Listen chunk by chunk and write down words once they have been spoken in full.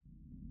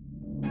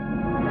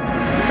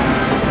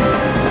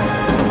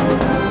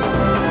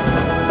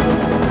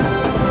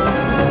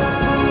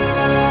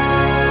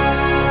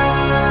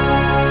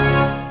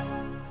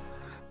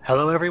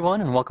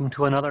everyone, and welcome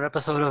to another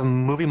episode of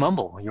Movie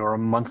Mumble, your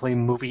monthly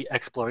movie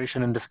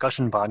exploration and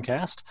discussion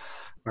podcast,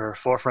 where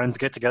four friends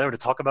get together to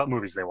talk about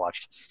movies they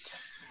watched.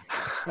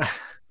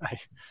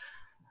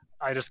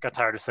 I just got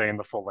tired of saying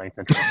the full length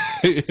intro.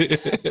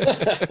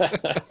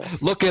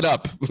 Look it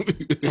up.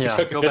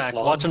 Yeah, go back,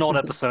 watch an old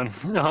episode.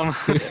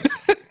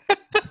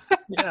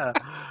 Yeah.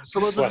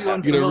 For those of you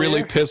You're going to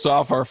really piss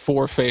off our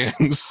four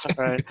fans.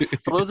 Right.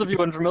 For those of you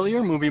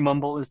unfamiliar, Movie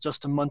Mumble is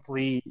just a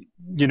monthly,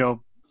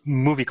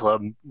 movie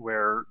club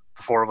where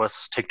the four of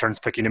us take turns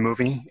picking a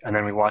movie, and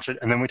then we watch it,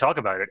 and then we talk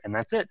about it, and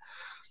that's it.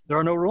 There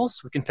are no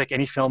rules. We can pick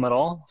any film at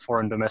all,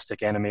 foreign,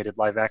 domestic, animated,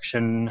 live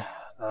action,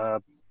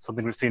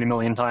 something we've seen a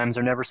million times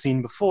or never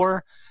seen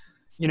before.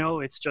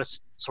 It's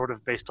just sort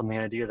of based on the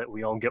idea that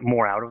we all get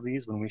more out of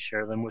these when we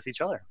share them with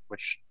each other,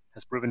 which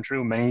has proven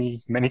true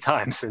many, many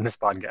times in this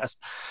podcast.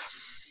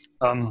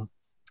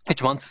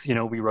 Each month,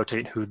 we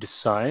rotate who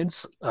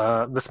decides.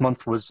 This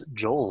month was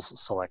Joel's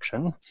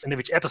selection. And of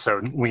each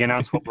episode, we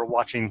announce what we're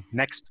watching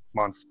next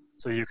month,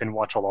 so you can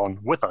watch along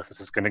with us. This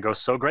is going to go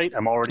so great.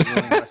 I'm already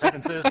ruining my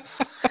sentences.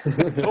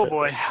 Oh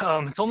boy,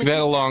 it's only You've had Tuesday.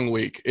 a long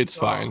week. It's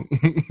fine.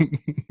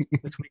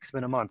 This week's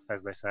been a month,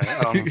 as they say.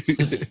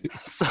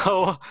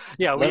 So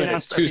yeah, we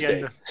announced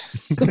Tuesday.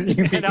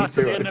 We announce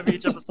at the end of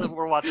each episode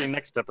we're watching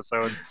next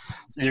episode,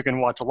 so you can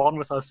watch along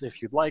with us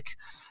if you'd like.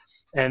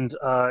 And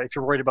if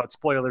you're worried about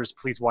spoilers,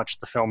 please watch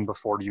the film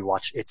before you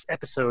watch its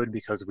episode,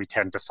 because we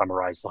tend to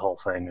summarize the whole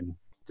thing and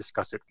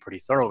discuss it pretty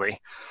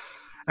thoroughly.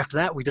 After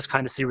that, we just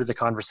kind of see where the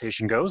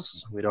conversation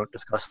goes. We don't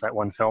discuss that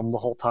one film the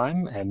whole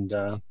time,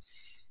 and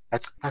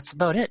that's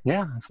about it.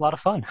 Yeah, it's a lot of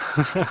fun.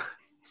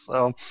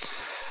 So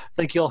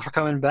thank you all for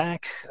coming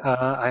back.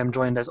 I am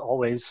joined, as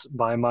always,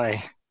 by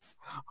my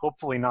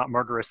hopefully not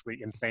murderously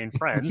insane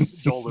friends,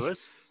 Joel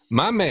Lewis.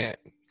 My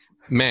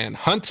man,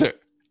 Hunter.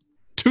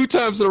 2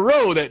 times in a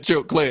row that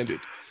joke landed.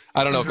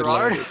 I don't know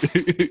Gerard? if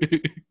it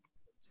landed.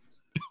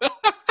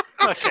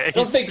 Okay. I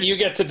don't think you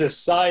get to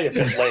decide if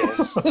it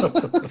lands.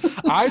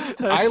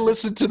 I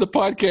listen to the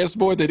podcast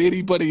more than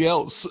anybody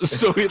else,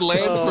 so it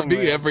lands for me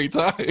man. every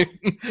time.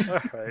 All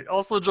right.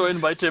 Also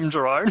joined by Tim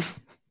Gerard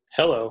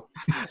Hello.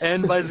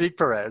 and by Zeke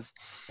Perez.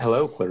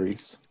 Hello,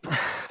 Clarice.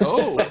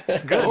 Oh,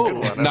 Good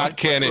one. not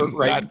canon.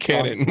 Not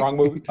canon. Wrong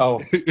movie.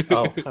 Oh.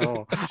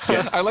 Oh,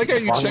 I like how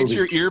you Wrong checked movie.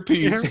 your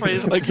earpiece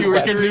Earpiece. like you were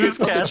Like a hearing it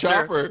from the newscaster.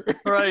 chopper.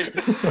 right.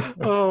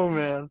 Oh,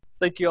 man.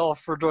 Thank you all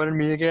for joining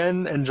me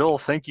again. And Joel,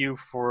 thank you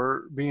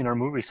for being our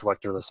movie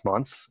selector this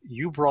month.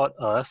 You brought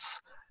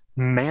us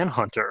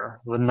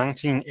Manhunter, the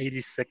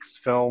 1986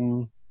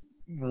 film,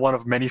 one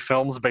of many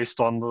films based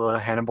on the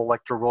Hannibal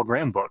Lecter Will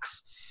Graham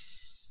books.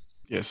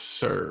 Yes,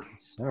 sir.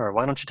 Sure.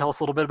 Why don't you tell us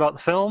a little bit about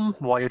the film,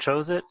 why you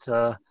chose it?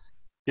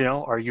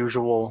 Our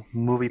usual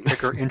movie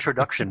picker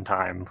introduction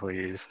time,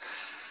 please.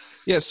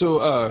 Yeah,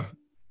 so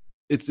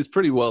it's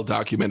pretty well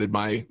documented,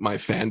 my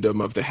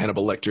fandom of the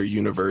Hannibal Lecter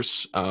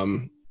universe.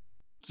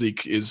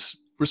 Zeke is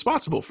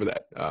responsible for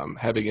that,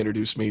 having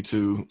introduced me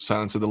to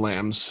Silence of the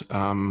Lambs.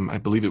 I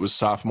believe it was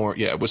sophomore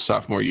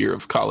year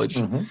of college.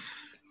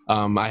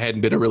 Mm-hmm. I hadn't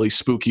been a really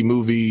spooky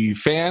movie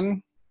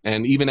fan,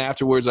 and even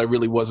afterwards, I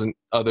really wasn't,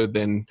 other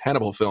than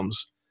Hannibal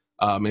films.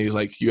 And he was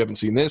like, "You haven't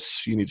seen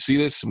this? You need to see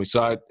this." And we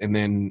saw it, and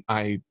then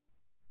I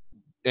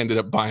ended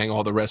up buying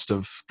all the rest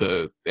of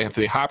the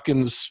Anthony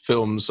Hopkins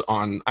films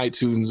on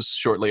iTunes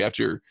shortly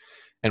after,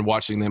 and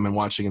watching them.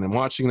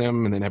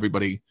 And then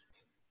everybody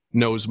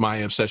knows my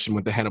obsession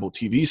with the Hannibal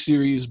TV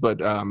series. But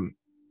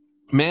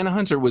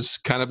Manhunter was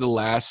kind of the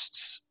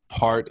last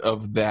part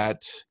of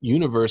that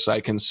universe I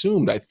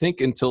consumed, I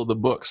think, until the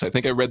books. I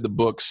think I read the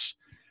books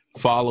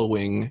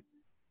following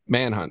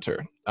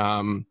Manhunter.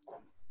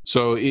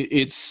 So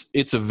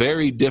it's a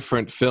very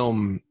different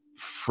film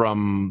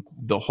from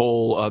the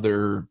whole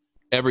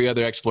every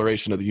other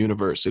exploration of the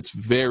universe. It's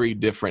very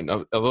different.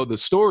 Although the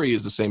story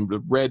is the same,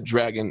 the Red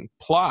Dragon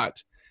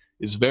plot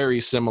is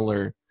very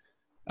similar.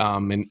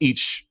 And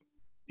each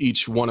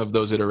one of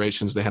those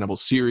iterations, the Hannibal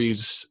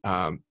series,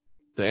 the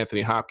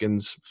Anthony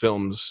Hopkins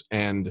films,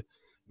 and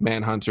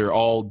Manhunter,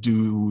 all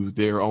do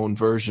their own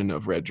version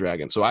of Red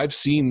Dragon. So I've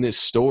seen this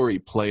story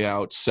play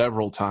out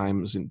several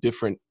times in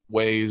different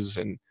ways,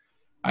 and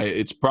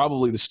it's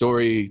probably the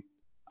story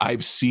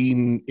I've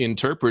seen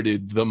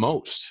interpreted the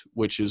most,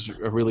 which is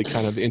a really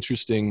kind of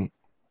interesting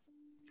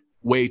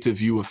way to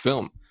view a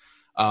film.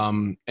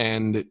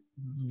 And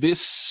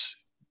this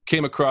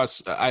came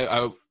across,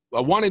 I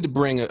wanted to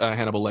bring a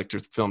Hannibal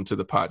Lecter film to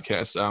the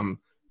podcast.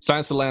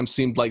 Silence of the Lambs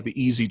seemed like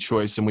the easy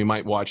choice, and we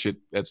might watch it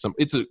at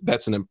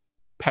that's an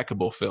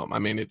impeccable film. I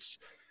mean,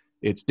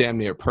 it's damn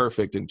near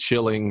perfect and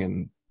chilling,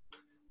 and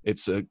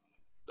it's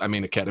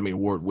Academy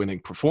Award winning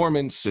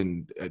performance,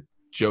 and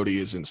Jodie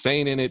is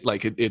insane in it.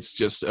 Like it's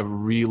just a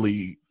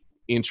really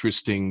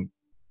interesting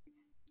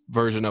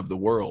version of the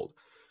world.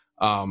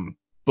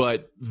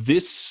 But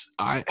this,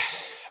 I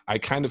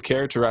kind of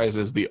characterize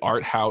as the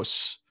art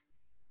house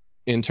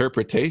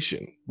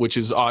interpretation, which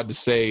is odd to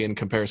say in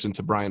comparison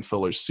to Brian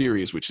Fuller's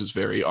series, which is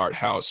very art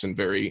house and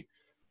very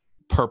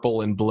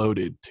purple and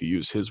bloated, to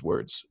use his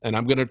words. And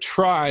I'm going to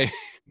try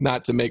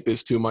not to make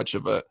this too much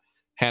of a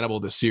Hannibal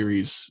the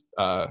series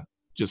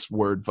just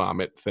word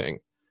vomit thing.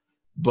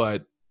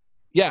 But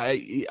yeah,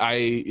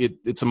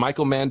 it's a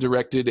Michael Mann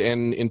directed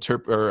and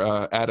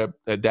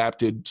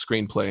adapted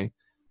screenplay.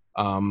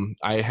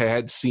 I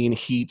had seen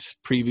Heat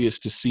previous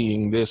to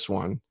seeing this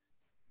one.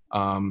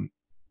 And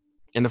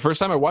the first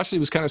time I watched it, it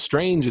was kind of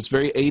strange. It's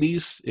very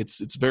 80s.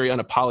 It's very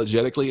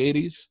unapologetically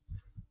 80s.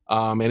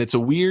 And it's a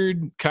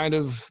weird kind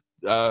of,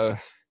 the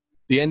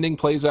ending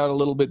plays out a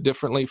little bit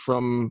differently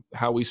from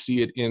how we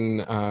see it in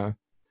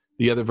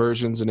the other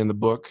versions and in the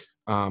book.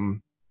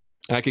 And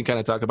I can kind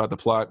of talk about the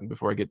plot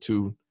before I get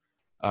too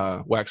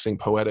waxing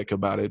poetic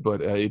about it.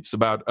 But it's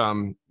about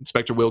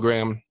Inspector Will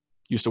Graham,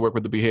 used to work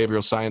with the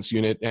behavioral science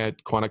unit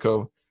at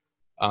Quantico.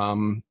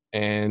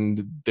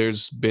 And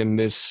there's been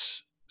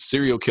this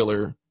serial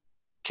killer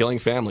killing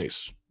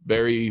families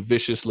very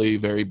viciously,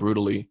 very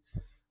brutally.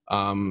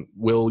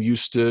 Will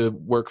used to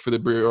work for the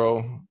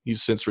Bureau.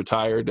 He's since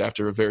retired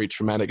after a very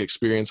traumatic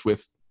experience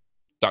with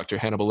Dr.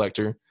 Hannibal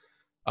Lecter,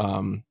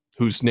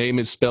 whose name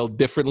is spelled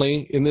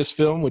differently in this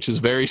film, which is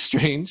very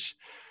strange.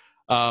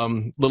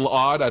 Little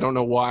odd. I don't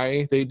know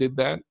why they did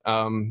that.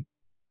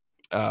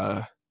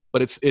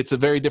 But it's a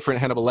very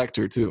different Hannibal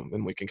Lecter too,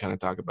 and we can kind of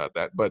talk about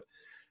that. But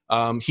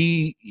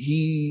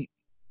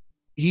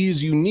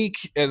he's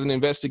unique as an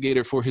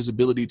investigator for his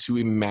ability to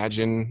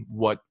imagine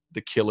what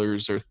the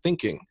killers are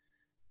thinking,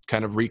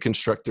 kind of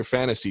reconstruct their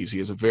fantasies.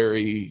 He's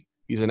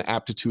an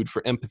aptitude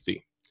for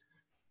empathy.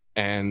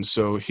 And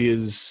so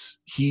he's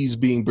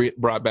being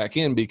brought back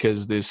in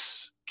because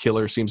this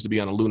killer seems to be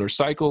on a lunar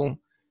cycle.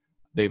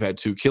 They've had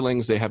 2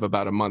 killings. They have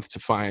about a month to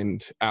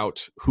find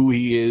out who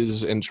he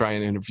is and try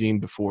and intervene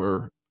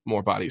before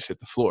more bodies hit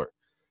the floor.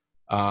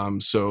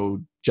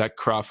 So Jack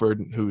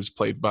Crawford, who's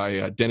played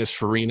by Dennis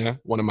Farina,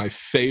 one of my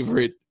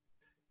favorite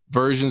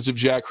versions of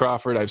Jack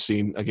Crawford. I've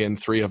seen, again,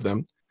 3 of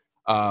them.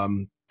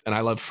 And I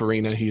love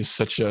Farina. He is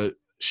such a...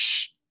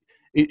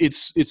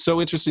 It's so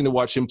interesting to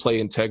watch him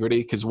play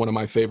Integrity, because one of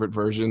my favorite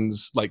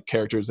versions, like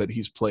characters that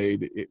he's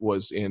played, it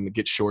was in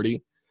Get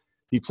Shorty.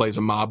 He plays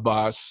a mob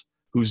boss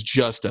who's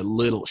just a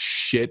little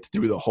shit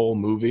through the whole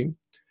movie.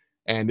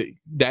 And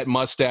that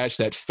mustache,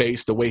 that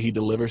face, the way he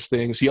delivers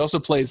things. He also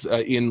plays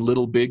in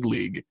Little Big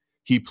League.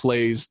 He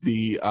plays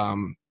the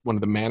one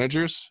of the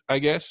managers, I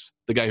guess,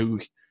 the guy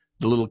who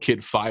the little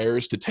kid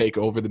fires to take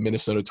over the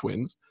Minnesota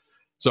Twins.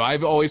 So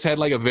I've always had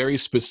like a very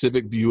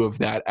specific view of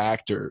that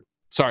actor.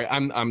 Sorry,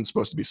 I'm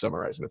supposed to be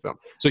summarizing the film.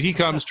 So he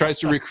comes, tries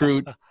to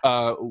recruit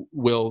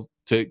Will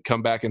to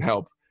come back and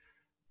help.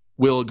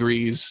 Will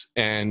agrees,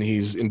 and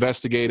he's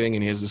investigating,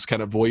 and he has this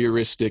kind of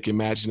voyeuristic,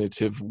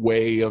 imaginative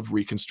way of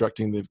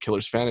reconstructing the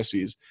killer's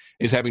fantasies.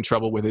 He's having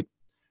trouble with it.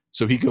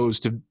 So he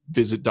goes to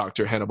visit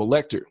Dr. Hannibal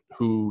Lecter,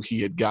 who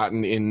he had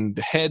gotten in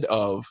the head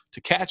of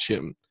to catch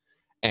him.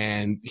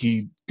 And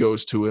he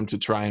goes to him to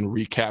try and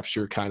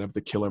recapture kind of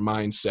the killer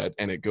mindset.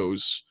 And it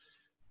goes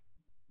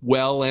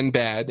well and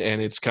bad.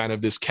 And it's kind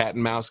of this cat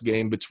and mouse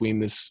game between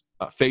this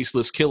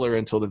faceless killer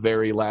until the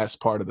very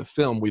last part of the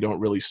film. We don't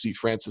really see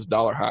Francis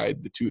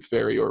Dollarhide, the Tooth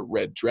Fairy, or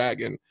Red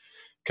Dragon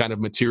kind of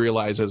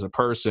materialize as a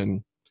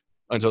person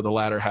until the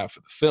latter half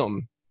of the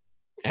film.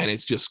 And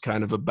it's just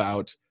kind of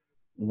about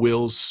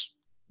Will's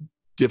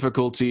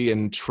difficulty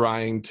in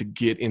trying to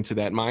get into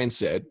that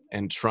mindset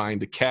and trying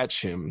to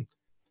catch him,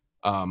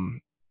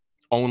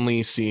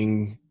 only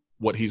seeing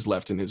what he's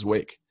left in his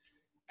wake.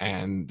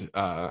 And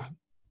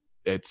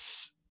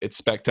it's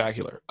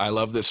spectacular. I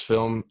love this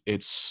film.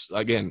 It's,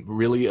 again,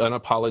 really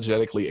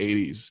unapologetically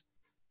 80s.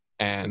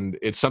 And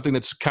it's something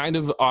that's kind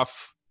of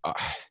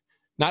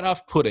not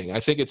off-putting. I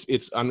think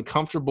it's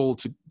uncomfortable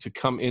to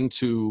come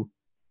into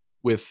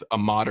with a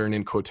modern,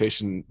 in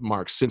quotation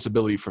marks,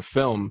 sensibility for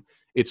film.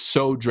 It's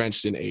so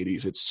drenched in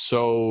 80s. It's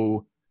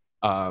so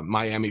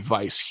Miami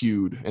Vice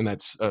hued, and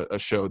that's a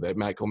show that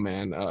Michael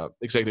Mann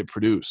executive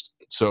produced.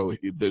 So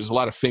there's a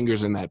lot of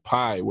fingers in that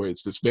pie where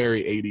it's this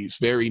very 80s,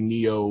 very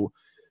neon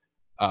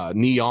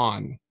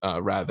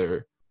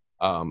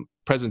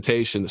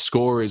presentation. The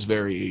score is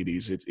very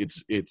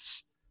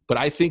 80s. But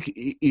I think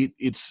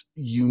it's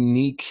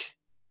unique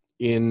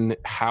in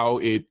how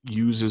it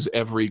uses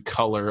every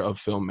color of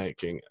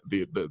filmmaking,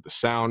 the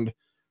sound,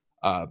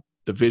 the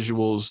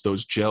visuals,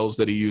 those gels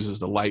that he uses,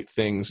 the light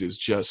things is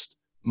just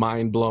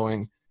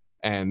mind-blowing.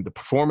 And the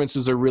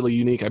performances are really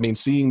unique. I mean,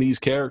 seeing these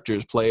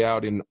characters play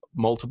out in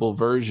multiple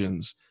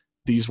versions,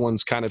 these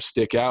ones kind of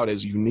stick out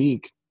as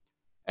unique.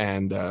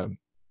 And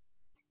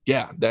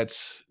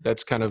that's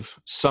kind of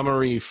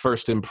summary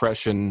first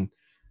impression.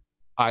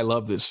 I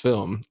love this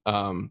film.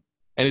 And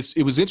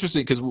it was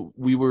interesting because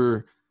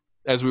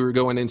as we were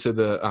going into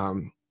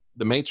the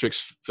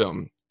Matrix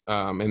film,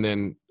 and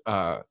then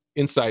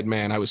Inside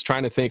Man, I was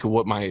trying to think of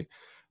what my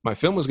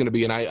film was going to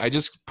be. And I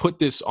just put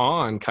this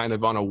on kind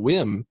of on a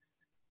whim.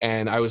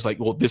 And I was like,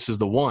 well, this is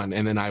the one.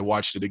 And then I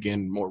watched it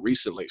again more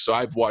recently. So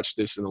I've watched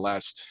this in the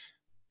last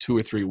 2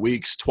 or 3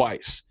 weeks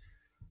twice.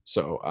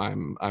 So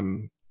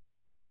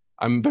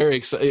I'm very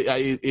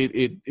excited.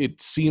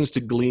 It seems to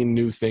glean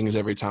new things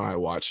every time I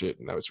watch it,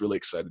 and I was really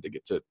excited to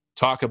get to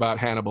talk about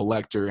Hannibal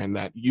Lecter and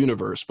that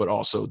universe, but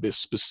also this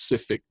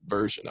specific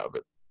version of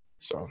it.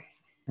 So,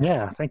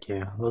 yeah, thank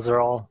you. Those are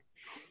all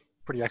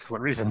pretty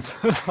excellent reasons,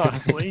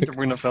 honestly, to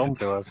bring the film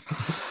to us.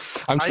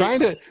 I'm trying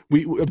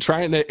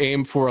to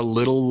aim for a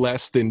little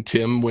less than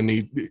Tim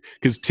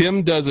because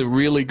Tim does a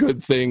really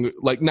good thing.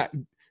 Like, not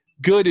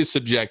good is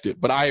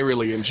subjective, but I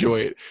really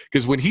enjoy it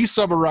because when he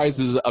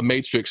summarizes a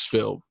Matrix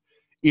film,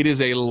 it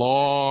is a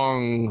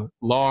long,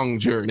 long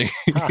journey.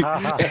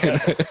 I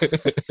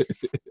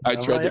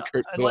tried to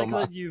curtail. I like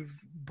that you've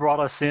brought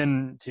us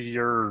in to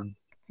your,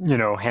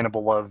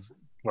 Hannibal love.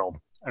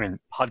 Well, I mean,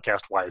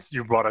 podcast-wise,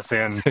 you brought us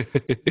in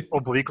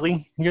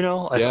obliquely.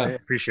 I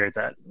appreciate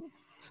that.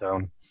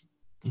 So,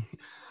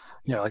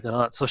 yeah, I like that a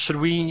lot. So, should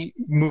we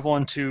move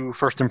on to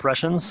first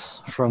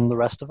impressions from the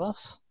rest of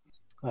us?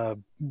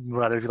 Would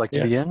either of you like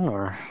to begin,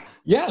 or?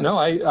 Yeah, no,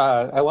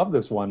 I love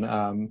this one.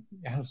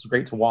 It was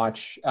great to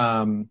watch.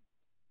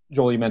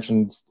 Joel, you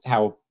mentioned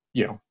how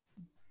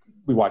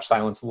we watched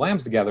Silence of the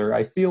Lambs together.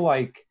 I feel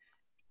like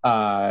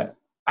I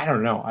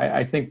don't know.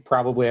 I think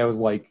probably I was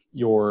like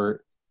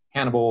your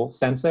Hannibal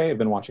sensei. I've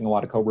been watching a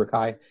lot of Cobra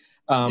Kai.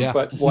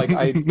 But like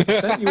I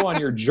sent you on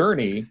your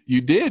journey.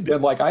 You did.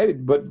 And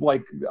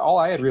all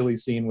I had really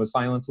seen was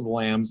Silence of the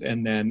Lambs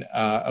and then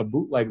a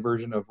bootleg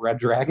version of Red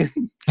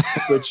Dragon,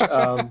 which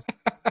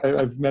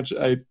I've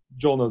mentioned.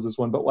 Joel knows this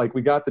one, but like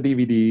we got the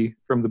DVD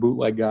from the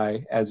bootleg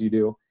guy, as you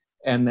do,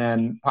 and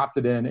then popped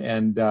it in,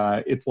 and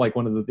it's like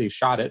they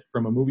shot it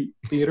from a movie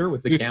theater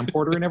with the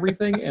camcorder and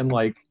everything, and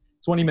like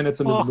 20 minutes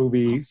into the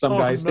movie, some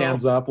guy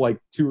stands up like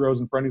 2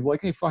 rows in front. He's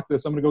like, "Hey, fuck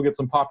this! I'm gonna go get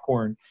some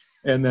popcorn,"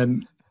 and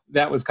then.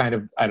 That was kind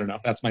of, I don't know.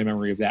 That's my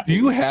memory of that. Do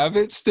you have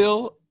it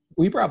still?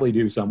 We probably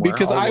do somewhere.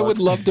 Because I would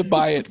love to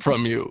buy it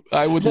from you.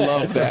 I would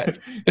love that.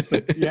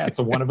 It's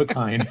a one of a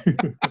kind.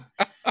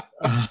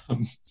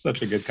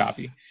 Such a good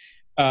copy.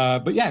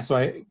 But yeah, so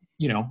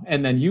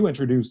and then you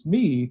introduced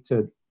me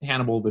to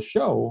Hannibal the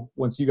show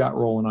once you got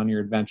rolling on your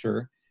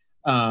adventure.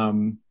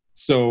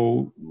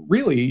 So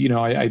really,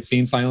 I'd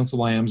seen Silence of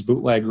the Lambs,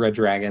 bootleg Red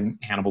Dragon,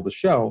 Hannibal the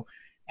show.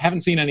 Haven't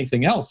seen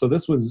anything else. So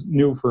this was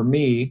new for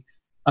me.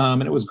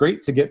 And it was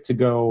great to get to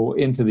go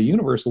into the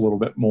universe a little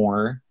bit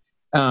more,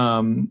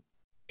 and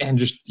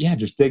just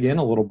dig in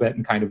a little bit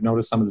and kind of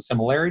notice some of the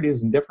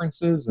similarities and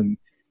differences, and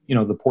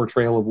the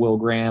portrayal of Will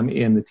Graham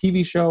in the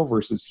TV show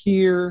versus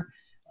here.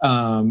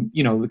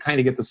 To kind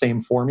of get the same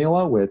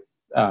formula with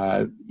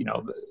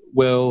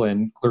Will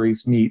and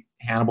Clarice meet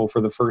Hannibal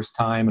for the first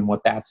time and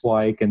what that's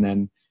like, and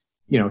then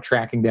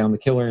tracking down the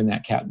killer in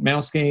that cat and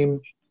mouse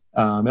game.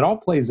 It all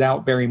plays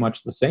out very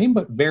much the same,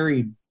 but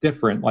very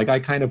different. Like I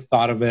kind of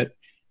thought of it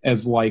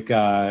as like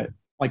an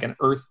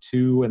Earth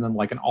 2 and then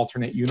like an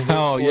alternate universe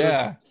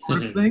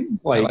sort of thing.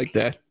 I like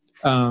that.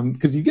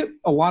 Because you get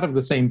a lot of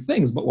the same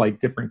things, but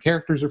like different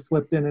characters are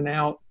flipped in and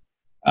out.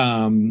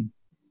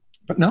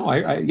 But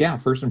no,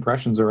 first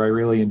impressions are I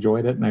really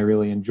enjoyed it, and I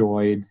really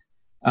enjoyed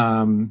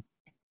the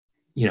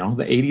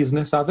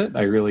 80s-ness of it.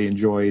 I really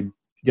enjoyed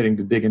getting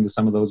to dig into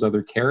some of those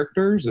other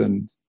characters,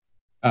 and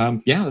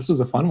this was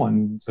a fun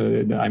one.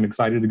 I'm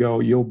excited to go.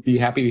 You'll be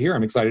happy to hear.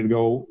 I'm excited to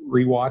go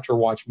rewatch or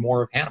watch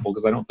more of Hannibal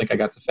because I don't think I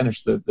got to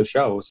finish the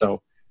show.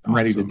 So I'm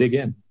ready to dig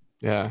in.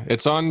 Yeah,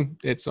 it's on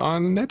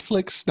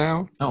Netflix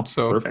now. Oh,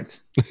 so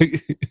perfect.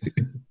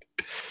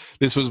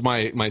 This was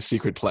my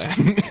secret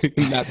plan.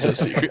 Not so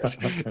secret.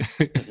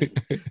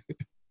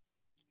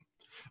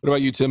 What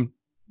about you, Tim?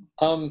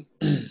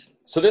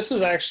 So this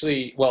was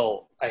actually,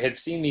 I had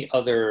seen the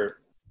other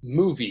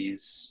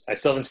movies. I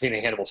still haven't seen the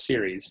Hannibal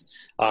series,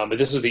 but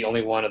this was the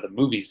only one of the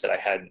movies that I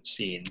hadn't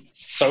seen.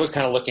 So I was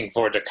kind of looking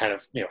forward to kind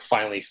of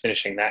finally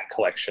finishing that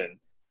collection,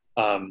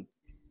 and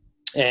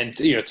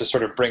to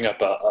sort of bring up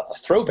a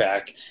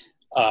throwback.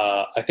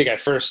 I think I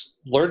first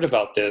learned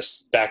about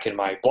this back in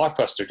my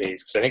Blockbuster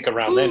days, because I think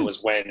around then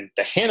was when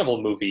the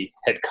Hannibal movie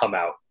had come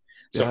out.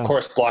 So of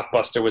course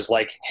Blockbuster was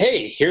like,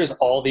 "Hey, here's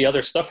all the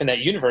other stuff in that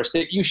universe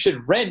that you should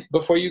rent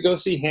before you go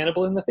see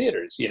Hannibal in the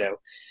theaters."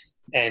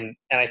 And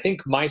I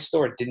think my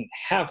store didn't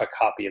have a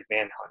copy of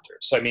Manhunter.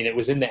 So, I mean, it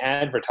was in the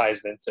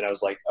advertisements, and I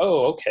was like,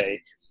 oh,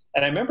 okay.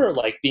 And I remember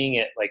like being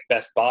at like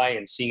Best Buy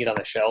and seeing it on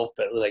the shelf,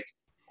 but like,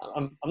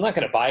 I'm not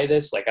going to buy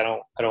this. Like, I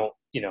don't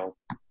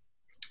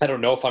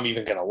know if I'm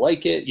even going to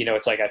like it.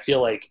 It's like, I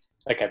feel like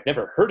I've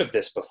never heard of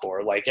this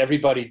before. Like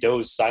everybody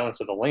knows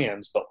Silence of the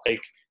Lambs, but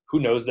like, who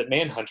knows that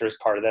Manhunter is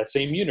part of that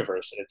same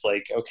universe? And it's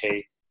like,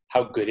 okay,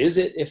 how good is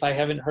it if I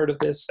haven't heard of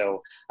this?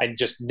 So I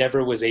just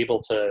never was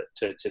able to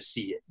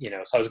see it,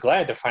 So I was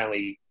glad to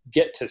finally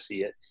get to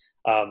see it.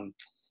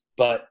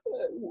 But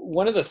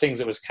one of the things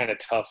that was kind of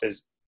tough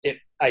is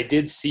I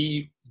did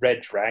see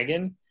Red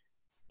Dragon,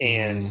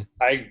 and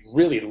I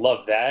really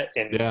loved that.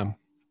 And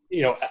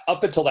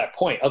up until that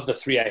point, of the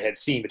three I had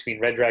seen between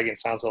Red Dragon,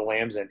 Silence of the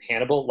Lambs, and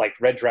Hannibal, like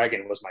Red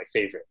Dragon was my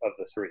favorite of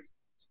the three.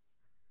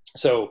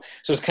 so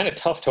it's kind of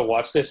tough to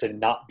watch this and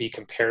not be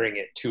comparing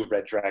it to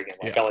Red Dragon.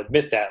 Like, I'll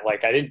admit that.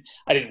 Like, I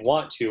didn't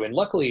want to, and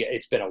luckily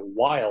it's been a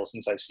while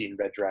since I've seen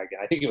Red Dragon.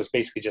 I think it was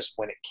basically just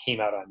when it came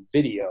out on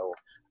video,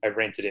 I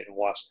rented it and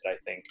watched it, I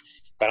think.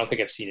 But I don't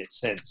think I've seen it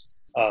since.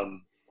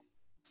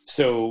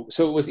 So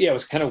it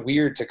was kind of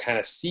weird to kind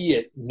of see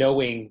it,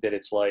 knowing that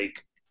it's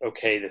like,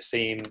 okay, the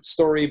same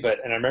story.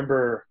 And I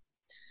remember,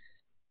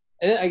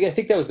 and I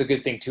think that was the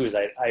good thing too, is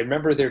I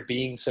remember there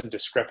being some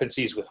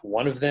discrepancies with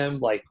one of them.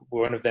 Like,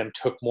 one of them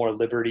took more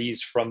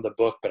liberties from the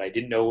book, but I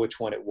didn't know which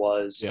one it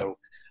was. Yeah.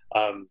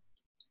 So,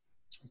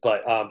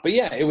 but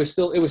yeah, it was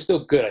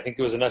still good. I think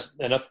there was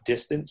enough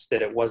distance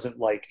that it wasn't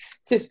like,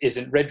 this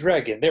isn't Red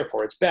Dragon,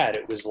 therefore it's bad.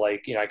 It was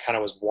like, I kind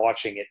of was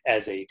watching it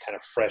as a kind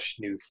of fresh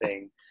new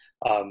thing.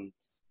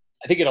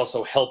 I think it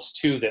also helps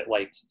too that,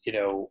 like,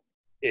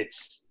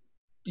 it's,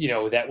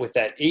 that with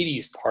that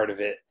 80s part of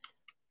it,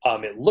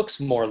 it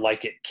looks more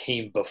like it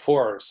came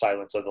before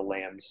Silence of the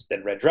Lambs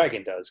than Red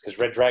Dragon does, because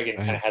Red Dragon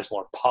kind of has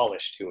more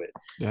polish to it.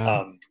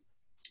 Yeah.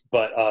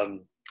 But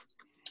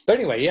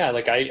anyway, yeah,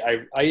 like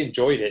I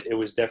enjoyed it. It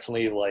was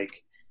definitely like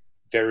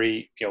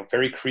very,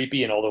 very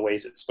creepy in all the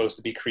ways it's supposed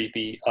to be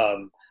creepy.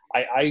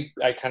 I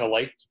kind of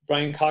liked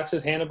Brian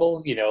Cox's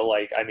Hannibal,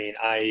 like, I mean,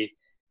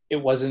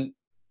 it wasn't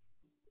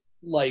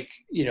like,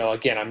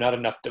 again, I'm not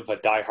enough of a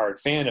diehard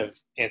fan of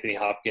Anthony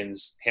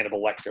Hopkins'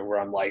 Hannibal Lecter where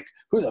I'm like,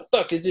 who the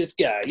fuck is this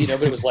guy?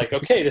 But it was like,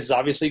 okay, this is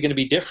obviously going to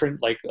be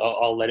different. Like,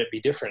 I'll let it be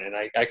different. And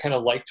I kind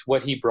of liked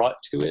what he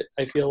brought to it,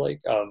 I feel like.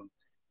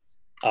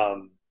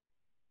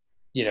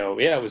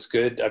 Yeah, it was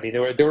good. I mean,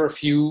 there were a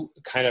few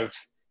kind of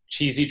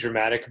cheesy,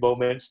 dramatic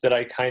moments that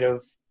I kind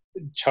of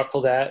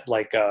chuckled at.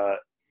 Like,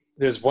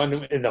 there's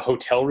one in the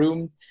hotel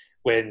room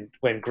when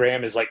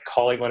Graham is like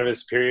calling one of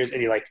his superiors,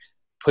 and he like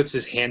puts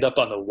his hand up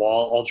on the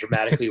wall all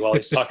dramatically while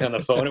he's talking on the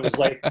phone. It was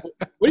like,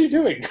 what are you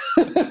doing?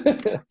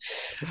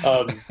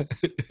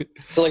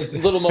 So like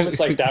little moments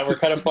like that were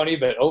kind of funny,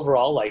 but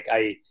overall, like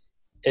as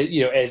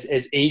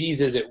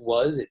 80s as it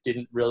was, it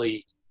didn't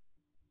really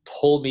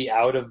pull me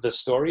out of the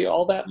story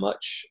all that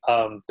much.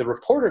 The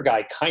reporter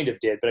guy kind of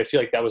did, but I feel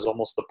like that was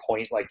almost the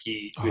point. Like,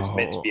 he was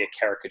meant to be a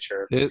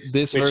caricature.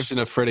 This version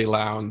of Freddie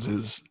Lounds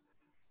is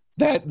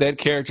that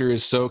character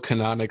is so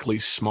canonically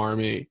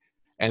smarmy.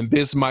 And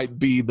this might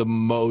be the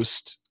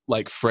most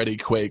like Freddy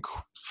Quake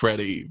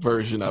Freddy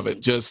version of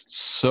it. Just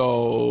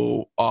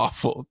so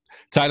awful.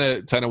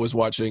 Tina was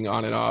watching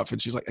on and off,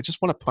 and she's like, I just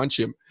want to punch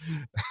him.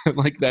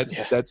 Like,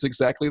 that's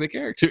exactly the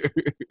character.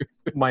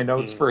 My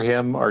notes for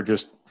him are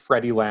just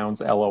Freddy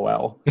Lounds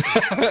LOL.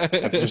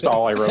 That's just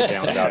all I wrote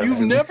down about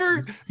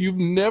him. You've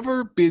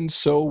never been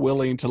so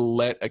willing to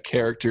let a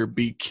character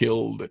be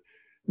killed.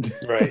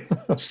 Right.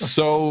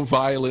 So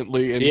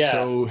violently and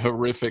so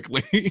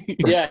horrifically.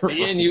 Yeah,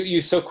 and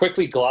you so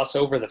quickly gloss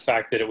over the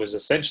fact that it was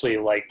essentially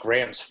like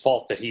Graham's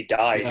fault that he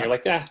died. Yeah. And you're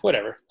like,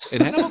 whatever.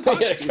 And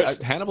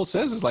Hannibal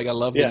says, it's like, I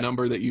love the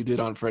number that you did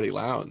on Freddie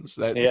Lounds.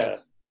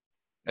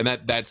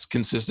 That's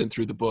consistent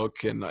through the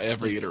book, and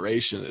every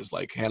iteration is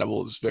like,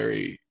 Hannibal is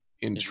very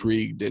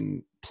intrigued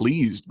and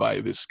pleased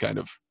by this kind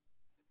of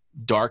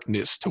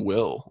darkness to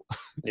Will.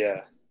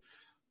 Yeah.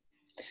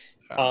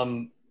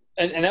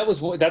 And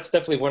that's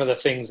definitely one of the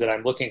things that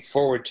I'm looking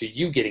forward to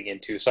you getting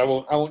into.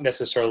 So I won't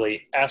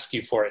necessarily ask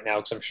you for it now,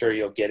 because I'm sure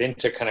you'll get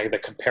into kind of the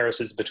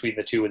comparisons between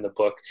the two in the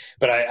book.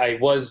 But I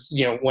was,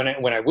 when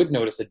I would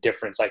notice a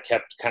difference, I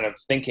kept kind of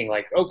thinking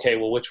like, okay,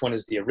 well, which one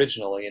is the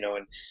original?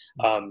 And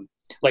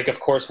like, of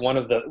course, one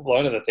of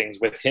the things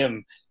with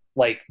him,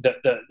 like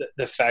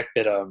the fact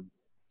that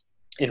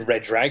in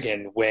Red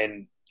Dragon,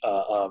 when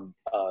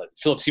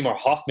Philip Seymour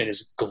Hoffman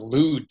is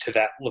glued to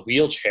that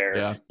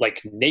wheelchair,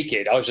 like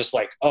naked, I was just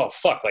like, oh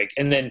fuck. Like,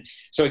 and then,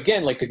 so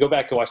again, like, to go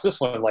back and watch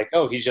this one, like,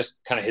 oh, he's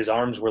just kind of, his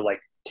arms were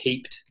like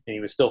taped and he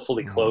was still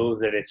fully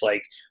clothed. And it's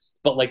like,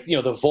 but like,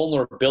 the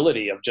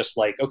vulnerability of just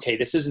like, okay,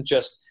 this isn't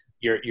just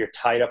you're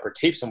tied up or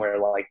taped somewhere.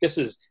 Like, this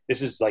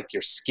is like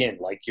your skin,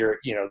 like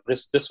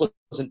this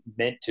wasn't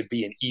meant to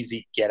be an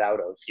easy get out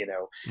of,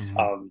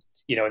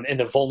 and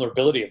the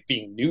vulnerability of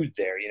being nude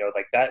there,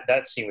 like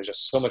that scene was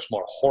just so much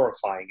more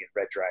horrifying in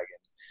Red Dragon.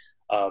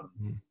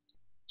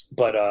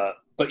 But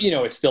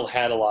it still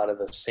had a lot of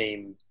the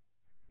same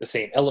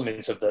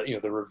elements of the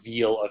the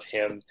reveal of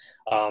him.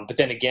 But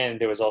then again,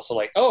 there was also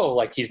like, oh,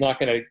 like, he's not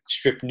going to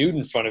strip nude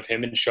in front of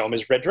him and show him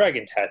his Red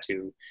Dragon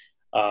tattoo.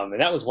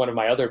 And that was one of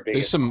my other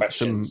biggest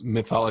questions. Some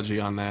mythology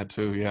on that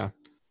too. Yeah,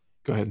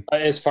 go ahead.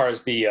 As far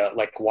as the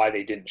like, why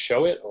they didn't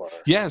show it, or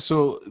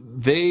so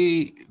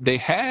they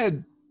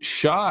had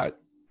shot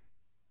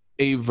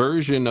a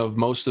version of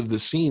most of the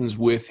scenes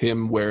with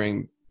him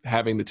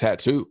having the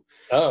tattoo.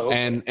 Oh,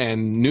 okay.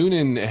 And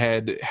Noonan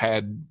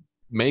had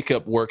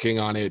makeup working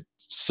on it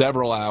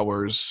several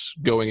hours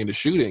going into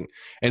shooting,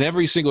 and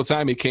every single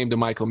time he came to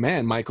Michael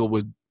Mann, Michael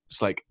was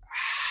like,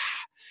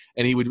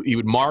 and he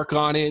would mark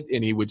on it,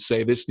 and he would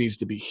say, this needs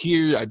to be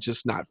here, I'm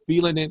just not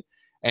feeling it.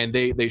 And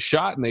they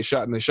shot and they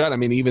shot and they shot. I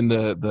mean, even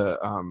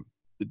the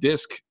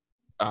disc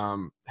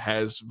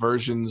has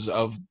versions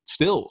of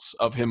stills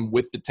of him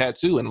with the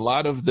tattoo, and a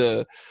lot of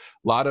the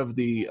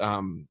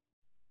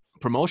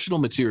promotional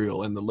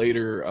material and the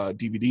later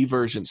DVD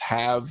versions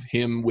have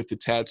him with the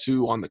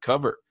tattoo on the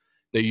cover.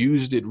 They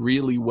used it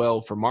really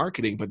well for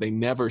marketing, but they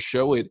never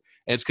show it.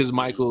 And it's because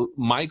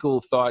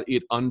Michael thought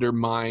it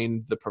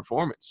undermined the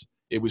performance.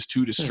 It was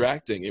too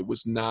distracting. It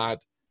was not,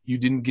 you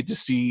didn't get to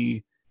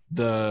see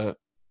the,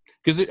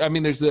 because I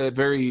mean, there's a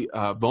very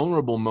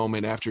vulnerable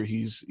moment after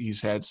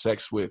he's had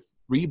sex with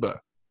Reba,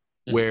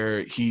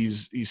 where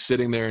he's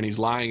sitting there and he's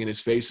lying and his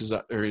face is,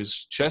 or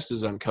his chest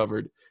is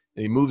uncovered,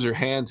 and he moves her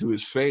hand to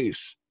his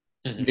face,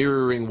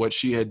 mirroring what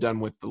she had done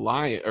with the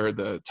lion or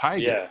the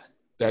tiger. Yeah.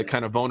 That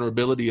kind of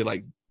vulnerability,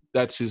 like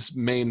that's his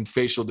main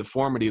facial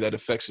deformity that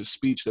affects his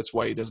speech. That's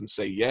why he doesn't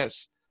say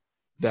yes.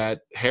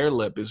 That hair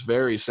lip is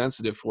very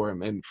sensitive for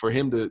him, and for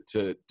him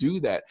to do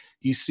that,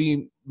 he's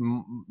seen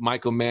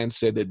Michael Mann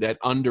said that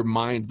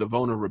undermined the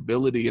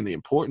vulnerability and the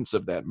importance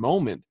of that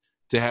moment,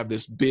 to have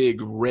this big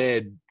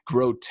red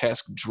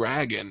grotesque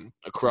dragon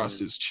across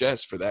his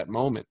chest for that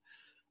moment.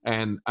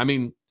 And I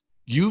mean,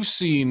 I've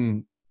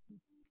seen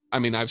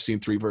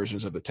 3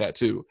 versions of the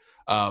tattoo.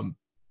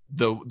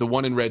 The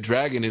one in Red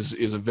Dragon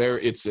is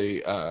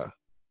an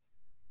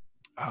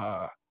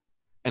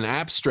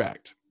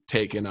abstract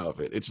taken of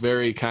it. It's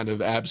very kind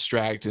of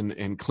abstract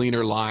and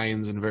cleaner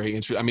lines and very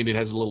interesting. I mean, it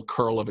has a little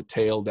curl of a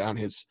tail down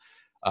his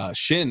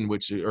shin,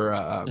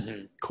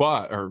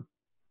 quad or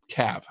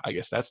calf, I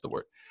guess that's the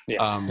word.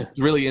 Yeah.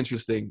 Really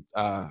interesting.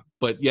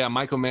 But yeah,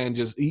 Michael Mann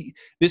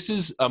this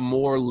is a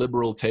more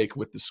liberal take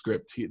with the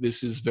script.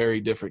 This is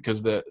very different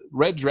because the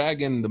Red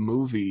Dragon, the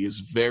movie,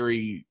 is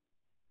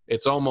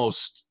it's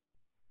almost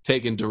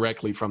taken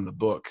directly from the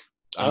book.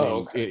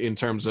 In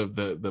terms of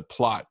the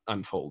plot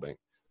unfolding.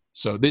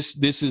 So this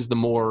is the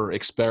more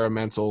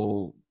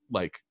experimental,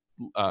 like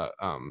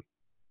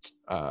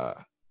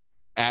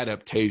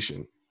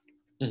adaptation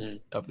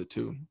of the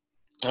two.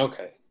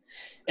 Okay.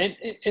 And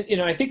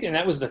I think, and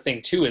that was the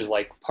thing too, is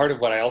like part of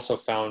what I also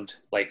found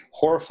like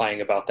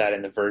horrifying about that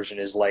in the version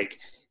is like,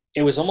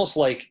 it was almost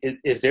like,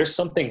 is there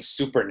something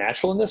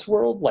supernatural in this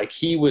world? Like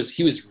he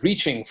was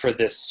reaching for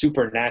this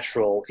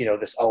supernatural,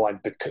 this,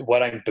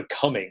 what I'm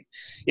becoming.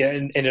 Yeah.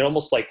 And it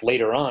almost like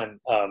later on,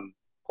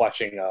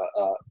 watching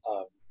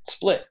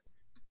Split,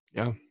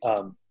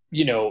 reminded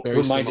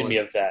similar. me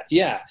of that.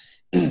 Yeah.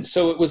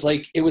 So it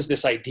was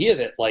this idea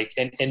that like,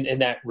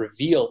 and that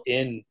reveal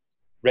in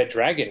Red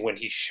Dragon, when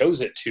he shows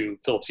it to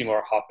Philip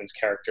Seymour Hoffman's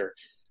character,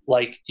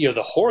 like,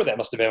 the horror that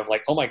must have been of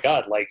like, oh my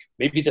God, like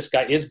maybe this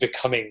guy is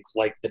becoming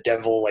like the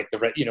devil, like the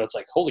red, it's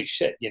like, holy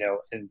shit,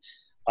 and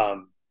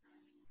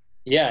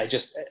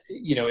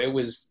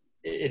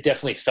it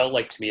definitely felt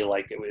like to me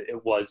like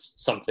it was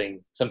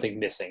something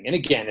missing. And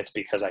again, it's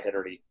because I had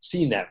already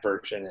seen that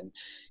version, and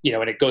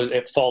and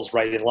it falls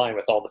right in line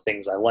with all the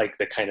things I like,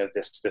 the kind of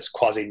this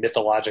quasi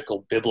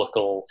mythological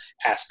biblical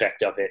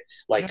aspect of it,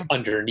 like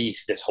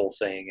underneath this whole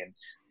thing. And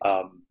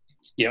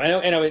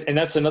and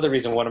that's another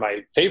reason, one of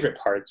my favorite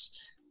parts,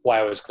 why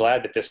I was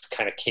glad that this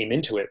kind of came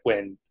into it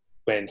when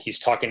he's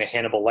talking to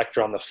Hannibal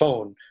Lecter on the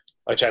phone,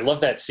 which I love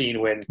that scene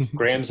when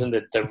Graham's in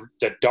the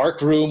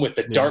dark room with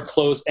the dark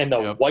clothes and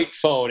the white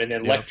phone, and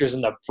then Lecter's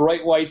in the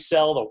bright white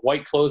cell, the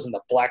white clothes and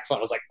the black phone.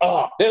 I was like,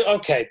 oh,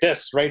 okay,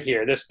 this right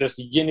here, this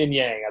yin and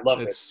yang. I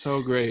love it. It's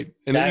so great.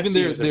 And that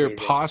even their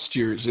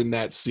postures in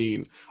that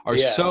scene are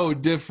so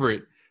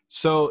different.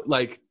 So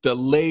like the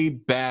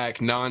laid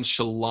back,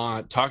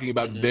 nonchalant, talking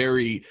about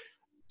very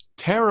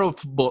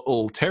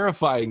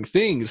terrifying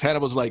things.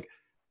 Hannibal's like,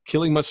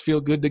 killing must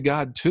feel good to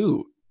God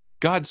too.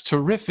 God's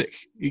terrific.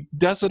 He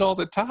does it all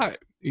the time.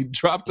 He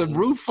dropped a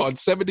roof on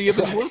 70 of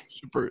his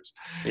worshipers.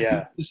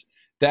 Yeah.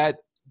 The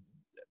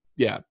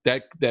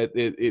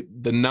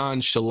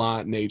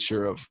nonchalant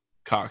nature of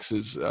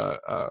Cox's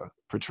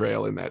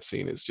portrayal in that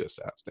scene is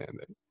just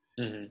outstanding.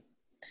 Mm-hmm.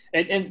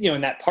 And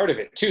and that part of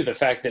it too, the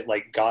fact that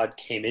like God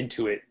came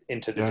into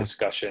the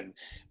discussion,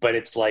 but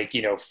it's like,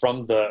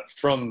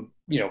 from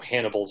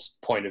Hannibal's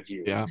point of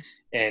view. Yeah.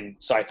 And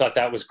so I thought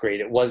that was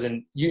great. It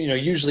wasn't,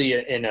 usually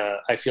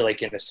I feel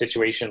like in a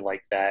situation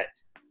like that,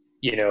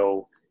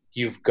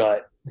 you've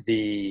got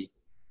the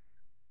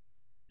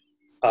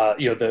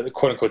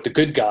quote unquote, the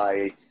good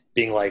guy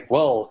being like,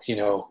 well,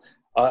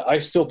 I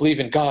still believe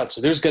in God, so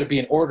there's got to be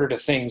an order to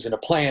things and a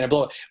plan and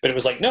blah. But it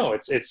was like, no,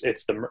 it's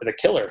the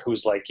killer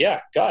who's like, yeah,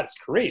 God, it's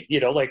great,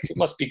 like it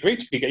must be great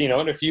to be,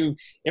 and if you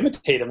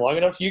imitate him long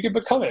enough, you can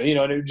become it,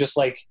 and it was just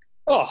like,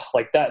 oh,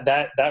 like that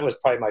was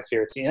probably my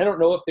favorite scene. I don't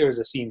know if there was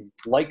a scene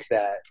like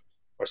that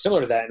or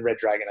similar to that in Red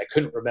Dragon. I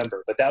couldn't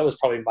remember, but that was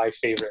probably my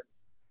favorite.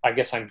 I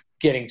guess I'm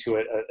getting to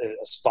a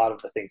spot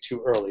of the thing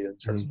too early in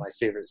terms of my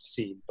favorite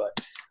scene, but.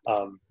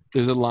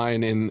 There's a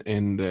line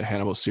in the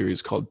Hannibal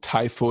series called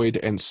 "Typhoid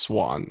and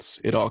Swans."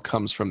 It all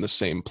comes from the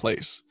same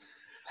place.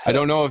 I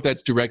don't know if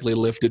that's directly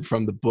lifted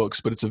from the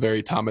books, but it's a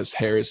very Thomas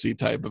Heresy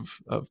type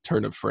of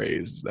turn of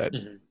phrase that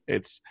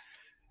it's,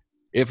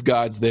 if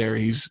God's there,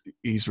 he's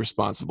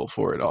responsible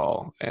for it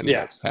all. And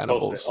that's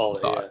Hannibal's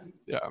thought.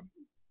 Yeah,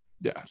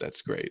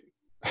 that's great.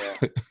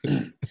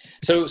 Yeah.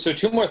 So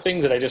two more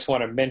things that I just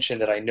want to mention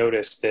that I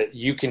noticed that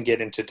you can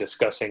get into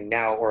discussing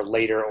now or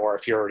later, or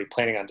if you're already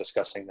planning on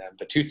discussing them.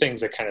 But two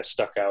things that kind of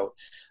stuck out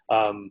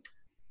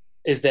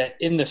is that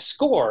in the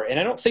score, and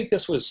I don't think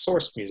this was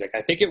source music,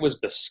 I think it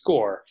was the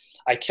score,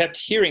 I kept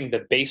hearing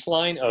the bass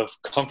line of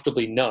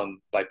Comfortably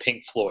Numb by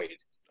Pink Floyd.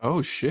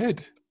 Oh,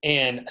 shit.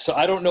 And so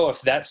I don't know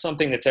if that's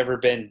something that's ever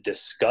been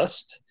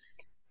discussed.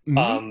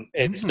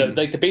 It's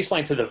the bass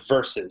line to the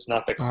verses,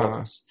 not the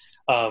chorus.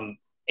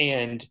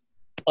 And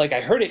like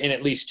I heard it in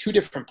at least two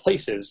different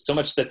places, so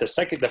much that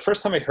the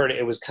first time I heard it,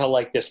 it was kind of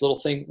like this little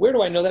thing, where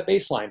do I know that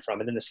bass line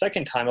from? And then the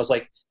second time I was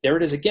like, there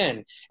it is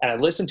again. And I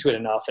listened to it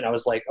enough and I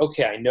was like,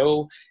 okay, I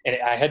know. And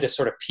I had to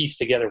sort of piece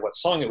together what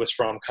song it was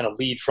from, kind of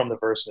lead from the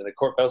verse into the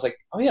chorus. But I was like,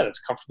 oh yeah,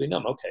 that's Comfortably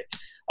Numb. Okay.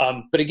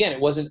 But again, it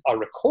wasn't a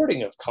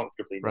recording of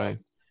Comfortably Numb.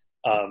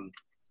 Right.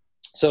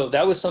 So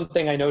that was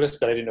something I noticed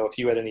that I didn't know if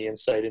you had any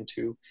insight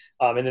into.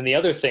 And then the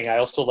other thing, I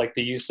also like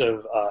the use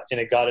of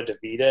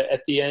In-A-Gadda-Da-Vida at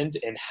the end,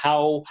 and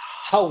how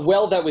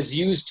well that was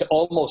used to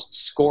almost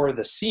score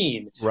the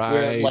scene. Right.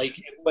 Where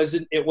like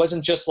it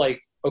wasn't just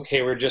like,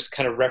 okay, we're just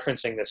kind of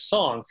referencing this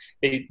song.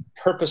 They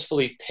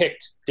purposefully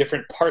picked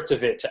different parts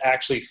of it to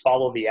actually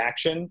follow the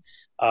action.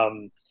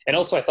 And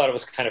also I thought it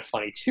was kind of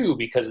funny too,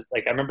 because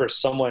like, I remember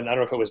someone, I don't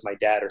know if it was my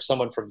dad or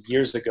someone from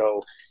years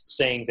ago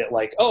saying that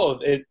like, oh,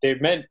 they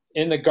meant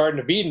in the Garden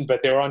of Eden,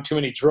 but they were on too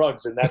many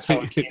drugs. And that's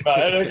how it came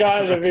out. In the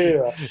Garden of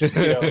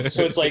Eden.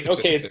 So it's like,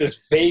 okay, it's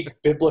this vague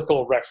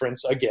biblical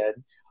reference again.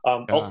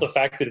 Also the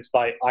fact that it's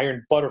by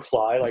Iron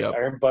Butterfly, like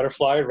Iron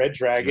Butterfly, Red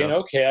Dragon.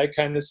 Okay. I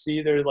kind of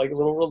see their like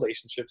little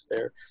relationships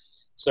there.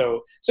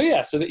 So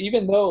yeah. So that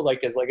even though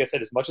like I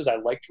said, as much as I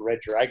liked Red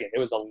Dragon, it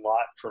was a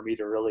lot for me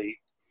to really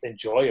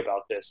enjoy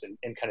about this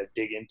and kind of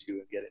dig into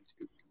and get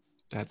into.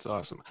 That's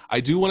awesome. I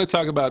do want to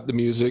talk about the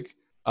music.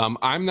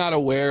 I'm not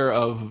aware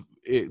of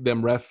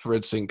them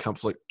referencing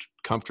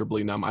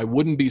Comfortably Numb. I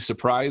wouldn't be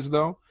surprised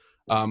though.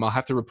 I'll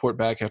have to report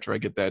back after I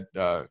get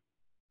that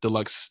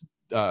deluxe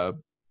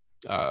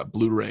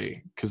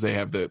Blu-ray, because they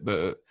have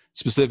the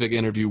specific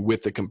interview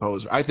with the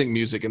composer. I think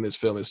music in this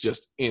film is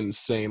just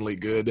insanely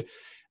good.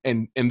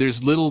 And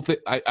there's little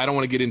I don't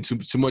want to get into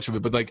too much of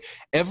it, but like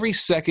every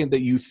second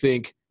that you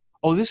think,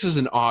 oh, this is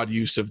an odd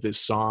use of this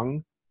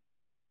song,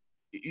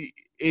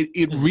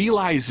 it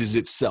realizes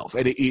itself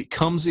and it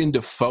comes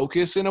into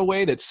focus in a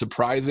way that's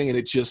surprising, and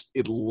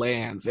it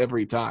lands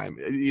every time,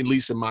 at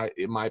least in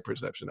my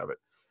perception of it.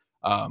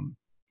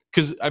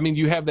 Because I mean,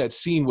 you have that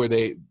scene where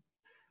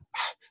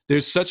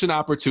there's such an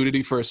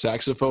opportunity for a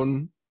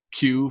saxophone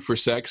cue for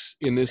sex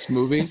in this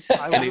movie,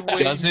 and it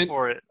doesn't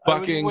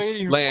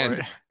fucking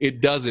land. It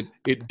doesn't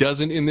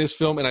in this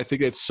film, and I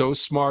think it's so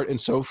smart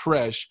and so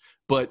fresh.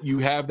 But you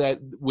have that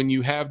when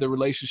you have the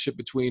relationship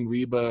between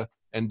Reba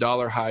and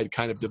Dollarhide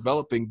kind of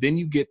developing, then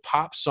you get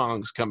pop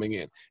songs coming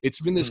in. It's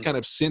been this kind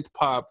of synth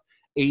pop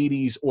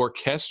 80s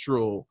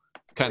orchestral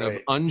kind of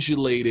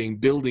undulating,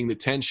 building the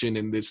tension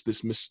and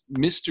this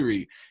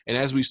mystery. And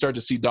as we start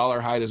to see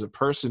Dollarhide as a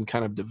person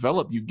kind of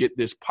develop, you get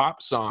this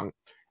pop song,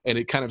 and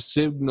it kind of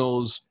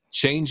signals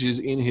changes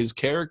in his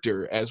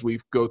character as we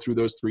go through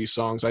those three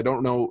songs. I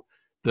don't know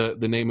the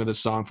name of the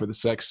song for the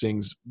sex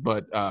sings,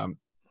 but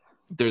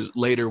there's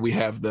later we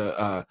have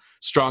the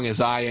Strong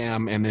as I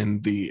Am, and then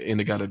the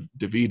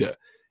In-A-Gadda-Da-Vida.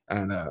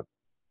 And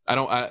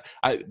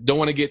I don't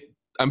want to get,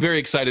 I'm very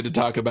excited to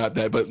talk about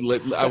that, but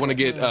I want to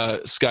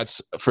get Scott's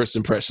first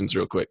impressions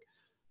real quick.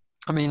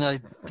 I mean,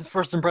 the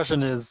first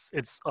impression is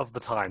it's of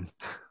the time.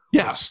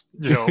 Yeah.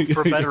 Which,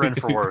 for better and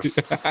for worse.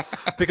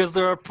 Because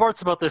there are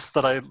parts about this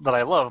that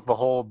I love. The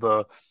whole,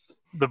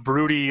 the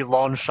broody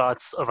long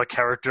shots of a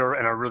character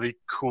and a really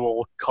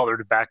cool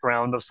colored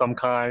background of some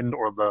kind,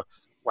 or the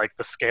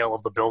scale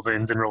of the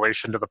buildings in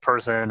relation to the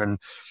person,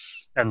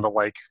 and the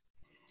like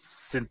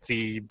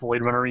synthy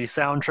Blade Runner-y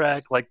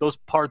soundtrack. Like those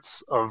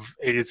parts of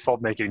 80s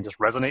filmmaking just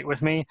resonate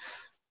with me.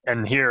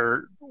 And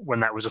here, when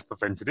that was just the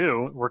thing to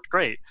do, it worked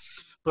great.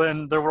 But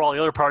then there were all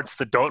the other parts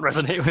that don't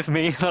resonate with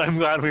me that I'm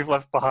glad we've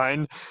left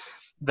behind.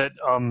 That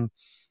oh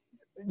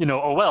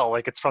well,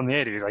 like it's from the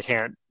 80s. I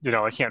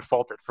can't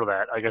fault it for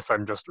that. I guess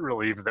I'm just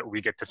relieved that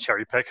we get to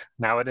cherry pick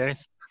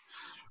nowadays,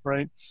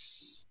 right?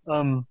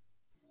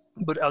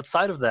 But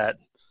outside of that,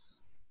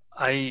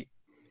 I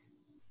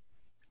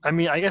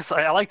guess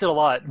I liked it a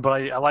lot,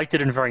 but I liked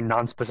it in very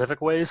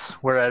non-specific ways,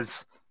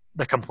 whereas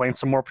the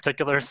complaints are more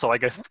particular, so I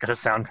guess it's going to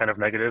sound kind of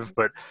negative,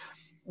 but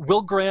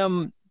Will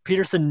Graham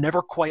Peterson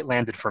never quite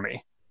landed for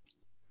me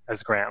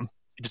as Graham.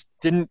 It just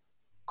didn't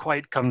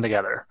quite come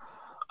together.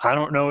 I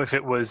don't know if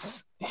it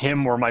was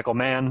him or Michael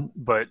Mann,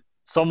 but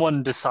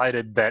someone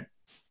decided that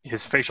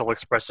his facial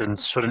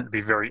expressions shouldn't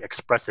be very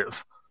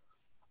expressive.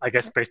 I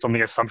guess based on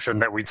the assumption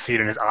that we'd see it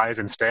in his eyes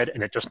instead,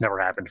 and it just never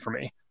happened for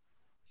me.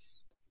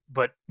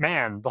 But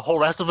man, the whole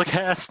rest of the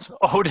cast,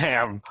 oh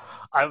damn,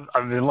 I'm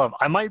in love.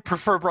 I might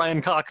prefer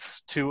Brian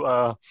Cox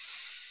to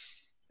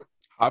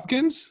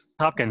Hopkins,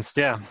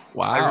 yeah.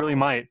 Wow. I really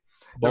might.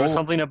 There was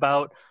something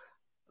about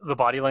the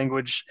body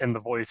language and the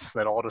voice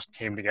that all just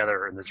came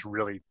together in this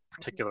really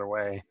particular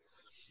way.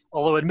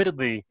 Although,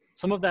 admittedly,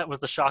 some of that was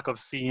the shock of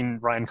seeing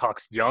Ryan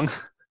Cox young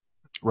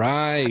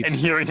Right. and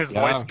hearing his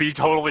voice be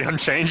totally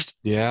unchanged.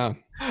 Yeah.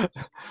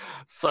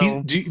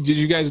 So, did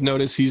you guys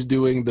notice he's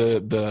doing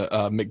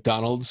the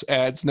McDonald's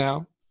ads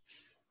now?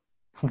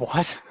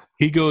 what?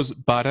 He goes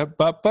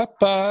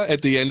ba-da-ba-ba-ba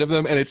at the end of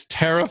them, and it's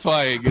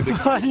terrifying.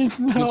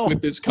 Just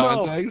with this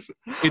context.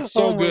 It's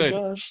so good.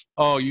 Gosh.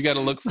 Oh, you got to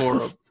look for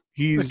him.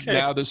 He's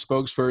now the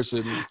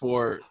spokesperson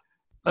for.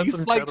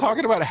 He's like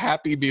talking about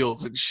Happy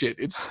Meals and shit.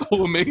 It's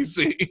so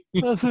amazing.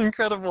 That's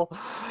incredible.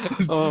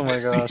 Oh my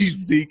gosh.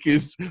 Zeke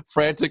is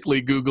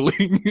frantically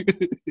Googling.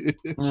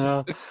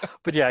 Yeah.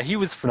 But yeah, he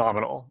was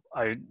phenomenal.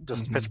 I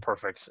just pitch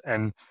perfect.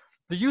 And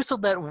the use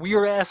of that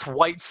weird ass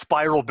white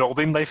spiral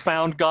building they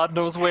found God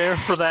knows where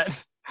for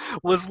that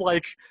was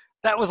like,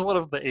 that was one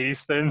of the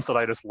 80s things that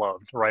I just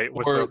loved, right?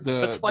 Was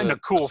let's find a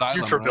cool asylum,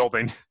 future right?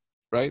 building.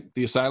 Right?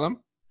 The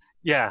asylum?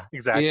 Yeah,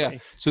 exactly. Yeah.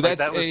 So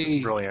that's that was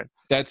just brilliant.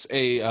 That's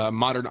a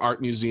modern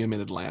art museum in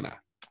Atlanta.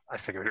 I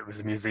figured it was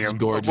a museum. It's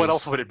gorgeous. What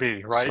else would it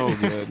be, right? So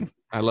good.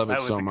 I love it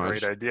so much. That was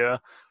a great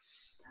idea.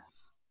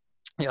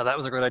 Yeah, that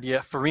was a great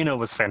idea. Farina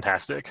was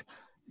fantastic.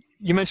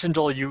 You mentioned,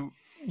 Joel, you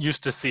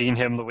used to seeing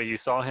him the way you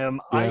saw him.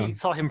 Yeah. I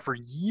saw him for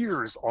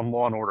years on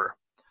Law & Order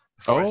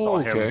before I saw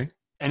him okay.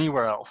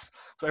 anywhere else.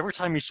 So every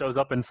time he shows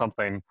up in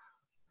something,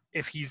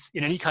 if he's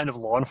in any kind of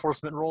law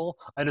enforcement role,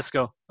 I just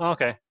go, oh,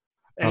 okay.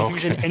 And if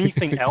he's in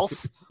anything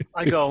else,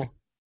 I go,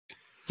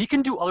 he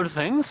can do other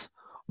things?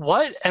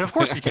 What? And of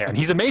course he can.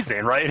 He's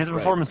amazing, right? And his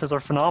performances are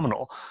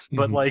phenomenal.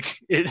 But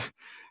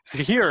so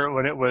here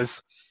when it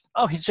was,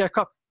 oh, he's Jack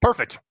Croft,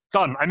 perfect,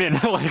 done, I'm in.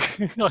 I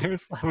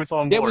was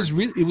on board. Yeah, it was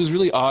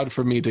really odd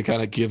for me to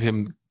kind of give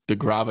him the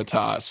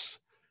gravitas,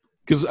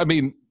 because I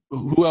mean,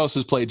 who else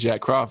has played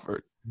Jack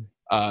Crawford?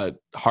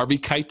 Harvey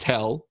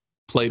Keitel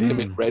played him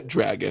in Red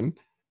Dragon.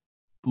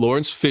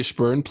 Lawrence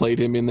Fishburne played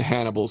him in the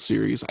Hannibal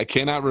series. I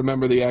cannot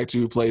remember the actor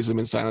who plays him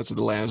in Silence of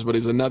the Lambs, but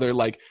he's another,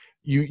 like,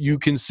 you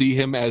can see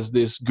him as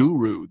this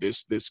guru,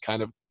 this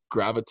kind of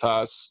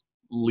gravitas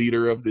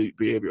leader of the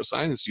behavioral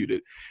science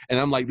unit. And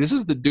I'm like, this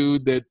is the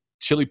dude that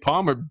Chili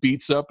Palmer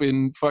beats up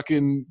in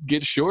fucking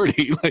Get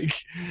Shorty. Like,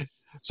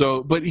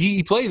 so, but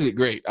he plays it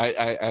great.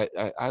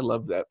 I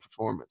love that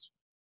performance.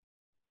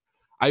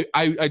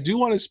 I do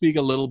want to speak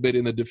a little bit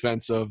in the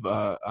defense of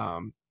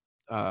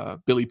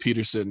Billy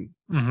Peterson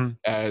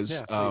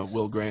as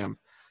Will Graham.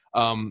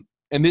 And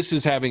this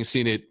is having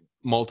seen it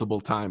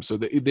multiple times. So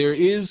there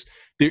is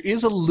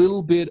a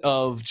little bit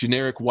of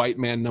generic white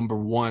man number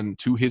one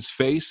to his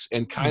face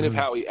and kind of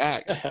how he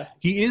acts.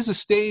 He is a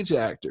stage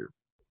actor,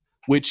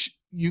 which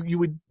you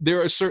would,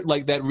 there are certain,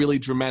 like, that really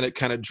dramatic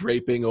kind of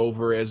draping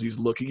over as he's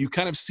looking. You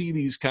kind of see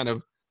these kind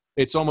of,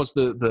 it's almost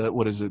the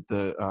what is it,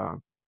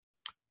 the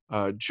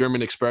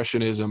German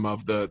expressionism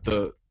of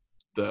the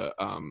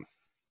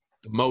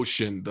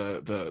motion,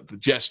 the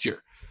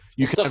gesture.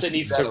 You stuff that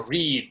needs to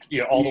read,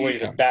 all the way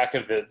to the back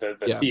of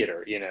the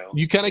theater.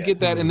 You kind of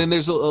get that, and then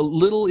there's a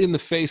little in the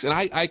face, and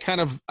I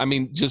kind of, I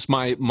mean, just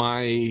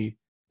my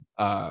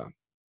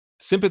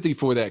sympathy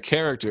for that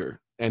character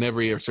and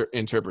every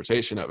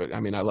interpretation of it. I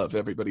mean, I love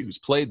everybody who's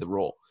played the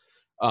role,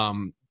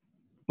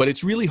 but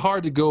it's really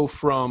hard to go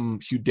from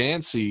Hugh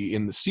Dancy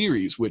in the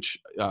series, which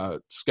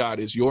Scott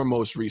is your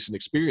most recent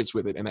experience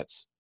with it, and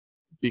that's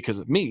because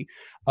of me.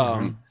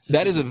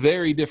 That is a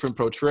very different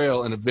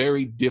portrayal and a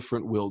very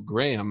different Will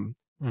Graham.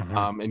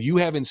 And you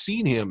haven't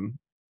seen him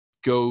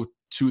go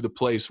to the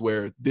place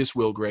where this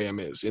Will Graham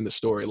is in the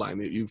storyline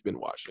that you've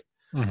been watching.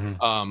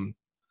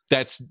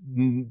 That's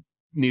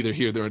neither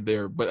here nor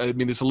there, but I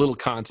mean, there's a little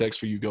context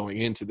for you going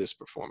into this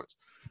performance.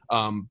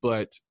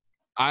 But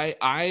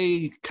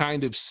I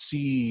kind of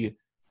see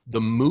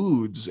the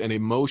moods and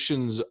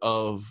emotions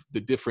of the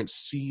different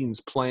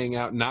scenes playing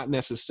out, not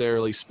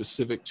necessarily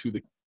specific to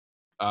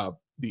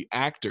the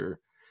actor,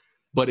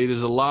 but it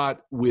is a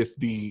lot with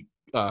the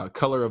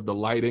color of the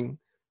lighting,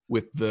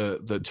 with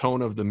the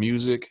tone of the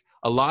music.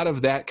 A lot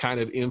of that kind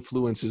of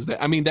influences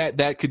that. I mean,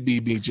 that could be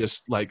me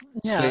just like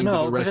saying to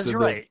the rest of you're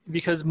right,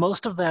 because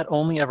most of that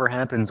only ever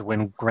happens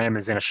when Graham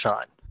is in a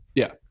shot.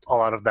 Yeah. A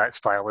lot of that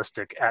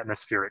stylistic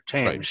atmospheric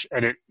change.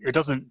 Right. And it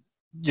doesn't,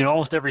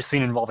 almost every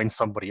scene involving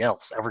somebody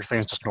else,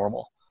 everything's just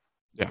normal.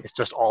 Yeah. It's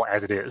just all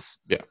as it is.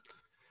 Yeah.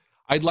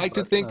 I'd like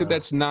to think that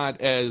that's not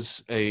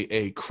as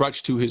a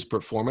crutch to his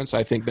performance.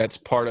 I think that's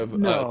part of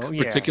a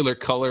particular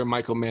color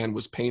Michael Mann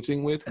was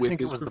painting with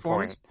his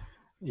performance.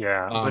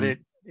 Yeah, but it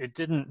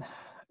didn't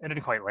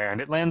quite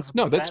land. It lands.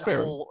 No, that's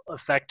fair. Whole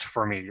effect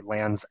for me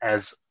lands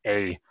as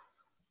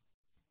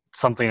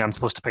something I'm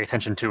supposed to pay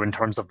attention to in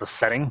terms of the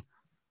setting,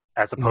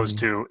 as opposed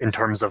to in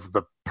terms of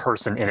the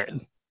person in it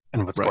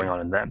and what's going on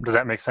in them. Does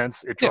that make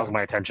sense? It draws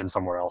my attention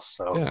somewhere else.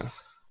 So yeah,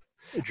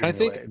 I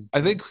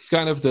think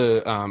kind of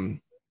the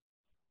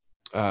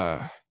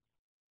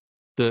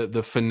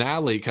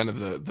finale, kind of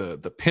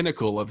the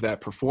pinnacle of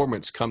that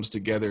performance comes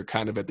together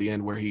kind of at the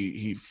end, where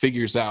he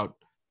figures out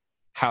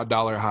how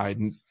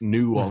Dollarhide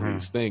knew all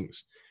these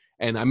things.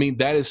 And I mean,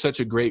 that is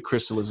such a great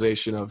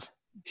crystallization of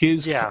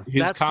his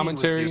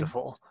commentary.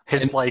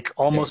 His like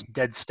almost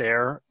dead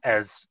stare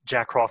as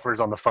Jack Crawford's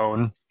on the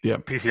phone,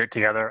 piecing it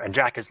together, and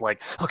Jack is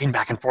like looking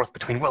back and forth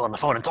between Will on the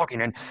phone and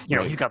talking, and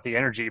he's got the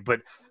energy,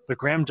 but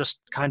Graham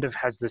just kind of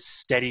has this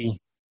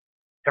steady.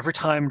 Every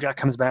time Jack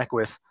comes back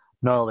with,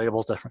 no, the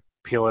label's different,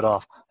 peel it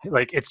off.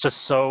 Like it's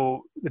just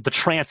so the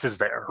trance is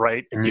there,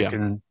 right, and you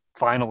can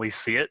finally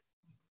see it,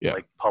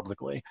 like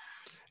publicly.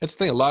 That's the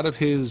thing. A lot of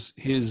his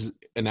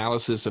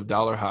analysis of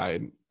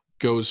Dollarhide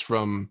goes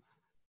from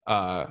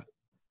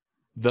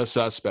the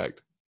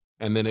suspect,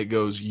 and then it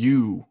goes,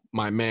 you,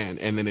 my man,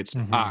 and then it's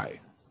I.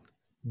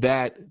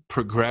 That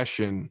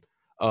progression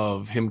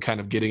of him kind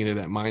of getting into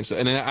that mindset,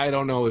 and I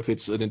don't know if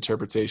it's an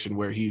interpretation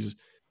where he's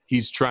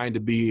trying to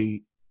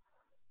be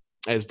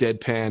as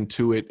deadpan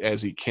to it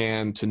as he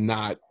can to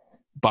not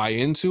buy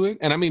into it.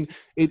 And I mean,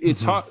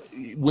 it's hard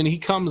when he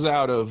comes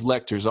out of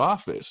Lecter's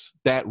office.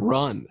 That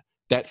run,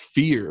 that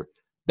fear,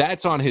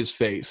 that's on his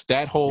face.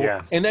 That whole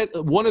and that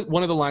one of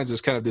the lines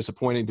that's kind of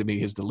disappointing to me.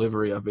 His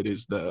delivery of it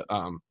is the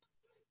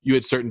you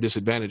had certain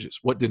disadvantages.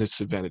 What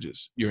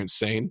disadvantages? You're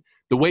insane.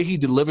 The way he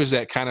delivers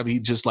that, kind of, he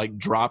just like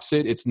drops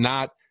it. It's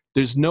not.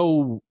 There's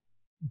no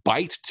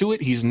bite to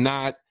it. He's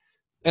not.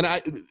 And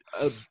it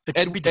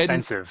should be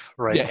defensive,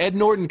 right? Yeah, Ed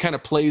Norton kind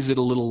of plays it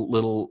a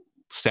little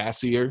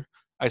sassier.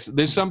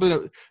 There's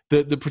something.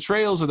 The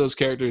portrayals of those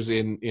characters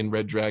in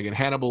Red Dragon,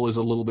 Hannibal is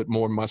a little bit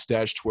more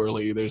mustache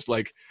twirly. There's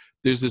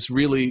this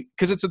really,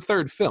 because it's a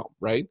third film,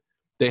 right?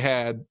 They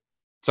had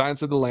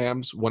Silence of the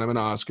Lambs, won him an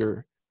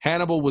Oscar.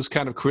 Hannibal was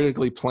kind of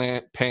critically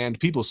panned.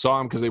 People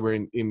saw him because they were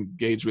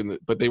engaged with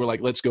it, but they were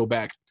like, let's go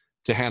back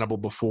to Hannibal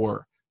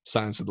before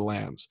Silence of the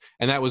Lambs.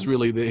 And that was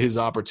really his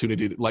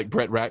opportunity to, like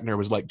Brett Ratner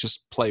was like,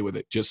 just play with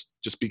it, just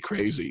be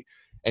crazy.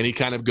 And he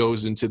kind of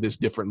goes into this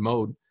different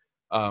mode.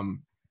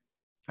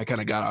 I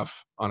kind of got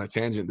off on a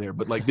tangent there,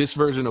 but like this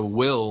version of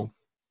Will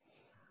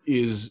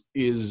is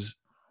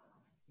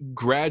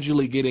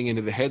gradually getting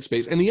into the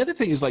headspace. And the other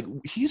thing is, like,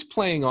 he's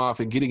playing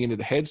off and getting into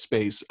the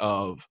headspace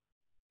of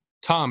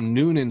Tom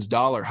Noonan's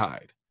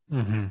Dollarhide.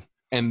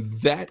 And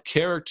that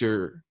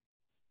character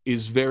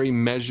is very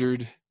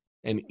measured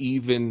and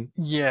even,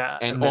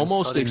 and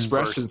almost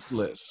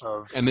expressionless.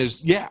 And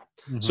there's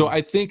so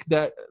I think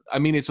that, I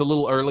mean, it's a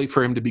little early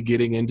for him to be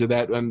getting into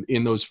that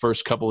in those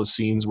first couple of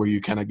scenes where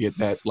you kind of get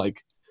that,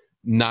 like,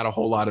 not a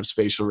whole lot of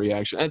facial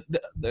reaction.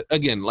 And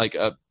again, like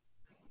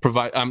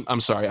I'm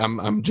sorry,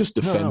 I'm just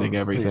defending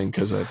everything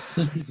because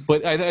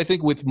but I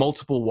think with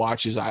multiple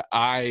watches,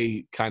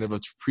 I kind of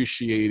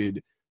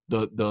appreciated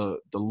the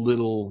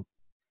little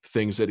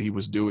things that he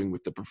was doing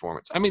with the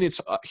performance. I mean,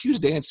 it's Hughes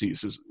Dancy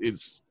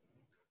is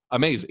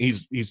amazing.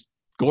 He's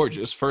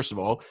gorgeous. First of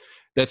all,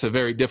 that's a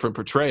very different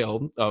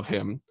portrayal of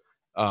him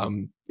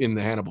in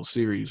the Hannibal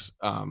series.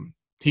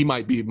 He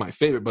might be my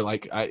favorite, but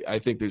like I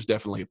think there's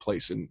definitely a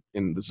place in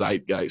the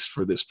zeitgeist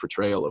for this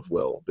portrayal of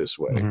Will this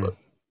way. But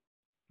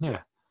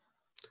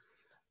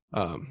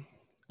all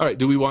right,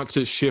 do we want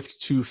to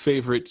shift to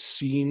favorite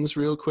scenes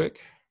real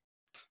quick?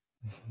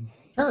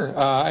 Sure.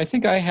 I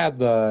think I had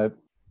the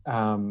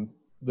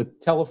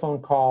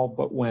telephone call,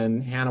 but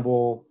when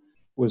Hannibal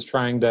was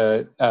trying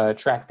to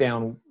track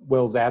down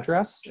Will's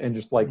address and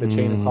just like the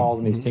chain of calls,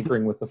 and he's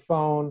tinkering with the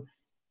phone,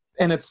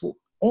 and it's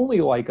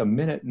only like a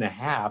minute and a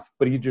half,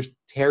 but he just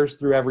tears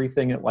through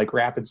everything at like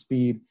rapid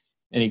speed,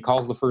 and he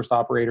calls the first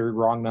operator,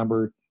 wrong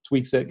number,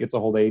 tweaks it, gets a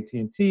hold of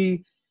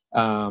AT&T,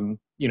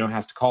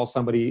 has to call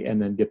somebody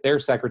and then get their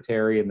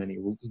secretary, and then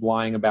he's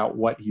lying about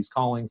what he's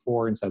calling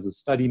for and says a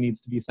study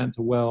needs to be sent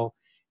to Will,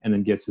 and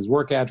then gets his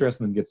work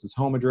address and then gets his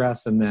home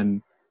address, and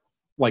then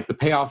like the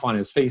payoff on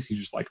his face, he's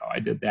just like, oh, I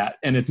did that.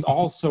 And it's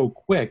all so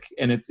quick,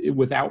 and it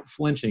without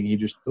flinching, he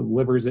just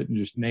delivers it and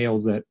just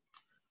nails it.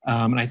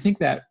 And I think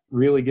that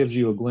really gives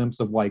you a glimpse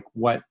of like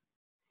what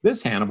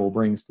this Hannibal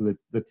brings to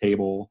the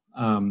table.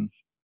 And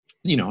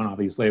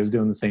obviously I was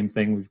doing the same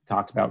thing. We've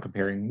talked about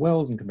comparing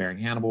Wills and comparing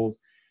Hannibals,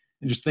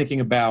 and just thinking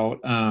about,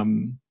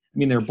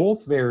 they're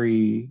both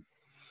very,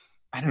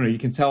 I don't know, you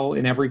can tell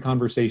in every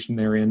conversation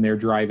they're in, they're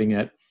driving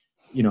it,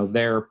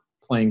 they're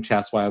playing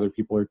chess while other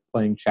people are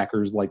playing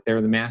checkers, like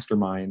they're the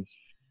masterminds.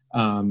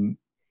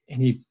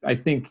 I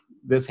think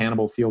this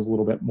Hannibal feels a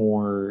little bit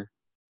more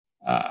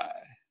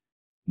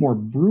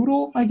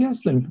brutal, I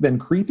guess, than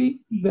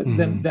creepy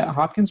than that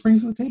Hopkins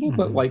brings to the table.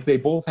 But like they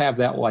both have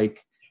that,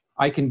 like,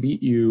 I can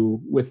beat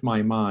you with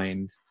my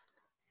mind,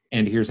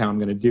 and here's how I'm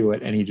going to do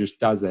it, and he just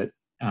does it.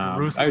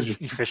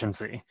 Ruthless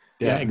efficiency.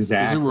 Yeah,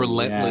 exactly. There's a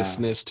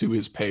relentlessness to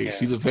his pace.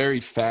 He's a very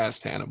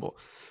fast Hannibal.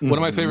 One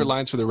of my favorite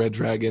lines for the Red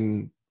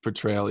Dragon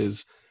portrayal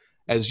is,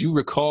 as you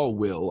recall,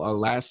 Will, our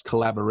last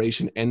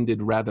collaboration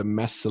ended rather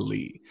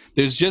messily.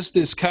 There's just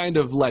this kind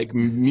of like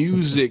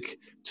music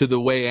to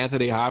the way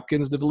Anthony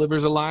Hopkins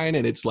delivers a line,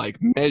 and it's like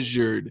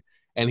measured,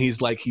 and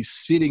he's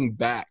sitting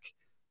back.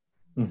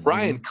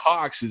 Brian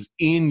Cox is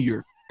in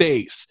your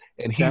face,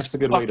 and that's a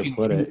good way to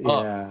put it.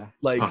 Yeah,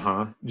 like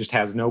just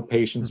has no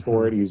patience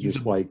for it. He's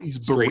just like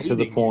straight to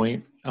the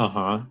point.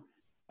 I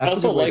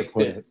also like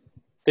that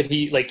that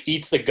he like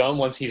eats the gum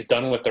once he's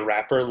done with the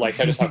wrapper, like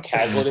how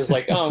casual it is,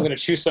 like, oh, I'm gonna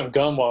chew some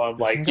gum while I'm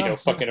like,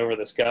 fucking over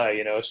this guy,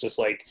 it's just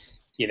like,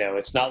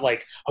 it's not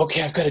like,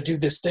 okay, I've got to do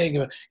this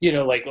thing,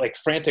 like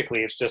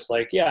frantically. It's just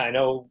like, yeah, I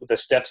know the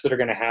steps that are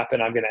going to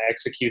happen. I'm going to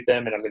execute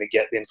them, and I'm going to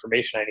get the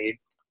information I need.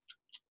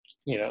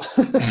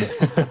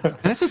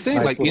 That's the thing.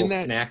 Nice like in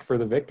that snack for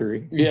the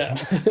victory. Yeah.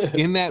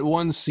 In that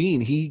one scene,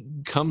 he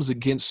comes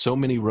against so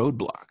many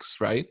roadblocks.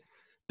 Right?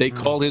 They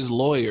call his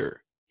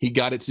lawyer. He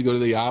got it to go to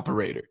the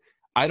operator.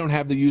 I don't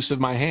have the use of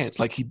my hands.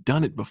 Like he'd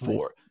done it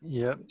before.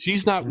 Yep.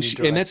 She's not,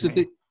 and that's the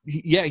thing.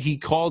 Yeah, he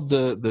called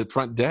the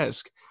front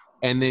desk.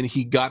 And then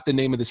he got the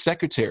name of the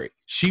secretary.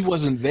 She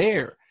wasn't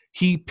there.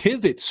 He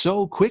pivots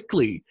so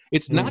quickly.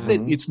 It's not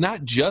that it's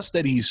not just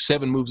that he's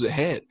 7 moves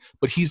ahead,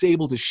 but he's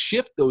able to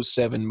shift those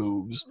 7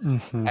 moves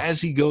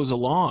as he goes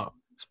along.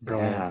 It's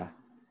brilliant. Yeah.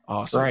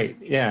 Awesome. Right.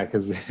 Yeah,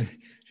 because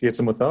she hits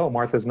him with, oh,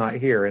 Martha's not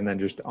here, and then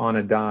just on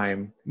a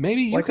dime.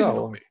 Maybe you can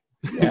help me.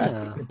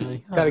 Yeah.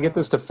 Got to get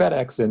this to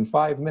FedEx in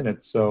 5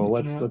 minutes, so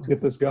let's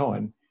get this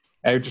going.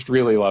 I just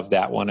really love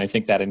that one. I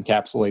think that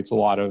encapsulates a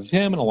lot of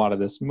him and a lot of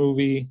this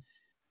movie.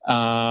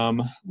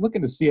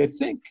 Looking to see, I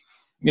think,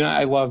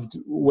 I loved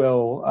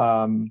Will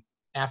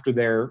after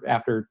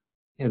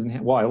his, I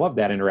love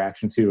that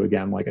interaction too.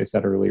 Again, like I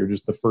said earlier,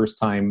 just the first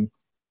time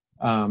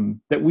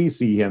that we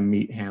see him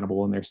meet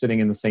Hannibal, and they're sitting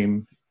in the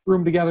same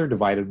room together,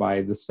 divided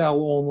by the cell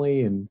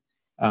only, and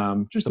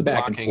just the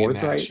back and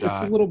forth, right? Shot.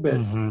 It's a little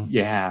bit,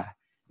 yeah.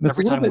 It's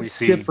Every time we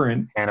see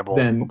different Hannibal,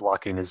 the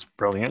blocking is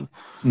brilliant.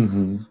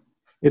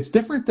 It's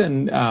different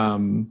than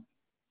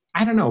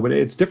I don't know, but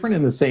it's different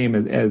in the same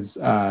as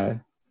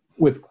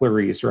with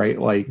Clarice, right?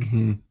 Like,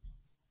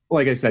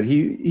 like I said,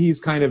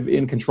 he's kind of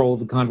in control of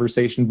the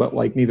conversation, but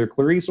like neither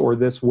Clarice or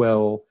this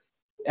Will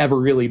ever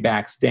really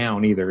backs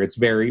down either. It's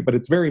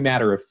very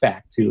matter of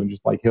fact too, and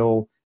just like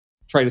he'll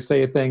try to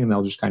say a thing and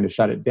they'll just kind of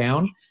shut it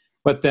down.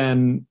 But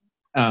then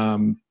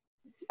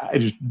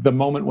the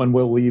moment when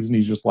Will leaves and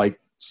he's just like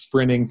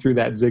sprinting through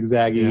that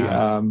zigzaggy,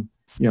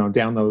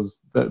 down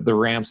those the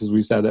ramps, as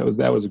we said,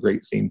 that was a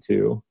great scene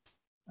too.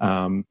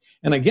 And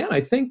again,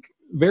 I think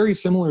very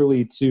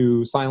similarly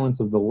to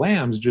Silence of the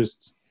Lambs,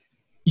 just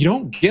you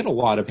don't get a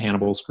lot of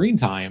Hannibal screen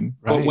time,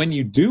 but when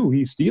you do,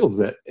 he steals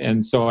it.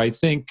 And so I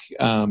think,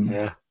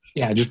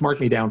 just mark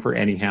me down for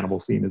any Hannibal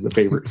scene as a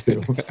favorite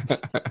too.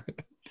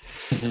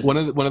 One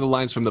of the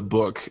lines from the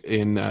book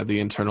in the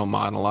internal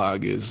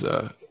monologue is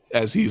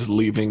as he's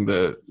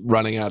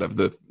running out of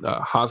the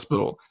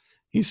hospital,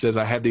 he says,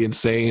 "I had the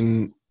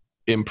insane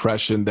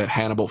impression that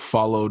Hannibal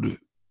followed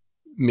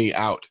me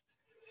out."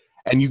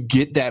 And you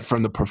get that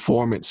from the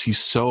performance. He's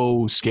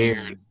so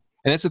scared.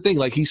 And that's the thing.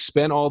 Like, he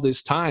spent all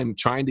this time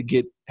trying to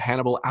get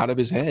Hannibal out of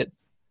his head.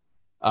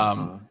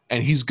 And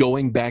he's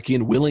going back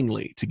in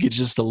willingly to get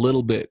just a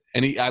little bit.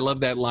 And I love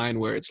that line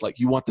where it's like,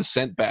 you want the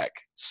scent back,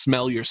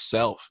 smell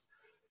yourself.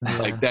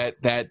 Like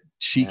that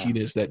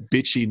cheekiness, that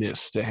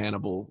bitchiness to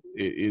Hannibal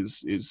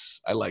is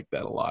I like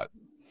that a lot.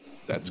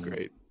 That's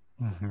great.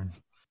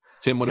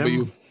 Tim, what about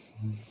you?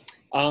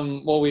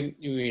 Well,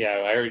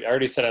 I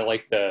already said I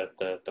liked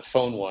the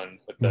phone one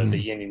with the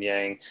yin and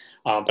yang,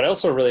 but I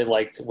also really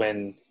liked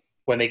when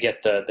they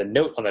get the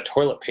note on the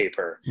toilet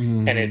paper,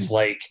 and it's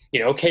like,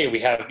 okay, we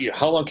have,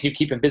 how long can you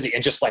keep him busy,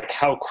 and just like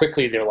how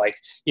quickly they're like,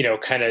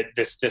 kind of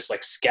this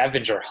like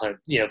scavenger hunt,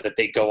 that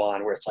they go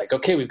on, where it's like,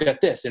 okay, we've got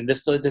this, and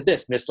this led to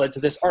this, and this led to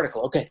this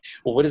article. Okay,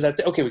 well, what does that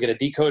say? Okay, we got to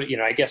decode it.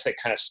 I guess it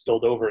kind of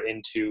spilled over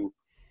into.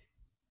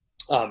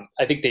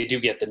 I think they do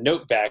get the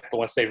note back, but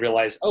once they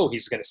realize, oh,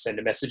 he's going to send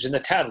a message in the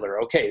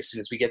Tattler. Okay, as soon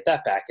as we get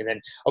that back, and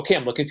then, okay,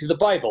 I'm looking through the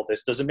Bible.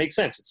 This doesn't make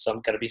sense. It's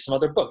got to be some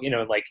other book,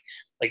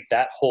 like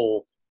that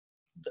whole,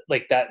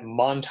 like that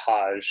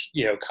montage,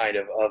 kind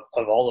of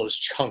all those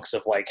chunks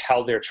of like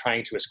how they're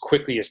trying to, as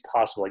quickly as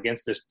possible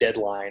against this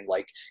deadline,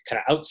 like kind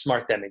of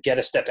outsmart them and get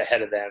a step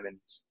ahead of them, and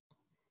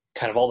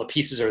kind of all the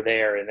pieces are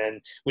there. And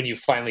then when you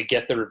finally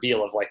get the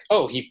reveal of like,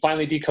 oh, he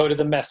finally decoded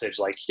the message,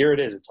 like, here it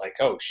is. It's like,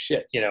 oh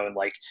shit, and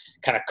like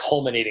kind of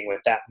culminating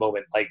with that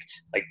moment, like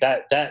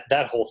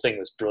that whole thing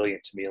was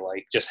brilliant to me.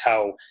 Like just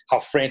how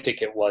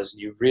frantic it was.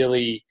 You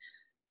really,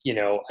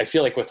 I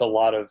feel like with a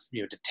lot of,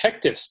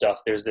 detective stuff,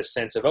 there's this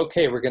sense of,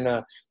 okay, we're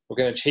going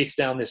to chase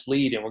down this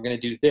lead and we're going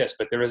to do this,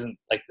 but there isn't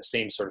like the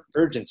same sort of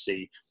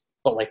urgency.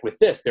 But like with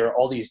this, there are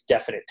all these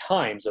definite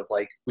times of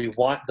like, we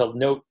want the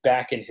note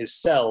back in his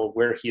cell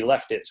where he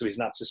left it, so he's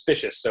not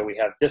suspicious. So we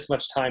have this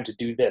much time to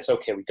do this.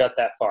 Okay, we got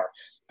that far.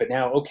 But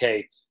now,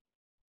 okay,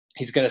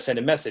 he's going to send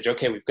a message.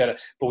 Okay, we've got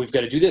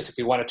to do this. If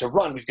we want it to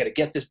run, we've got to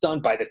get this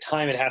done by the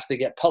time it has to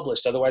get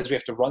published. Otherwise, we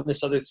have to run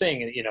this other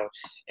thing. And,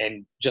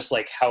 and just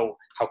like how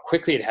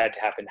quickly it had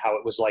to happen, how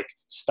it was like,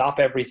 stop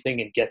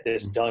everything and get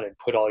this done and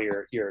put all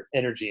your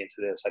energy into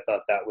this. I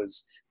thought that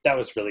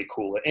was really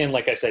cool. And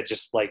like I said,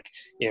 just like,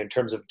 in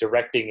terms of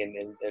directing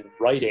and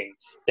writing,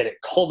 that it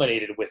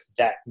culminated with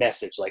that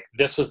message. Like,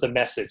 this was the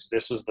message,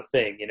 this was the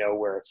thing,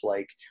 where it's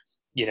like,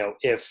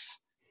 if,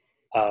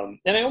 and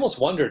I almost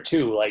wonder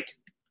too, like,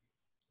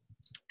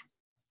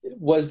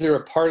 was there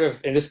a part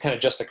of, and this kind of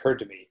just occurred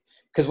to me,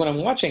 because when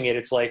I'm watching it,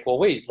 it's like, well,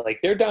 wait, like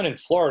they're down in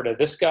Florida.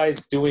 This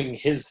guy's doing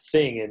his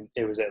thing, and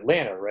it was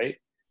Atlanta, right?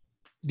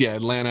 Yeah,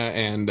 Atlanta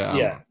and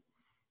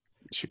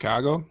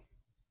Chicago.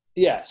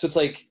 Yeah, so it's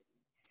like,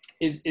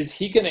 is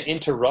he going to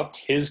interrupt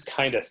his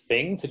kind of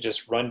thing to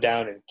just run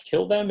down and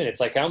kill them? And it's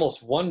like, I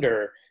almost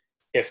wonder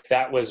if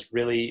that was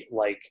really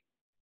like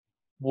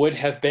would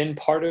have been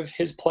part of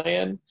his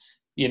plan,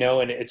 you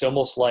know? And it's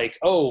almost like,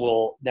 oh,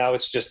 well, now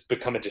it's just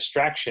become a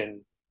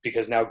distraction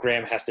because now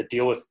Graham has to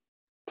deal with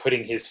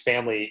putting his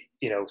family,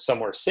 you know,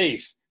 somewhere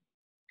safe.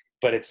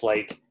 But it's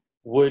like,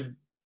 would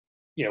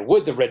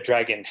the Red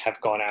Dragon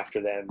have gone after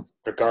them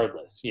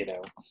regardless, you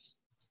know?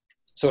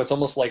 So it's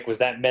almost like, was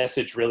that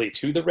message really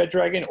to the Red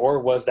Dragon, or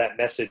was that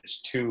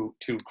message to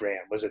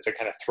Graham? Was it to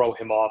kind of throw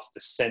him off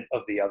the scent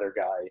of the other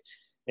guy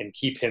and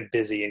keep him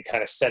busy and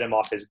kind of set him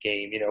off his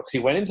game, you know? Because he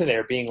went into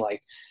there being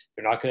like,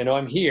 they're not going to know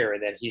I'm here,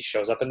 and then he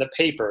shows up in the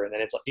paper, and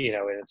then it's, you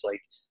know, and it's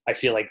like, I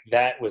feel like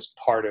that was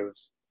part of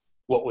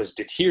what was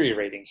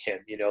deteriorating him,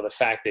 you know, the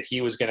fact that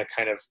he was going to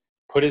kind of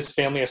put his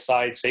family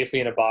aside safely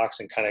in a box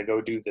and kind of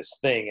go do this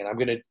thing, and I'm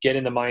going to get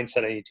in the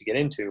mindset I need to get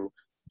into.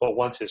 But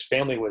once his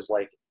family was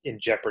like in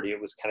jeopardy, it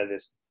was kind of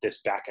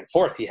this back and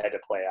forth he had to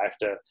play. I have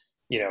to,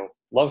 you know,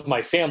 love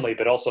my family,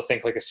 but also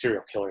think like a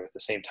serial killer at the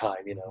same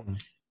time, you know? Mm-hmm.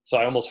 So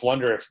I almost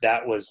wonder if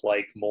that was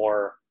like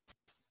more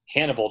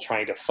Hannibal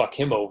trying to fuck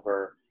him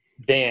over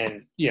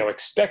than, you know,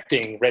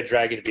 expecting Red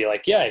Dragon to be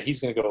like, yeah, he's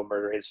going to go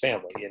murder his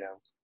family, you know?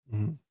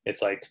 Mm-hmm.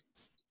 It's like,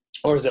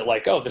 or is it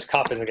like, oh, this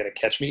cop isn't going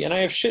to catch me and I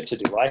have shit to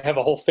do. I have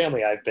a whole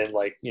family I've been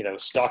like, you know,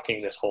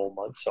 stalking this whole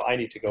month, so I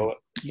need to go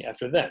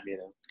after them, you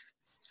know?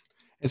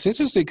 It's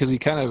interesting because he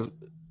kind of,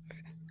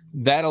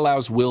 that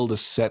allows Will to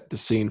set the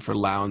scene for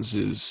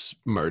Lowndes'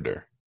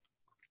 murder.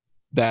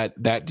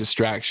 That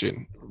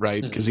distraction,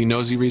 right? Because he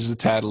knows he reads the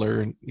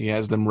Tattler, and he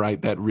has them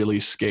write that really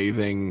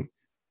scathing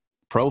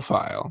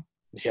profile.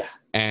 Yeah.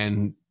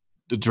 And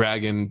the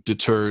dragon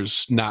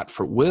deters not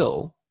for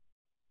Will,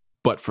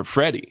 but for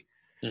Freddy.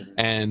 Mm-hmm.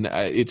 And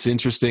it's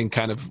interesting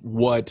kind of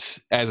what,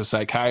 as a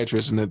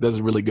psychiatrist, and it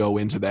doesn't really go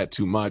into that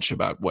too much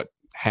about what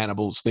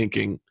Hannibal's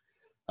thinking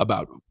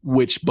about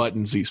which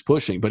buttons he's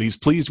pushing, but he's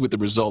pleased with the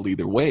result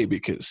either way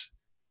because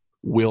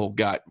Will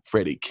got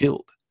Freddy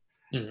killed.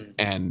 Mm-hmm.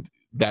 And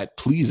that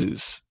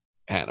pleases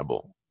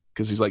Hannibal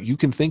because he's like, you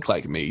can think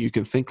like me, you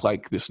can think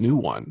like this new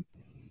one,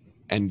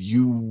 and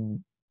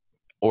you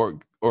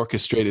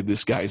orchestrated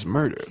this guy's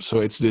murder. So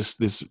it's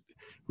this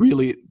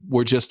really,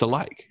 we're just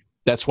alike.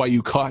 That's why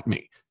you caught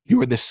me. You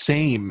are the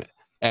same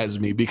as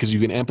me because you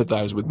can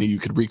empathize with me. You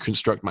could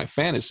reconstruct my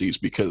fantasies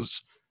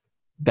because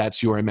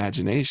that's your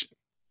imagination.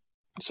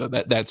 So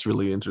that's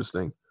really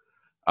interesting.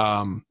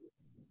 And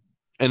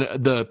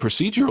the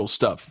procedural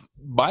stuff,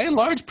 by and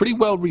large, pretty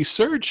well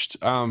researched.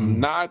 I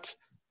mean,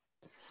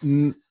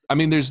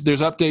 there's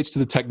updates to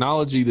the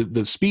technology.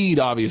 The speed,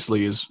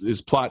 obviously,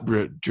 is plot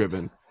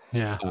driven.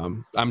 Yeah.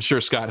 I'm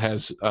sure Scott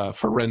has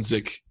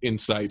forensic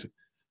insight.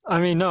 I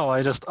mean, no,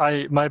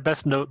 my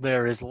best note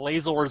there is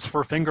lasers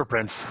for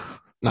fingerprints.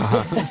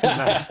 Uh-huh.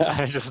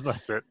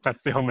 That's it.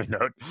 That's the only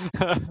note.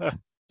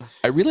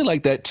 I really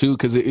like that too,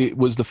 because it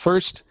was the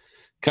first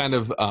kind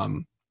of,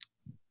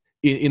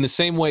 in the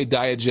same way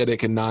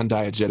diegetic and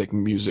non-diegetic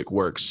music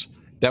works,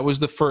 that was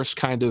the first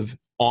kind of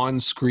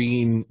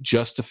on-screen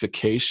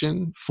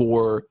justification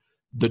for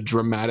the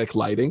dramatic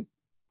lighting.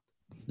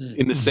 Mm-hmm.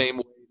 In the same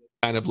way,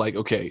 kind of like,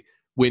 okay,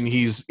 when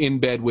he's in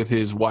bed with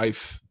his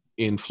wife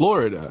in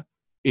Florida,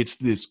 it's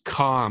this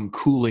calm,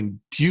 cooling,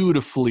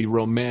 beautifully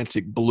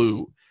romantic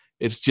blue.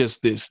 It's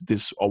just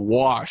this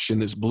awash in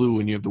this blue,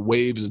 and you have the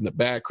waves in the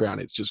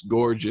background. It's just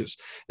gorgeous.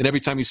 And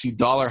every time you see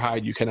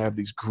Dollarhide, you kind of have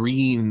these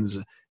greens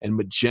and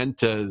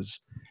magentas.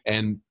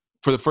 And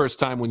for the first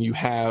time, when you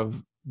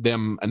have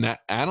them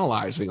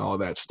analyzing all of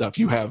that stuff,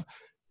 you have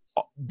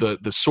the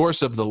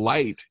source of the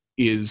light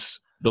is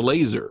the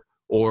laser,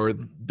 or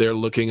they're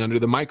looking under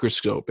the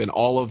microscope, and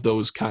all of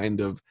those kind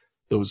of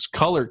those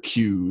color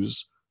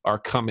cues are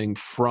coming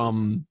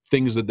from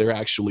things that they're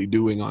actually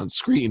doing on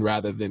screen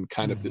rather than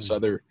kind of this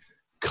other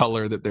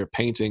color that they're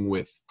painting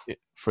with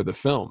for the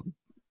film.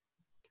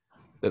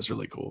 That's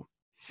really cool.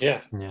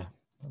 Yeah, that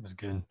was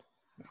good.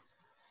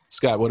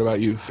 Scott, what about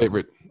you?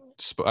 Favorite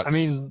spots? I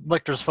mean,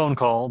 Lecter's phone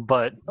call,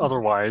 but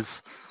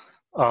otherwise,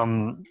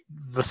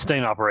 the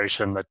stain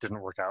operation that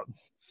didn't work out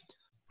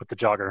with the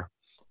jogger.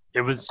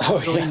 It was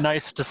really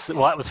nice to see.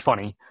 Well, that was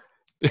funny.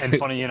 And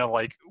funny in a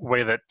like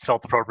way that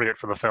felt appropriate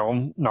for the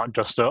film, not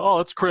just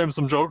let's cram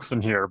some jokes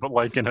in here, but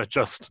like in a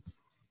just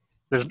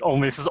this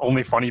is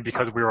only funny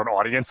because we were an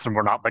audience and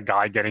we're not the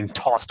guy getting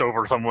tossed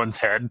over someone's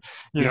head,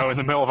 you know, in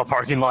the middle of a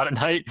parking lot at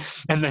night,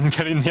 and then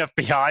getting the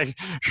FBI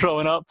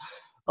showing up.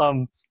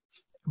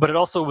 But it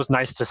also was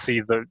nice to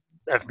see the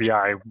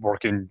FBI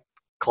working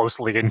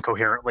closely and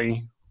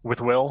coherently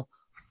with Will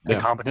and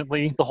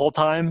competently the whole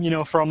time, you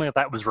know, from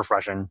that was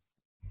refreshing.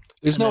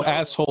 There's no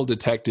asshole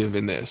detective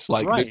in this.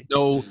 Like, there's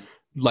no,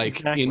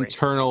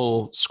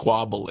 internal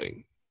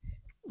squabbling.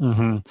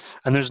 Mm-hmm.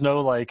 And there's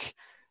no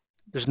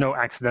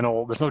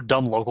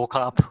dumb local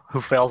cop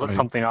who fails at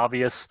something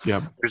obvious.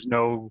 Yep. There's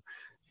no,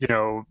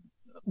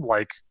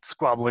 like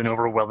squabbling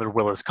over whether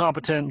Will is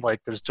competent. Like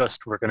there's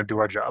just, we're going to do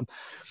our job.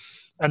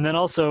 And then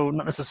also,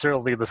 not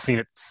necessarily the scene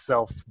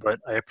itself, but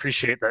I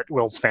appreciate that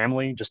Will's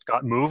family just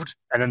got moved,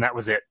 and then that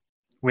was it.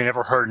 We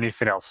never heard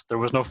anything else. There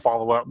was no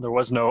follow-up. There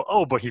was no,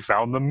 but he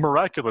found them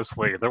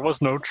miraculously. There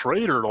was no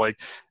traitor.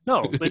 Like,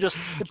 no, they just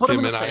put him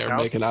in the safe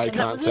house. Tim and I are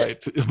making eye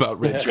contact about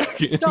Red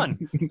Dragon.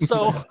 Done.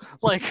 So,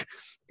 like,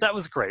 that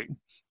was great.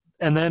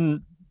 And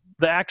then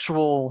the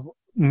actual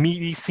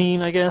meaty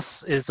scene, I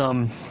guess, is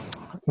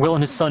Will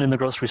and his son in the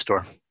grocery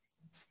store.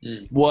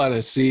 What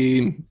a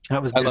scene.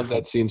 That was beautiful. I love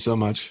that scene so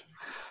much.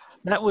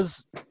 That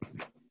was,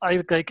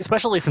 I like,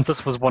 especially since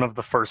this was one of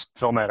the first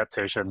film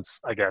adaptations,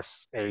 I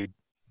guess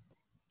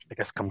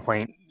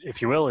complaint,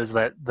 if you will, is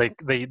that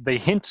they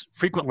hint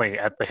frequently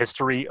at the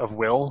history of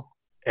Will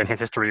and his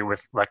history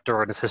with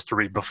Lecter and his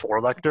history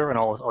before Lecter and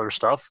all this other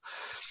stuff.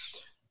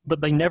 But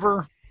they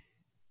never,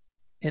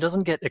 it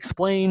doesn't get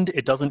explained,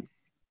 it doesn't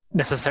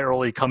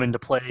necessarily come into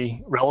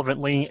play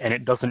relevantly, and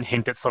it doesn't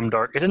hint at some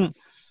dark, it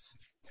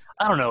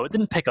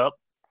didn't pick up.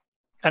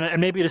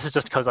 And maybe this is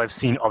just because I've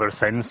seen other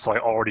things, so I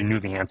already knew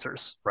the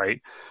answers, right?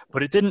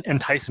 But it didn't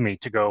entice me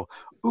to go,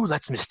 ooh,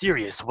 that's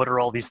mysterious. What are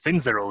all these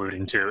things they're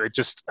alluding to? It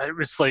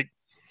was like,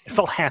 it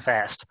felt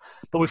half-assed.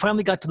 But we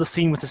finally got to the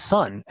scene with his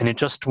son, and it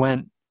just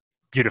went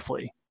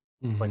beautifully.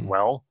 Mm-hmm. It's like,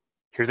 well,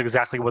 here's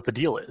exactly what the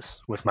deal is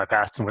with my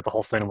past and with the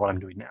whole thing and what I'm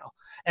doing now.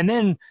 And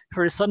then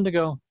for his son to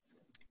go,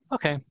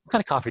 okay, what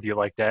kind of coffee do you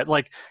like, Dad?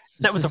 Like,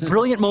 that was a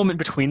brilliant moment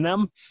between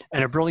them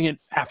and a brilliant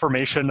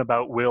affirmation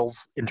about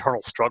Will's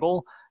internal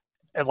struggle.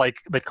 And like,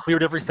 they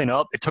cleared everything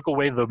up. It took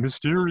away the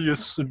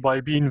mysterious by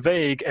being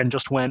vague and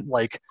just went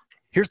like,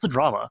 here's the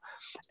drama.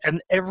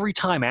 And every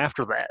time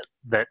after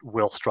that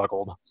Will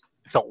struggled,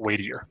 it felt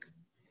weightier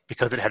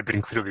because it had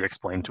been clearly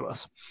explained to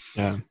us.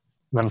 Yeah. And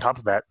then on top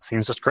of that,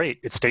 scene's just great.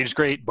 It's staged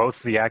great.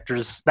 Both the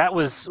actors, that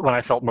was when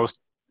I felt most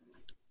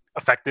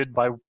affected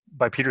by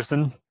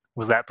Peterson,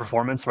 was that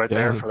performance right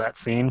there for that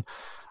scene.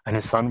 And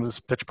his son was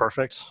pitch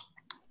perfect.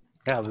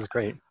 Yeah, it was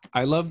great.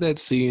 I love that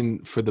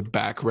scene for the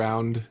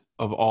background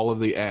of all of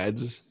the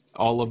ads,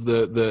 all of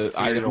the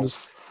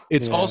items.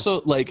 It's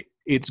also like,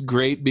 it's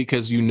great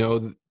because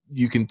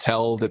you can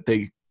tell that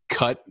they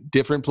cut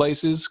different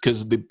places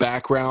because the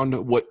background,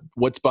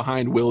 what's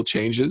behind Will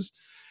changes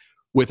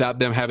without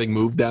them having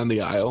moved down the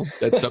aisle.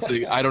 That's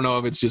something, I don't know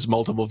if it's just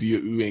multiple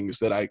viewings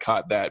that I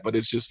caught that, but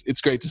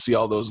it's great to see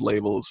all those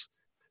labels.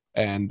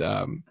 And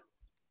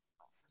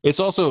it's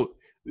also,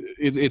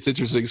 it's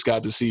interesting,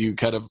 Scott, to see you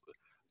kind of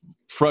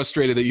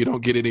frustrated that you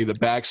don't get any of the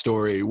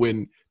backstory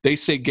when they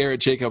say Garrett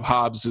Jacob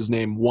Hobbs'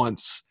 name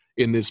once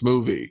in this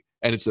movie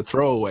and it's a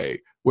throwaway,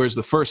 whereas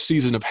the first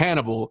season of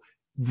Hannibal,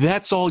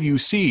 that's all you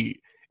see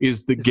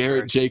is the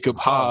Garrett Jacob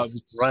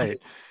Hobbs, right?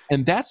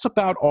 And that's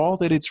about all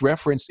that it's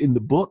referenced in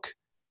the book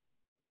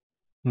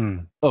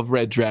of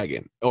Red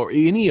Dragon or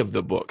any of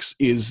the books,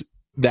 is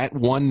that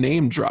one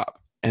name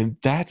drop, and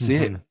that's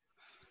it.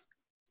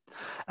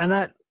 And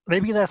that,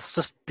 maybe that's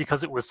just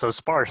because it was so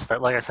sparse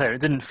that, like I said,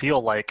 it didn't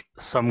feel like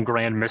some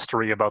grand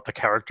mystery about the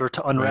character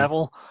to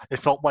unravel. Right. It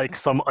felt like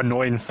some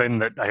annoying thing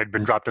that I had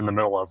been dropped in the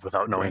middle of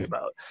without knowing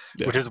about,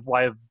 which is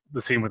why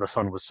the scene with the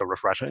son was so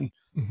refreshing,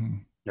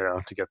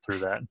 to get through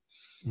that.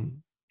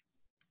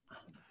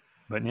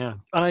 But yeah,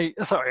 and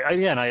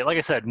like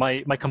I said,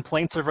 my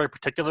complaints are very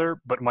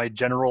particular, but my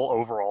general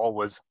overall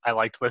was I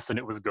liked this and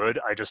it was good.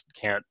 I just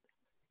can't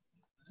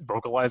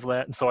vocalize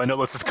that, and so I know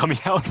this is coming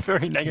out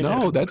very negative.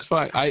 No, that's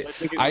fine. I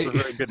think it was a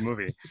very good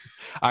movie.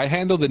 I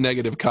handle the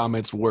negative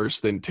comments worse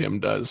than Tim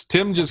does.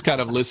 Tim just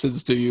kind of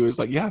listens to you. Is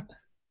like, yeah,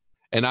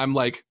 and I'm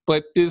like,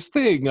 but this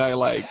thing I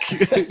like,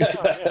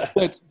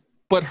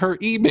 but her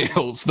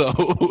emails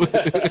though.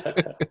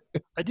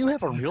 I do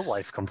have a real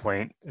life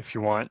complaint if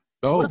you want.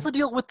 Oh, what's the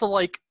deal with the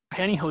like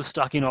pantyhose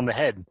stocking on the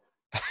head?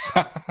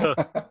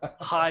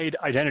 Hide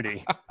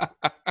identity,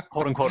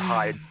 quote unquote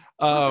hide.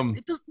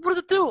 What does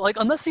it do? Like,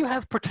 unless you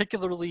have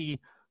particularly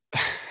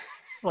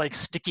like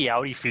sticky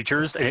outy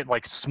features and it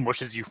like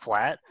smushes you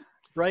flat,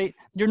 right?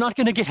 You're not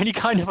going to get any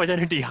kind of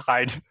identity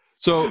hide.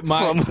 So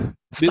from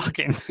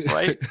stockings,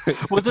 right?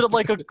 Was it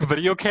like a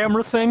video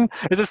camera thing?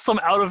 Is this some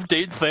out of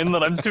date thing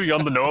that I'm too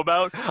young to know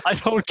about? I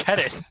don't get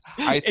it.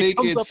 It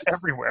comes up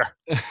everywhere.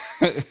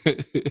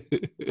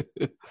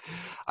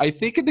 I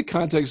think in the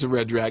context of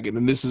Red Dragon,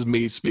 and this is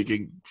me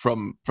speaking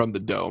from the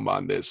dome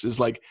on this, is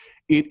like,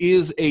 it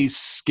is a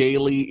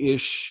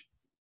scaly-ish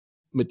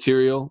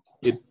material.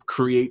 It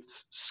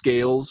creates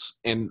scales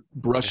and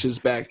brushes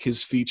back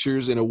his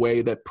features in a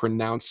way that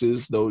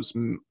pronounces those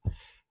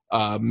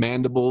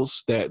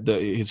mandibles,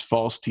 his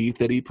false teeth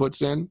that he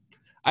puts in.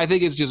 I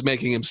think it's just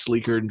making him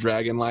sleeker and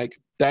dragon-like.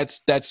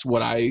 That's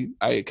what I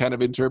kind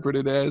of interpret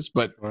it as.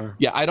 But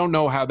yeah, I don't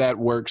know how that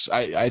works.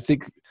 I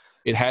think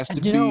it has to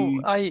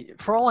be.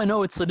 For all I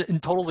know, it's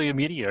totally a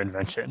media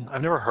invention.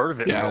 I've never heard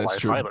of it in real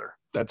life either.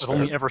 I've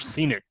only ever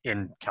seen it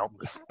in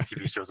countless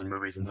TV shows and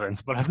movies and things,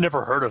 but I've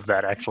never heard of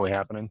that actually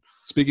happening.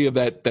 Speaking of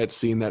that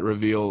scene, that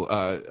reveal,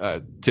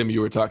 Tim,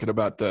 you were talking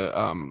about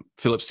the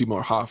Philip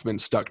Seymour Hoffman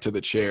stuck to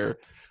the chair.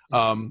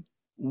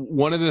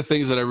 One of the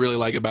things that I really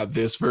like about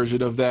this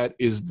version of that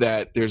is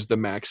that there's the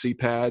maxi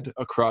pad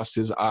across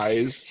his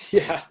eyes.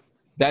 Yeah.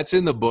 That's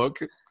in the book,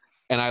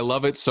 and I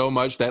love it so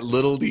much, that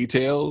little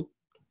detail.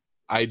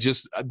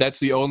 That's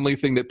the only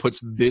thing that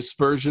puts this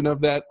version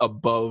of that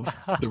above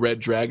the Red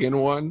Dragon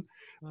one,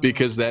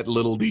 because that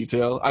little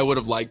detail. I would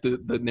have liked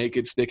the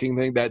naked sticking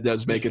thing. That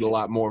does make it a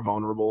lot more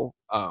vulnerable.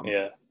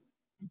 Yeah.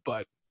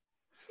 But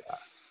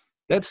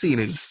that scene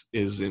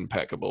is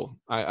impeccable.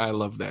 I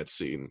love that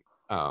scene.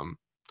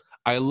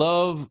 I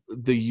love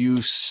the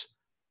use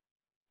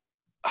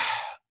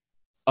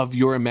of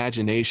your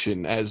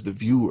imagination as the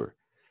viewer,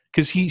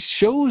 because he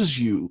shows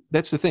you.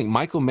 That's the thing.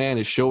 Michael Mann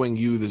is showing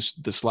you the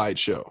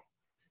slideshow,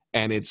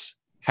 and it's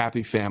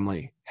happy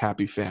family,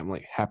 happy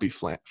family, happy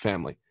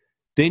family.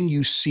 Then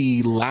you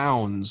see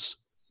Lowndes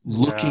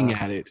looking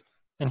at it,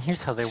 and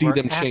here's how they see work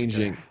them after.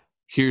 changing.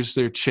 Here's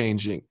their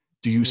changing.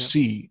 Do you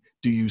see?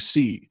 Do you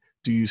see?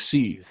 Do you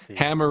see?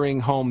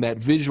 Hammering home that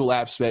visual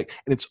aspect,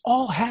 and it's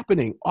all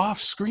happening off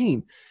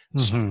screen.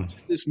 So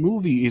this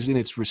movie is in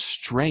its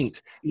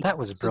restraint. That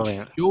was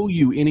brilliant. Show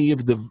you any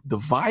of the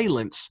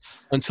violence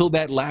until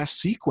that last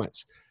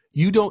sequence.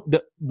 You don't.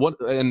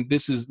 And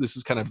this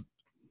is kind of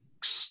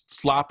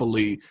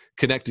sloppily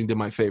connecting to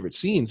my favorite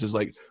scenes. Is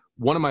like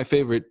one of my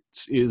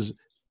favorites is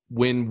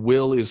when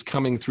Will is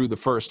coming through the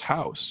first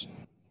house,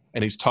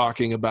 and he's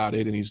talking about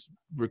it, and he's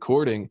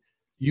recording.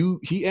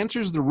 He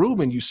enters the room,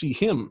 and you see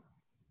him.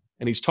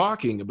 And he's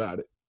talking about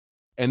it.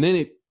 And then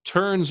it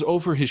turns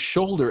over his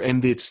shoulder,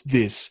 and it's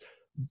this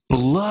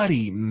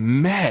bloody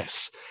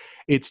mess.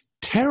 It's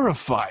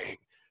terrifying.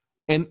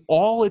 And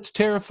all it's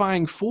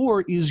terrifying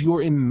for is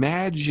you're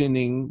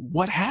imagining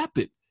what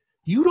happened.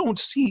 You don't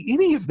see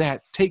any of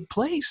that take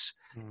place.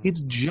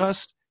 It's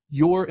just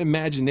your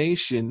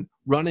imagination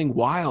running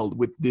wild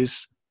with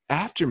this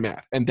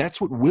aftermath. And that's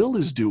what Will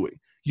is doing.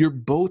 You're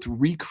both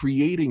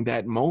recreating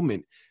that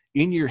moment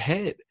in your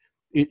head.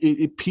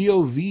 It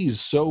POVs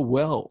so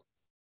well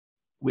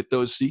with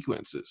those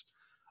sequences.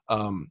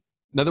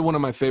 Another one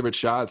of my favorite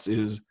shots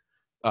is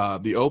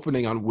the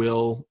opening on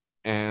Will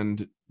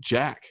and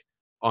Jack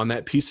on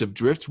that piece of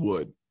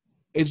driftwood.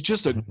 It's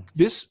just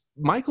this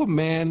Michael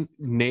Mann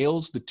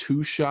nails the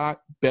two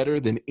shot better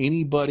than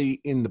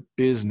anybody in the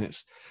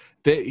business.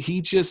 That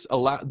he just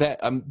allowed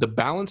that the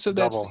balance of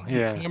that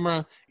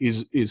camera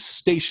is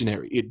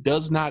stationary. It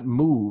does not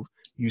move.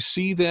 You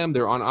see them,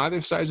 they're on either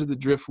sides of the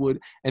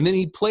driftwood, and then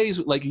he plays,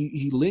 like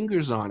he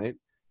lingers on it,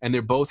 and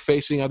they're both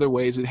facing other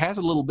ways. It has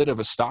a little bit of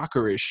a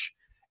Stalker-ish,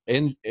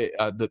 and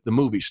the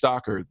movie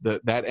Stalker,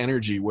 that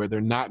energy where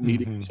they're not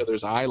meeting each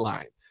other's eye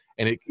line.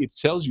 And it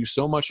tells you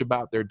so much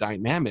about their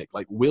dynamic.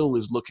 Like Will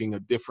is looking a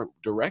different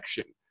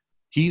direction.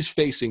 He's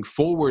facing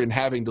forward and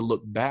having to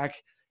look back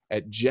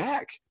at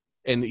Jack,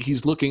 and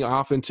he's looking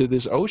off into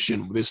this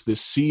ocean, this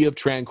sea of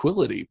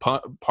tranquility,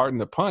 pardon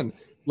the pun.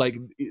 Like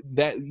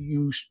that,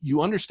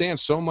 you understand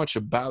so much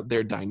about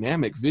their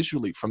dynamic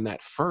visually from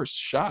that first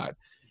shot,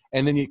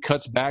 and then it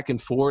cuts back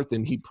and forth,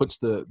 and he puts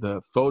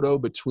the photo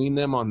between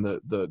them on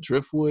the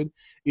driftwood.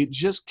 It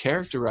just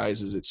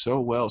characterizes it so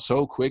well,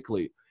 so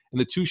quickly.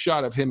 And the two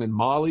shot of him and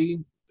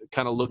Molly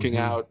kind of looking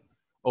out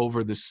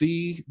over the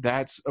sea,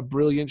 that's a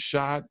brilliant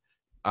shot.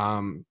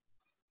 I'm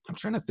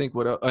trying to think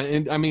what else.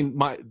 And I mean,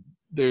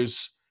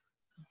 there's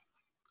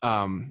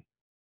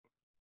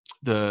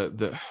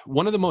the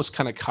one of the most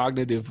kind of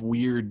cognitive,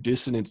 weird,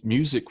 dissonant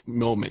music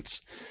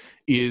moments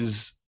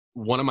is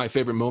one of my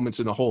favorite moments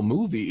in the whole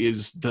movie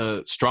is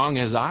the Strong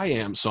as I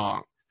Am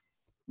song,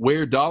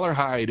 where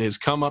Dollarhide has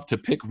come up to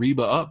pick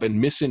Reba up and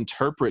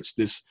misinterprets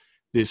this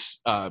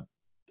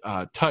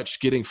touch,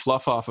 getting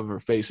fluff off of her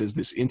face, as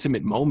this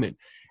intimate moment.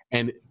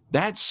 And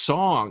that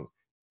song,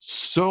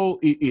 so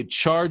it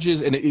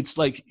charges, and it's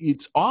like,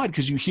 it's odd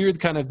because you hear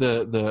kind of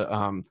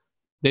the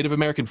Native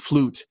American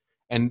flute,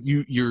 and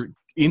you're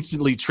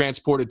instantly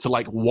transported to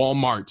like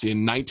Walmart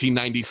in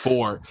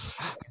 1994.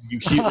 You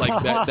hear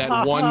like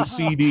that one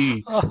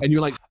CD, and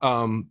you're like,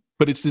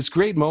 but it's this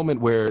great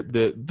moment where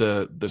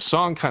the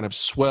song kind of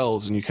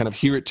swells, and you kind of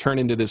hear it turn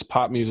into this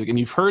pop music. And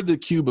you've heard the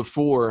cue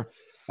before,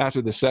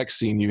 after the sex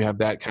scene, you have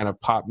that kind of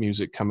pop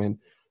music come in,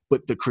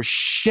 but the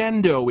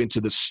crescendo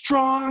into the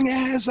Strong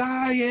as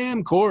I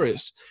Am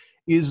chorus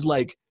is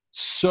like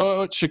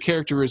such a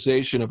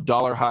characterization of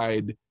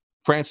Dollarhide.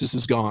 Francis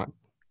is gone.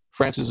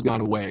 Francis has gone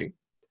away.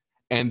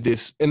 And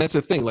that's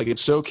the thing, like it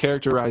so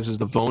characterizes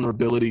the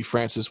vulnerability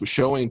Francis was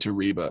showing to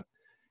Reba,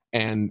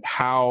 and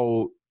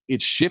how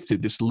it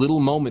shifted this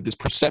little moment, this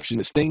perception,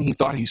 this thing he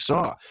thought he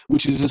saw,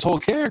 which is his whole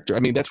character. I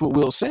mean, that's what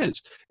Will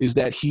says, is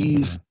that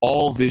he's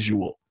all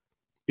visual.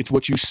 It's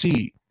what you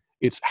see.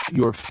 It's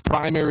your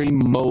primary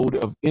mode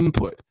of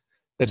input.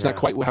 That's not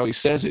quite how he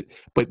says it,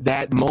 but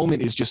that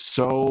moment is just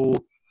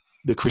so,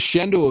 the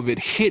crescendo of it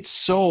hits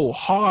so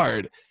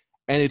hard,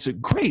 and it's a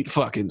great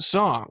fucking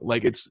song.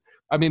 Like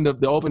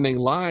the opening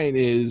line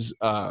is,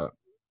 there's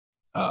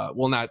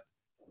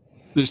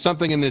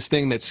something in this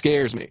thing that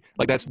scares me.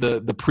 Like that's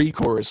the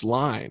pre-chorus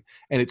line.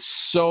 And it's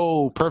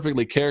so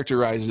perfectly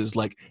characterizes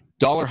like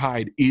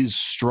Dollarhide is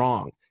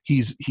strong.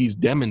 he's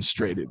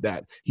demonstrated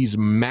that. He's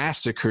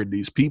massacred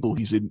these people.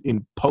 He's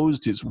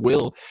imposed his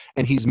will,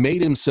 and he's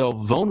made himself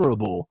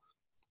vulnerable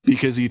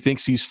because he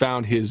thinks he's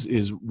found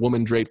his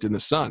woman draped in the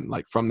sun,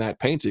 like from that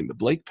painting, the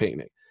Blake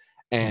painting.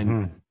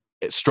 And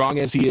as strong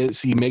as he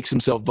is, he makes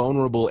himself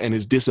vulnerable and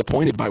is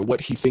disappointed by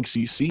what he thinks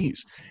he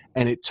sees.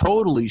 And it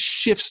totally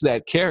shifts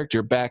that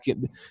character back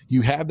in.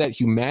 You have that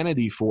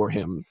humanity for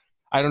him.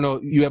 I don't know,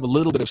 you have a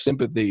little bit of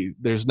sympathy.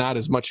 There's not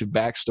as much of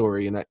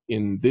backstory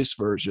in this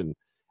version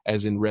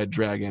as in Red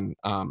Dragon,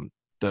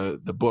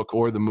 the book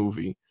or the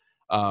movie.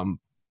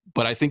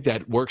 But I think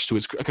that works to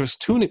his, because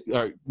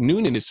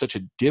Noonan is such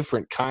a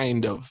different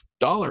kind of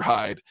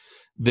Dollarhide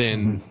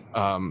than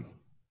Ralph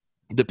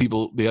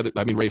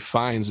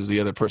Fiennes is the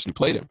other person who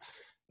played him.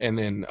 And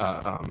then,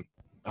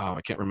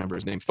 I can't remember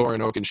his name.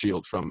 Thorin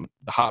Oakenshield from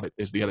The Hobbit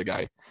is the other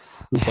guy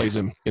who plays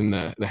him in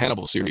the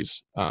Hannibal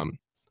series.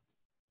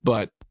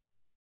 But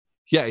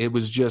yeah, it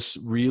was just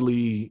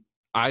really,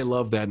 I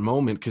love that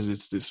moment because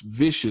it's this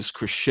vicious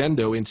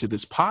crescendo into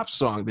this pop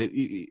song that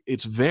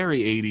it's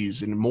very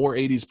 80s and more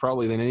 80s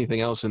probably than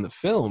anything else in the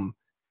film.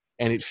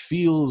 And it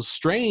feels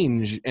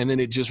strange. And then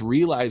it just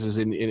realizes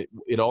and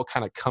it all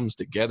kind of comes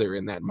together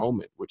in that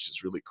moment, which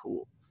is really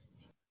cool.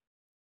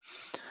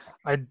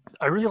 I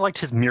really liked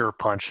his mirror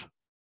punch.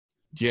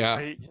 Yeah.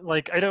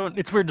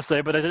 It's weird to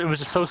say, but it was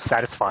just so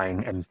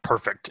satisfying and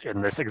perfect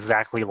in this,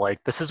 exactly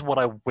like, this is what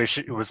I wish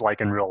it was like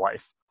in real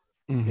life.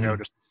 Mm-hmm. You know,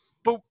 just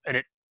boop, and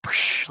it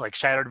like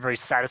shattered very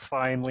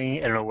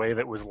satisfyingly and in a way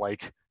that was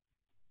like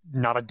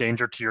not a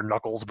danger to your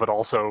knuckles, but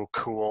also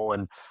cool.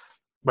 And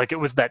like, it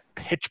was that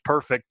pitch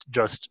perfect,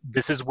 just,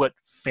 this is what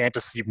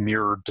fantasy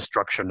mirror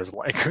destruction is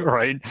like,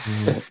 right?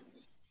 Mm-hmm.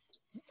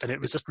 And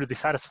it was just really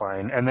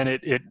satisfying. And then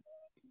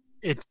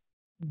it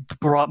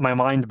brought my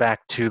mind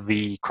back to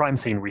the crime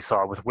scene we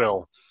saw with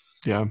Will.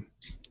 Yeah.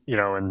 You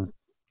know, and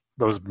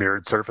those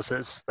mirrored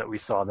surfaces that we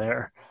saw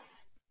there.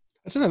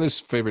 That's another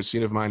favorite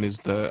scene of mine is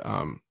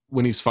the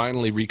when he's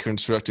finally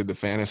reconstructed the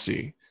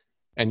fantasy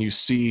and you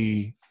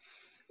see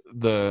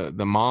the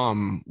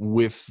mom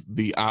with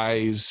the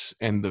eyes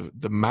and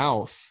the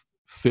mouth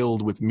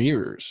filled with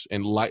mirrors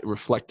and light,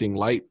 reflecting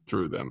light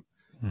through them.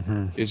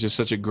 Mm-hmm. It's just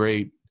such a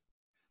great,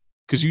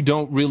 because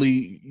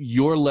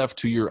you're left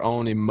to your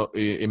own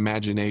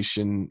imaginative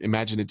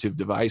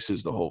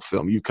devices the whole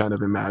film. You kind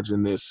of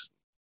imagine this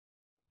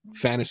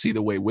fantasy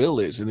the way Will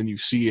is, and then you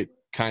see it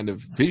kind of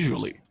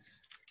visually.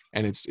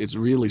 And it's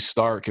really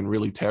stark and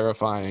really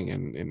terrifying,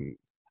 and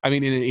I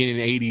mean in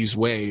an 80s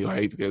way,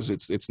 right? Because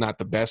it's not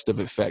the best of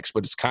effects,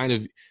 but it's kind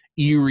of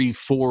eerie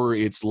for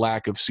its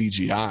lack of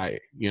CGI,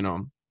 you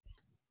know.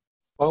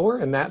 Well,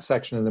 we're in that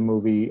section of the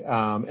movie,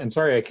 and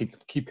sorry I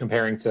keep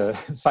comparing to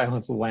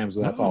Silence of the Lambs,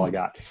 but that's all I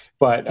got.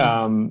 But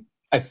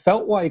I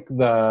felt like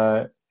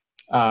the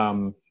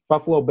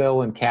Buffalo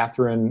Bill and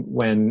Catherine,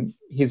 when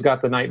he's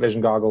got the night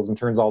vision goggles and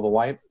turns all the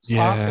lights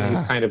off, and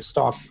he's kind of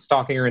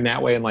stalking her in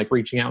that way and like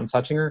reaching out and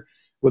touching her,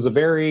 was a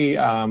very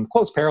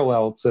close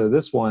parallel to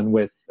this one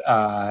with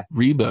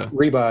Reba,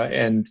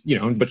 and you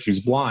know, but she's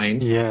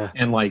blind,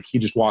 and like he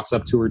just walks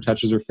up to her,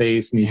 touches her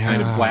face, and he's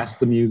kind of blasts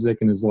the music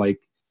and is like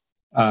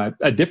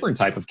a different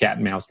type of cat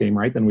and mouse game,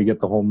 right, than we get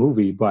the whole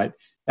movie. But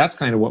that's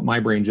kind of what my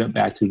brain jumped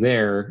back to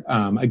there.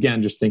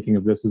 Again, just thinking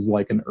of this as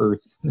like an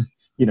Earth,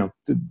 you know,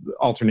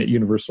 alternate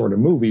universe sort of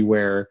movie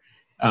where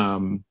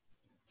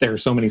there are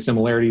so many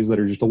similarities that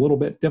are just a little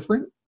bit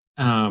different.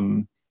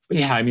 But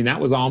yeah, I mean, that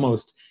was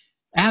almost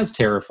as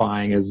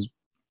terrifying as,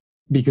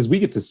 because we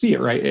get to see it,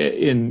 right?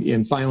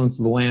 In Silence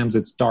of the Lambs,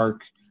 it's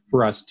dark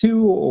for us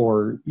too,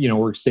 or, you know,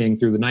 we're seeing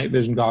through the night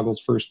vision goggles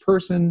first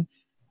person.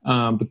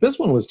 But this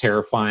one was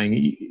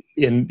terrifying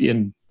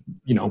in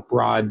you know,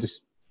 broad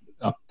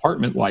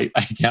apartment light,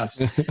 I guess.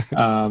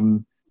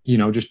 You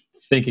know, just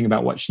thinking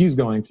about what she's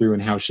going through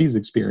and how she's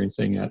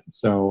experiencing it.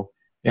 So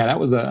yeah, that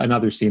was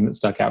another scene that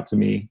stuck out to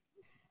me.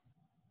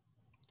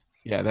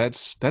 Yeah,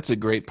 that's a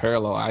great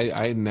parallel.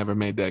 I had never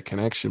made that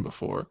connection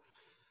before.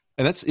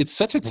 And it's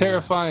such a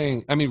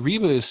terrifying, I mean,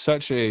 Reba is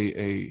such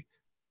a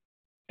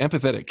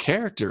empathetic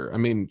character. I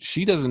mean,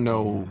 she doesn't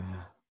know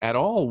at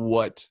all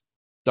what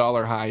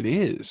Dollarhide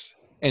is.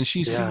 And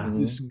she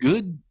sees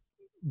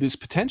this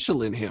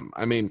potential in him.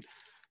 I mean,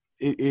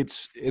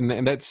 this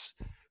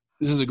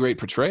is a great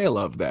portrayal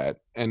of that.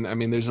 And I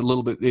mean, there's a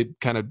little bit, it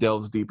kind of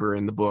delves deeper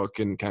in the book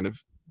and kind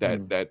of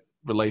that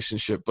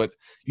relationship, but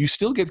you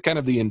still get kind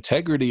of the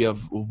integrity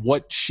of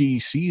what she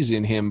sees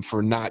in him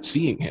for not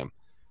seeing him,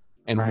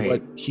 and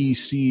what he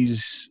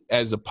sees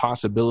as a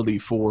possibility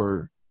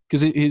for,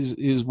 because it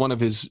is one of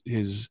his,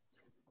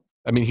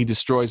 I mean, he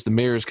destroys the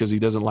mirrors because he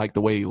doesn't like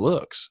the way he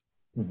looks.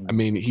 Mm-hmm. I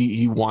mean,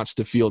 he wants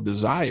to feel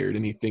desired,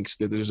 and he thinks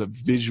that there's a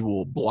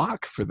visual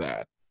block for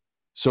that.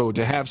 So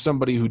to have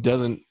somebody who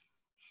doesn't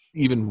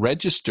even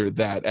register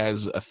that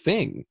as a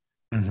thing.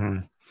 Mm-hmm.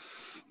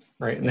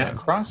 Right. And that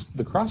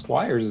the crossed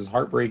wires is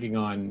heartbreaking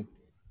on,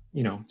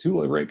 you know,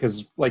 too, right?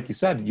 Because like you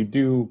said, you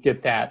do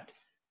get that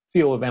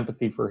feel of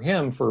empathy for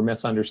him for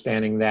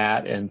misunderstanding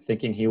that and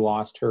thinking he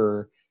lost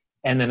her.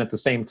 And then at the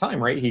same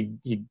time, right,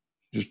 he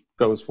just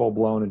goes full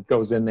blown and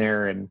goes in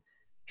there and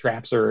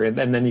traps her, and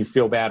then you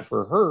feel bad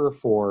for her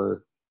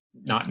for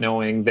not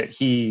knowing that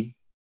he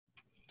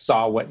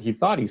saw what he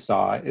thought he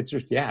saw. It's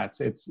just, yeah,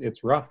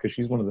 it's rough because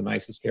she's one of the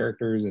nicest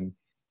characters, and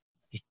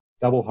just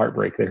double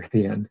heartbreak there at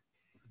the end.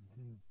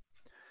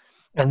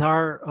 And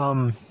our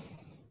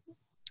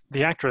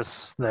the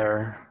actress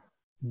there,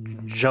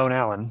 Joan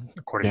Allen,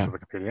 according to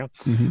Wikipedia,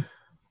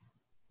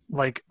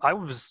 like, I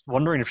was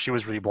wondering if she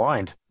was really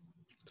blind.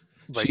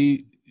 Like,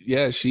 she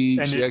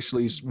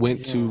actually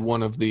went to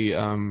one of the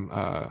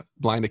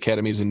blind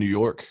academies in New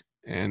York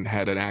and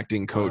had an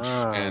acting coach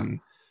and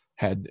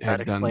had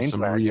done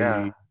some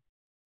really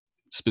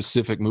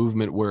specific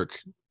movement work.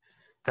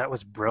 That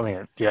was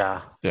brilliant.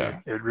 Yeah.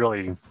 It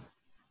really,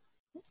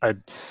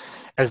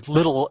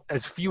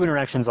 as few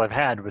interactions I've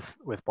had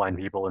with blind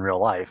people in real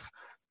life,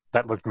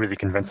 that looked really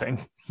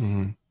convincing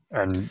and,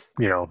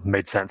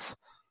 made sense.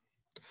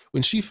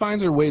 When she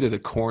finds her way to the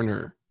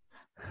corner,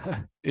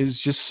 is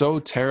just so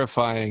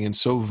terrifying and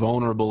so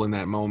vulnerable in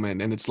that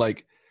moment. And it's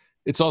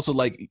also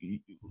like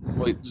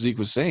what Zeke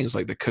was saying, it's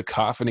like the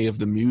cacophony of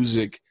the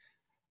music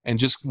and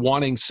just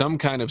wanting some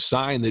kind of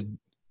sign that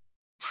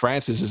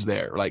Francis is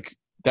there. Like,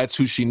 that's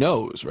who she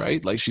knows,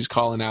 right? Like, she's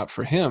calling out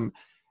for him,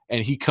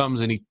 and he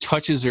comes and he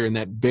touches her in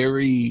that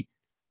very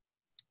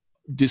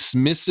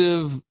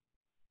dismissive,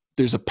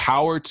 there's a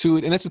power to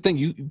it. And that's the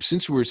thing,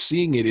 since we're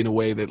seeing it in a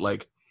way that,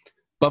 like,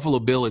 Buffalo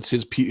Bill, it's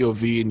his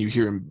POV and you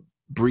hear him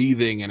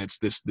breathing and it's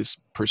this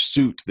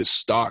pursuit, this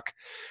stalk,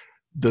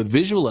 the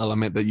visual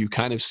element that you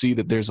kind of see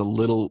that there's a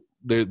little,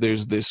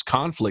 there's this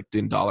conflict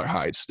in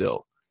Dollarhide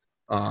still.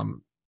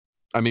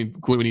 I mean,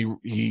 when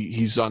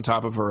he's on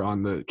top of her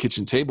on the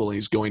kitchen table and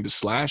he's going to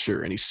slash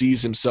her and he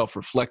sees himself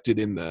reflected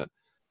in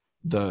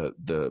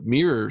the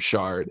mirror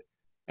shard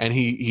and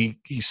he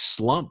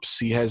slumps.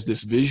 He has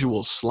this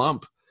visual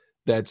slump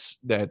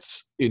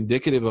that's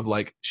indicative of,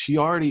 like,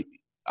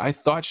 I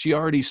thought she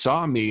already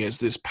saw me as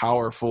this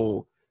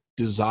powerful,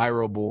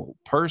 desirable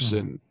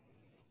person,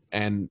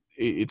 and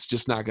it's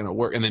just not going to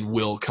work. And then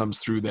Will comes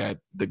through the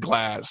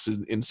glass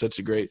in such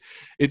a great,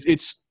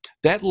 it's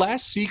that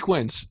last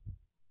sequence.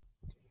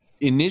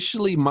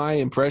 Initially, my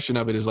impression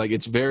of it is, like,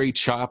 it's very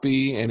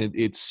choppy and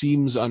it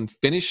seems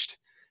unfinished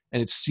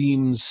and it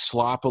seems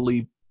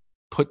sloppily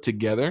put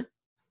together.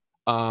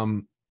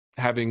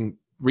 Having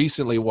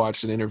recently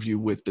watched an interview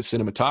with the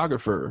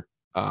cinematographer,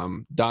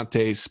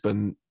 Dante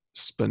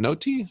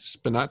Spinotti,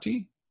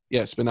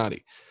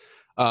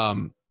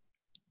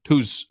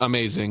 who's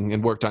amazing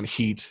and worked on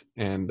Heat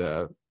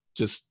and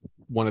just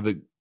one of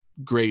the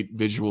great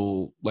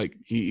visual, like,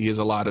 he has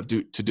a lot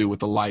to do with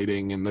the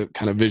lighting and the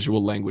kind of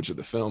visual language of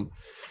the film.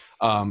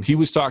 He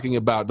was talking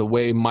about the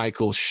way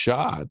Michael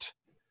shot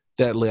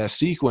that last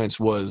sequence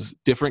was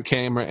different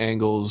camera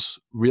angles,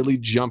 really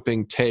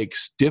jumping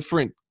takes,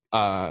 different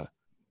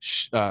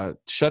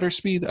shutter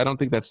speed. I don't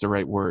think that's the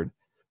right word.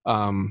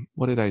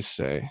 What did I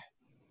say?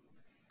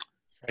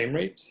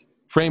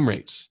 Frame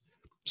rates.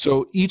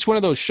 So each one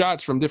of those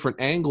shots from different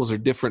angles are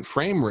different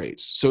frame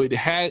rates. So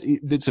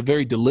it's a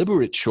very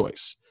deliberate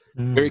choice,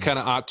 very kind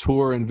of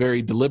auteur and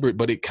very deliberate,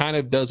 but it kind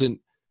of doesn't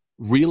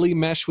really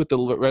mesh with the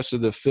rest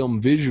of the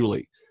film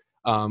visually.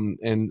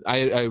 And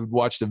I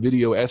watched a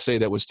video essay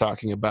that was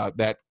talking about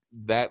that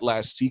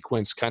last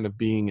sequence kind of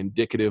being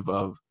indicative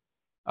of,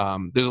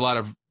 there's a lot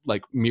of,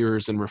 like,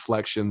 mirrors and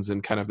reflections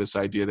and kind of this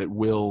idea that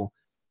Will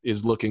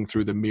is looking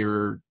through the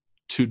mirror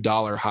to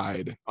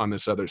Dollarhide on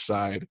this other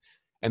side.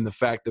 And the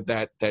fact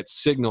that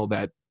signal,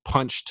 that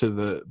punch to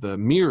the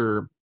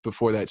mirror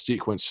before that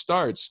sequence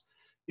starts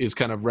is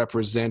kind of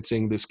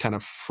representing this kind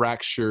of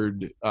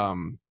fractured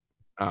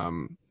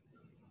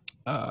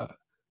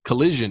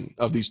collision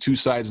of these two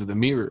sides of the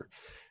mirror.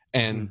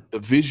 And the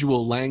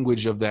visual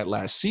language of that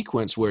last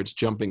sequence, where it's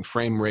jumping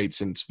frame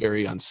rates and it's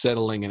very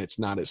unsettling and it's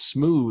not as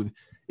smooth,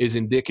 is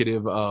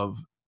indicative of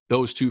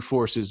those two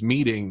forces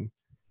meeting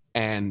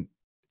and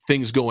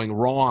things going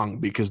wrong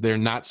because they're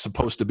not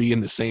supposed to be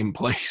in the same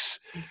place.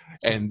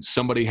 And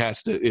somebody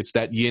has to, it's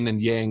that yin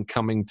and yang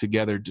coming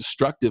together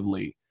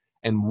destructively,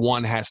 and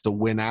one has to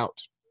win out.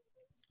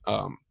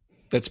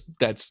 That's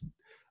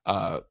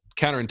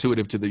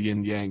counterintuitive to the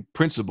yin yang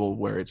principle,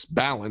 where it's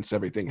balance.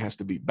 Everything has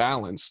to be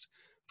balanced.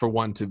 For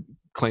one to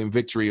claim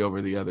victory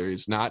over the other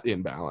is not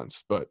in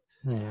balance. But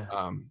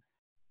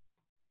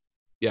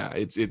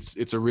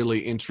it's a really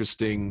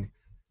interesting,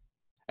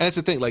 and that's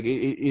the thing. Like,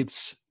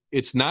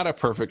 it's not a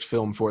perfect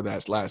film for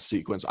that last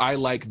sequence. I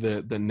like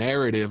the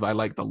narrative. I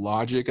like the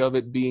logic of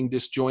it being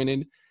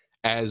disjointed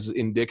as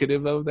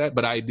indicative of that,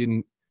 but I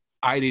didn't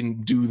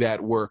do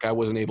that work. I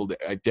wasn't able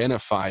to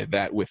identify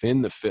that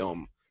within the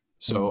film.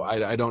 So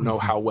I don't know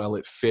how well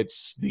it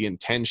fits the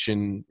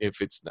intention.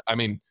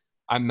 I'm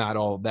not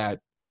all that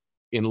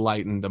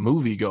enlightened a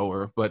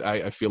moviegoer, but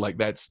I feel like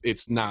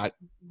it's not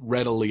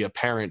readily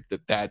apparent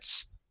that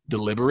that's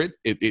deliberate.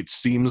 It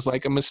seems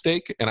like a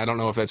mistake, and I don't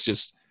know if that's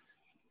just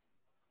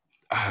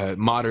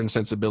modern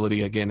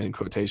sensibility, again in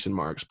quotation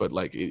marks, but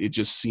like it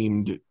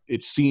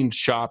seemed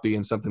choppy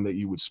and something that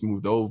you would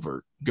smooth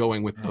over,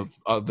 going with the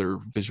other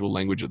visual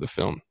language of the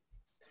film.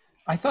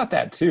 I thought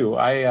that too.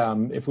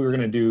 If we were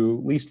going to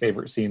do least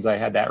favorite scenes, I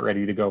had that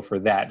ready to go for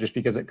that, just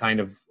because it kind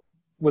of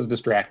was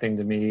distracting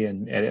to me,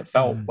 and it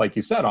felt, like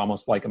you said,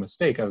 almost like a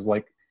mistake. I was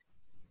like,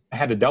 I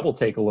had to double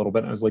take a little bit.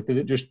 And I was like, did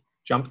it just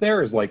jump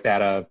there? Is like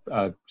that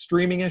a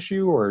streaming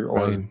issue, or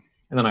Right.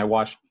 And then I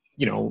watched,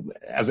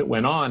 as it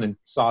went on, and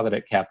saw that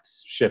it kept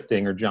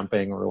shifting or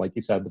jumping, or like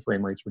you said, the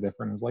frame rates were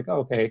different. I was like, oh,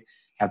 okay,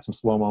 had some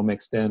slow-mo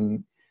mixed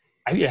in.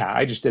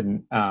 I just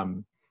didn't.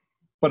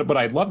 But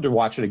I'd love to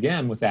watch it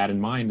again with that in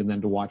mind, and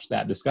then to watch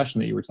that discussion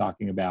that you were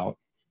talking about,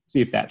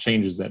 see if that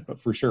changes it. But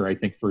for sure, I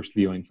think first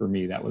viewing for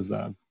me, that was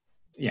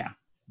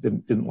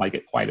didn't like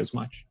it quite as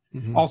much.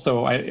 Mhm.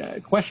 Also,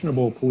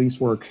 questionable police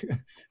work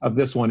of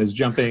this one is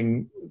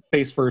jumping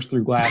face first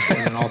through glass and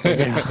then also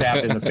getting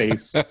stabbed in the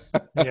face.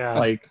 Yeah.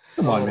 Like,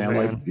 come on, Oh, man.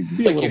 man. Like, be It's a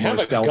like little you have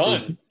more a stealthy.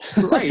 gun.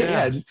 Right,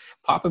 Yeah. yeah.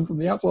 Pop him from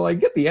the outside. I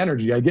get the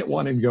energy. I get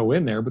one and go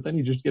in there, but then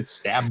you just get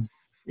stabbed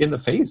in the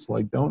face.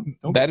 Like, don't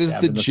That get is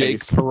stabbed the in the Jake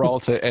face.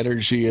 Peralta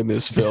energy in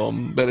this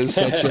film. That is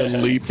such a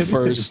leap It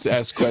first, is.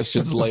 ask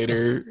questions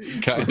later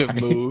kind of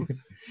move.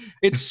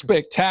 It's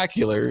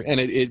spectacular, and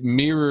it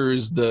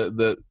mirrors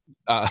the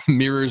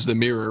mirrors the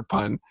mirror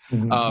pun,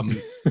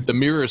 the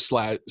mirror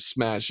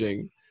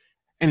smashing,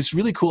 and it's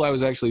really cool.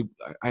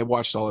 I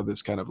watched all of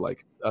this kind of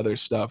like other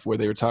stuff where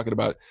they were talking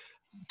about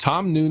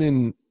Tom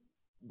Noonan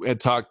had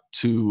talked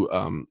to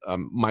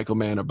Michael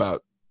Mann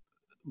about.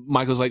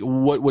 Michael's like,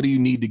 what do you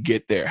need to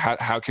get there?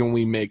 How can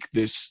we make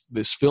this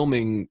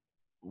filming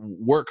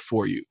work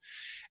for you?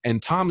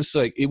 And Tom is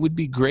like, it would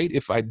be great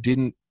if I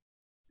didn't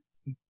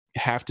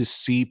have to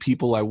see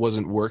people I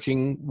wasn't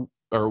working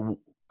or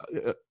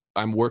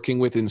I'm working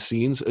with in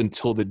scenes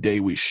until the day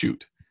we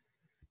shoot.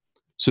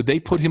 So they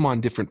put him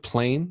on different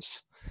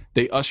planes.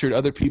 They ushered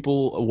other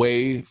people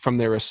away from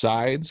their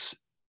asides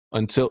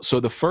so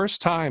the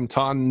first time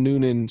Tom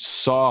Noonan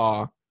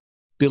saw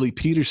Billy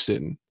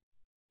Peterson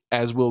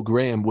as Will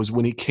Graham was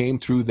when he came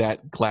through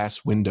that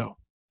glass window.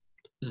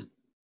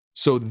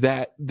 So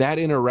that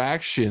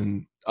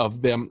interaction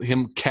of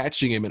him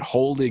catching him and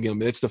holding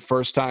him, it's the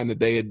first time that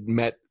they had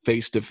met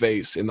face to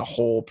face in the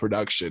whole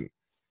production.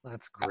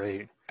 That's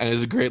great. And it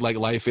was a great like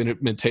life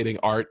imitating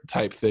art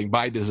type thing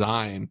by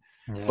design.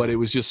 Yeah. But it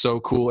was just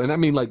so cool. And I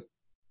mean, like,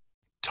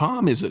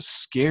 Tom is a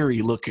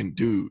scary looking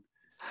dude.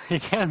 He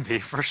can be,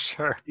 for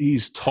sure.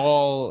 He's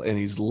tall and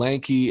he's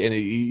lanky and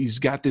he's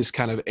got this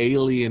kind of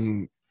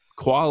alien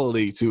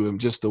quality to him,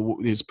 just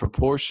his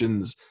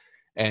proportions.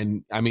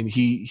 And I mean,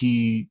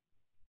 he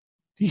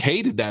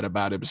hated that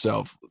about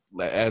himself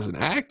as an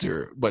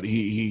actor, but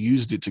he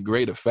used it to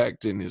great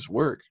effect in his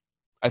work.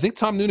 I think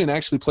Tom Noonan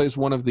actually plays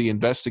one of the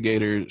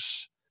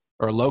investigators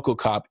or a local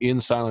cop in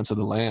Silence of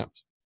the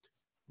Lambs.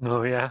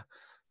 Oh, yeah.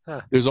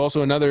 There's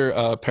also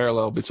another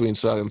parallel between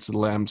Silence of the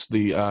Lambs.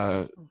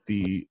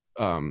 The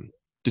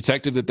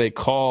detective that they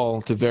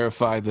call to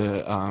verify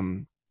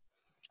the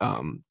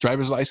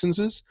driver's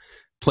licenses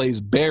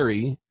plays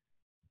Barney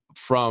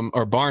from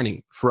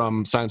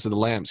Silence of the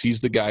Lambs.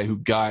 He's the guy who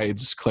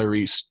guides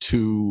Clarice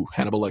to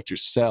Hannibal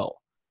Lecter's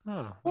cell.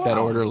 Oh, That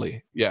Wow.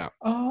 orderly. Yeah.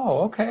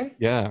 Oh, okay.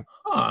 Yeah.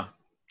 Huh.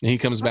 And he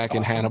comes back in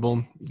awesome.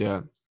 Hannibal.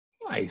 Yeah.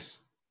 Nice.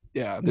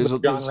 Yeah. There's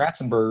There's John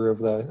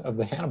Ratzenberger of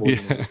the Hannibal. Yeah.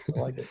 universe. I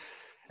like it.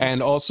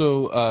 And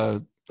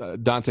also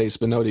Dante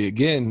Spinotti,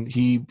 again,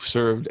 he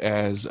served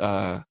as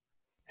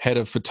head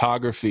of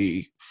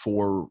photography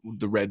for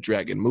the Red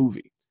Dragon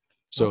movie.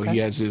 So Okay. he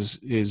has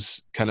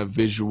his kind of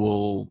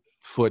visual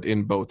foot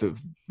in both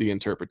of the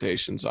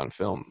interpretations on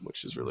film,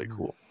 which is really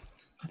cool.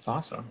 That's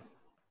awesome.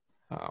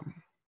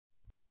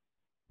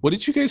 What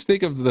did you guys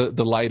think of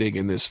the lighting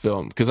in this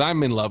film? Because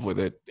I'm in love with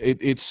it.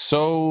 It's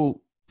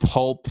so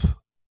pulp.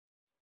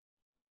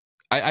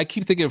 I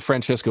keep thinking of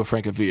Francesco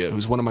Francavilla,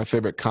 who's one of my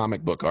favorite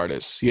comic book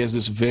artists. He has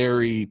this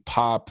very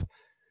pop,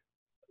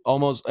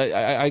 almost.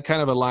 I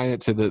kind of align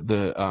it to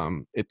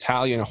the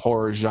Italian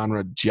horror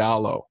genre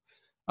giallo,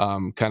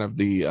 kind of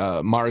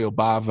the Mario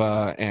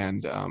Bava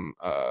and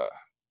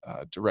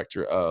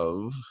director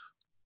of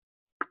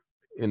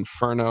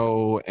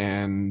Inferno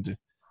and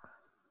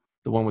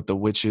the one with the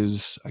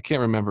witches. I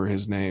can't remember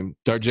his name.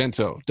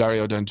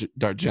 Dario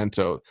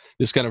D'Argento.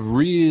 This kind of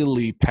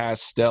really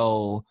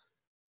pastel,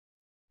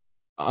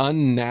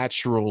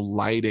 unnatural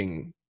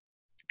lighting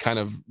kind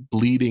of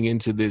bleeding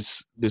into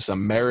this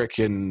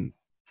American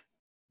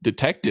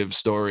detective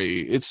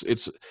story. It's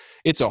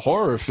a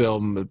horror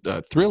film,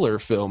 a thriller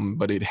film,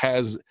 but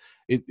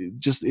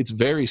it's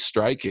very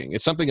striking.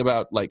 It's something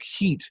about like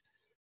heat.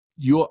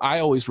 I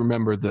always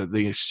remember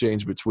the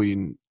exchange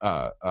between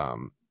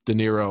De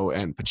Niro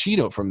and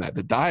Pacino from that,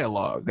 the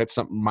dialogue. That's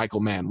something Michael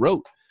Mann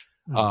wrote.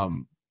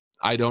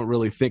 I don't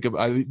really think of.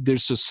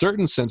 There's a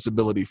certain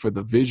sensibility for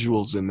the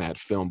visuals in that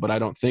film, but I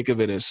don't think of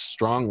it as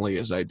strongly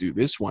as I do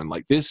this one.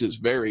 Like, this is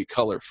very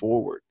color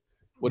forward.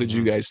 What did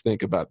you guys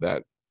think about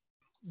that?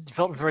 It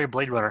felt very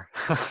Blade Runner.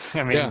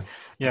 I mean,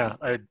 yeah.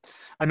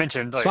 I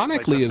mentioned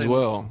Sonically the as things-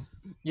 well.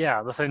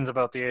 Yeah, the things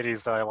about the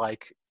 80s that I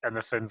like and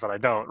the things that I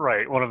don't.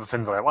 Right. One of the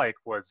things that I like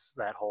was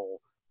that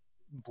whole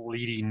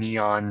bleedy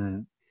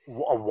neon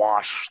a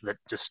wash that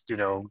just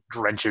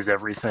drenches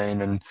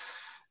everything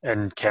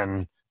and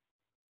can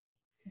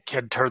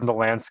turn the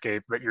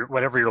landscape that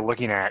whatever you're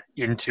looking at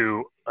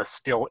into a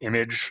still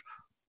image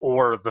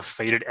or the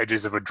faded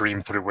edges of a dream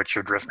through which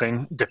you're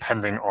drifting,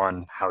 depending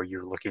on how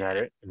you're looking at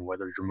it and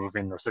whether you're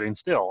moving or sitting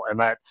still. And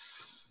that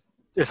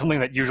is something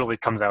that usually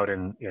comes out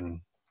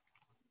in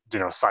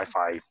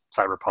sci-fi,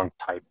 cyberpunk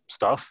type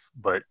stuff,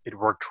 but it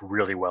worked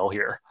really well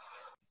here.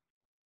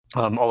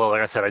 Although,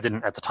 like I said, I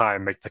didn't at the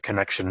time make the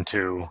connection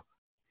to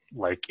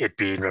like it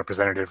being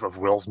representative of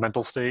Will's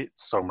mental state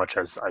so much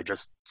as I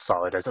just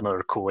saw it as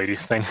another cool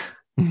 80s thing.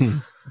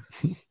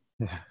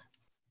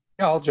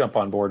 Yeah, I'll jump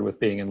on board with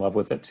being in love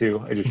with it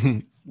too. I just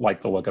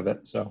like the look of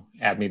it, so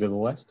add me to the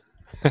list.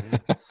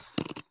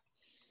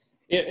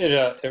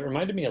 It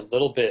reminded me a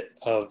little bit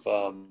of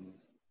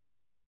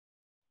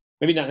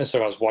maybe not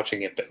necessarily when I was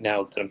watching it, but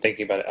now that I'm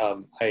thinking about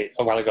it,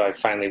 a while ago I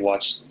finally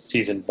watched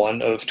season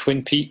 1 of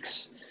Twin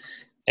Peaks,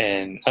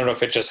 and I don't know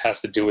if it just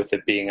has to do with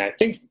it being, I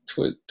think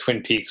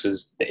Twin Peaks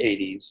was the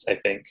 80s, I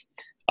think.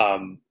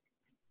 And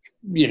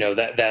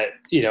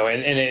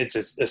it's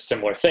a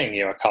similar thing,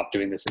 a cop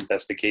doing this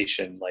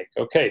investigation, like,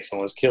 okay,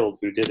 someone was killed,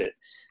 who did it?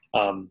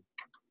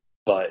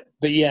 But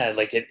yeah,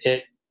 like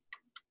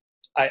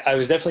I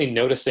was definitely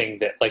noticing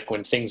that, like,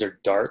 when things are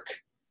dark,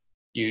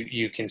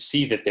 you can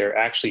see that they're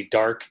actually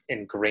dark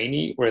and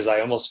grainy, whereas I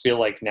almost feel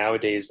like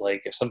nowadays,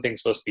 like, if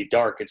something's supposed to be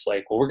dark, it's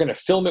like, well, we're going to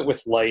film it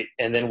with light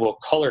and then we'll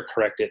color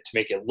correct it to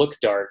make it look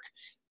dark,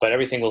 but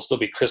everything will still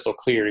be crystal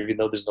clear even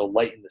though there's no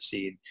light in the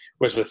scene.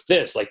 Whereas with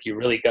this, like, you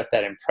really got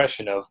that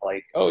impression of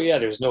like, oh yeah,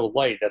 there's no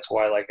light, that's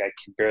why, like, I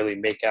can barely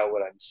make out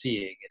what I'm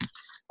seeing.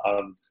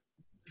 And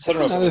so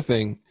that's another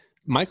thing.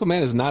 Michael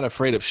Mann is not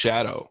afraid of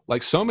shadow.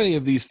 Like, so many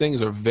of these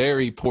things are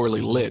very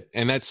poorly lit,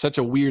 and that's such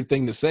a weird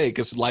thing to say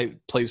because light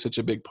plays such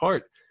a big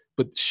part,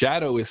 but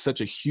shadow is such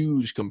a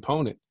huge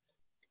component.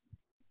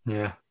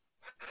 Yeah.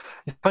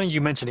 It's funny you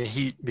mentioned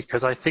Heat,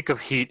 because I think of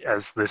Heat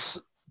as this,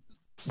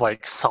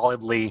 like,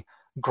 solidly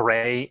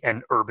gray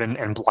and urban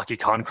and blocky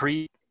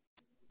concrete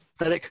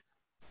aesthetic,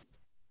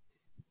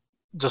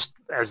 just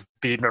as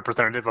being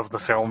representative of the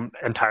film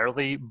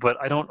entirely, but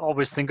I don't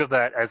always think of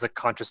that as a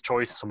conscious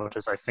choice so much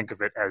as I think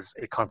of it as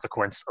a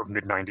consequence of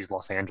mid-90s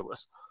Los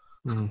Angeles.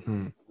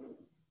 Mm-hmm.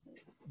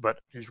 But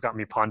you've got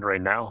me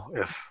pondering now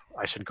if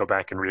I should go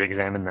back and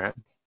re-examine that.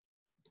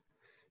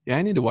 Yeah,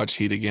 I need to watch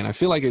Heat again. I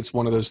feel like it's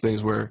one of those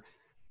things where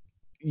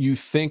you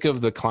think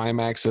of the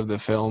climax of the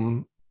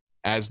film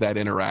as that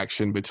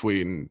interaction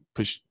between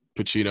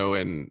Pacino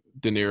and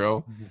De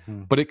Niro,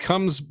 but it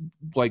comes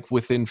like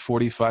within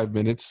 45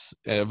 minutes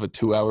of a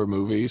 2-hour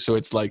movie, so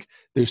it's like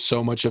there's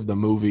so much of the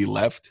movie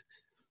left.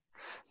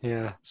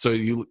 Yeah, so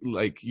you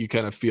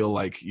kind of feel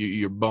like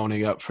you're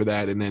boning up for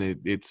that, and then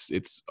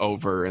it's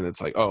over, and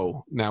it's like,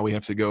 oh, now we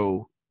have to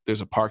go.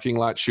 There's a parking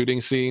lot shooting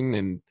scene,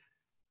 and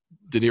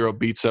De Niro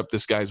beats up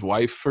this guy's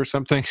wife or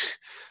something.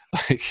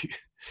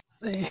 Like,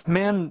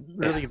 man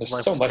really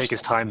likes to take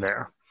his time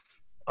there.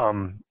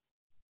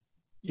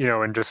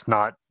 And just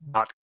not,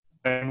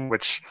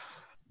 which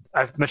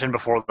I've mentioned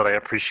before that I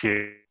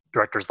appreciate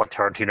directors like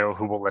Tarantino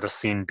who will let a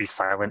scene be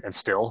silent and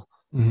still,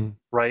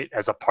 right,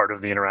 as a part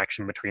of the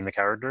interaction between the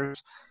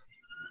characters.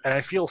 And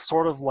I feel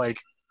sort of like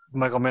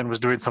Michael Mann was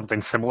doing something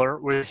similar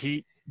with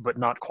Heat, but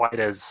not quite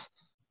as,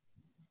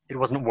 it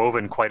wasn't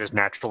woven quite as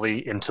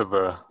naturally into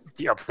the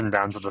ups and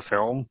downs of the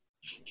film,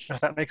 if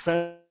that makes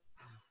sense.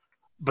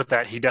 But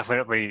that he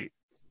definitely,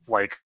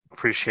 like,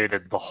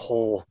 appreciated the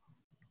whole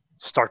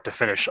start to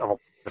finish of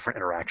different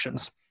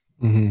interactions,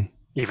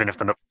 even if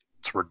the notes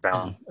were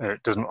down.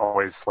 It doesn't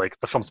always, like,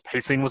 the film's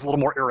pacing was a little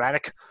more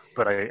erratic,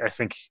 but I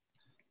think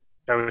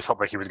I always felt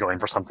like he was going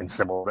for something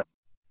similar,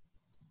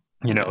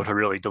 to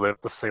really deliver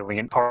the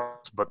salient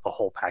parts, but the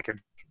whole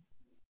package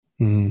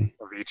of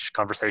each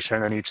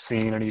conversation and each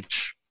scene and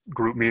each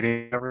group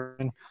meeting and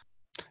everything.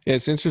 Yeah,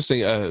 it's interesting.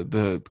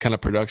 The kind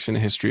of production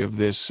history of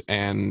this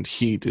and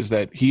Heat is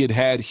that he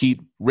had Heat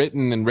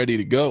written and ready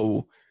to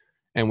go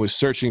and was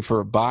searching for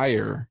a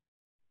buyer,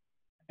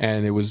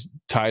 and it was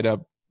tied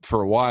up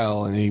for a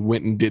while, and he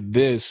went and did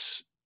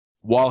this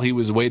while he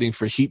was waiting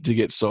for Heat to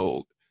get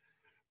sold.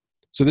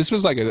 So this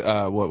was like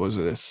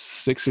a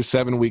 6 or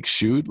 7 week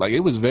shoot. Like,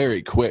 it was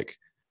very quick.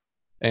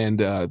 And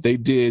they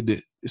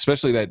did,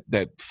 especially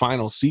that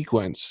final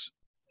sequence,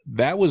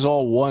 that was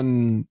all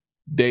 1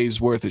 day's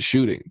worth of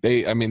shooting.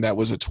 That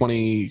was a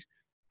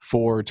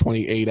 24,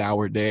 28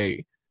 hour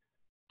day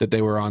that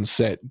they were on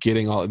set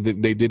getting all.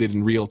 They did it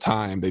in real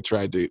time. They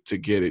tried to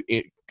get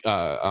it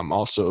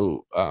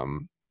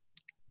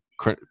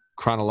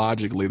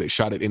chronologically. They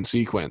shot it in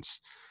sequence.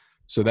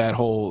 So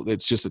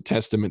it's just a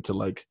testament to,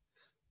 like,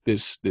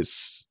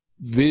 this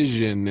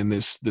vision and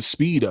the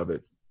speed of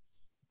it.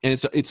 And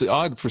it's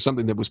odd for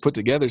something that was put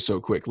together so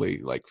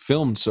quickly, like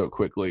filmed so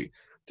quickly,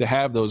 to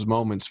have those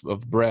moments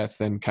of breath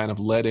and kind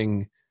of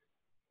letting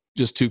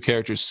just two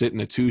characters sit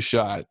in a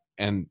 2-shot,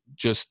 and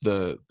just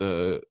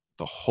the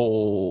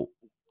whole,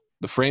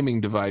 the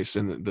framing device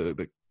and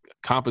the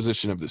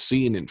composition of the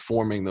scene and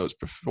forming those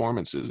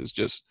performances is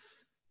just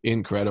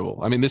incredible.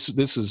 I mean, this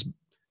is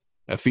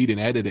a feat in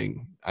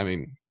editing. I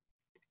mean,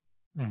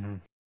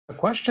 a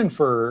question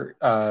for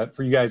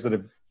you guys that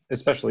have,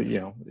 especially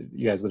you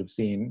guys that have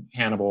seen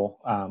Hannibal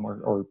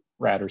or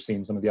read or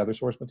seen some of the other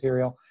source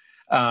material.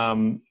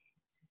 To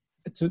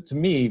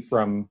me,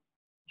 from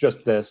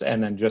just this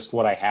and then just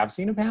what I have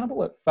seen of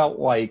Hannibal, it felt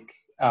like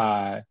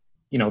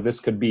this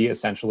could be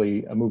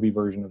essentially a movie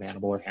version of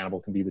Hannibal, or Hannibal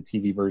can be the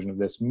TV version of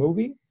this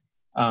movie.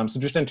 So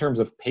just in terms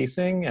of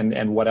pacing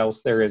and what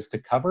else there is to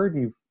cover,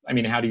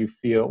 how do you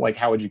feel, like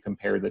how would you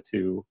compare the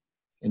two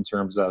in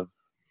terms of,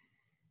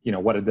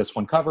 what did this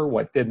one cover,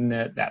 what didn't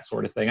it, that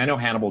sort of thing? I know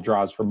Hannibal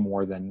draws from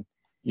more than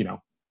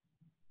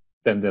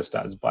this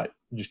does, but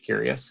I'm just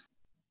curious.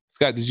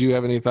 Scott, did you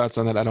have any thoughts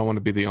on that? I don't want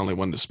to be the only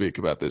one to speak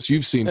about this.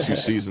 You've seen 2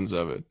 seasons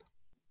of it.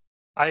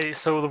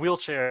 So the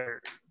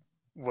wheelchair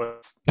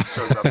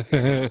shows up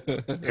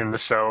in the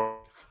show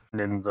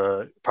and in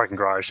the parking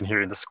garage, and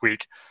hearing the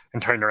squeak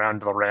and turning around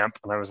to the ramp,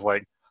 and I was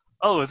like,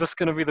 oh, is this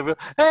going to be the wheel?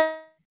 Hey!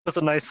 It was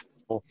a nice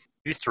little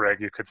Easter egg,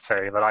 you could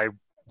say, that I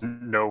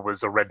didn't know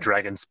was a Red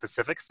Dragon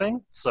specific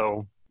thing.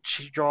 So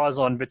she draws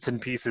on bits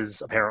and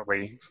pieces,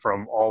 apparently,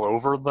 from all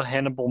over the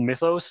Hannibal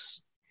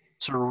mythos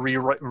to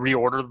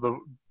reorder the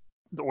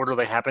order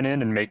they happen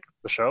in and make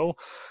the show.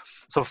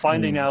 So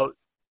finding out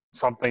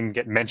something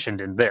get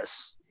mentioned in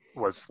this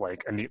was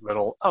like a neat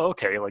little, oh,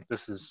 okay, like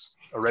this is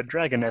a Red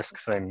Dragon-esque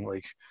thing.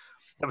 Like,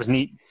 that was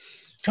neat.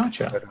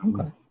 Gotcha. But,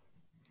 okay.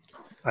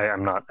 I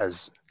am not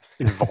as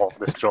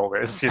involved as Joel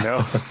is,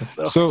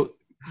 So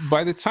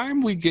by the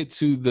time we get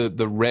to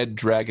the Red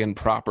Dragon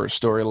proper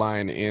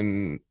storyline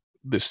in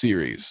the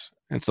series,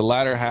 it's the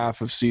latter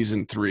half of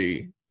season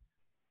 3.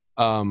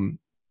 And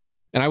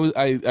I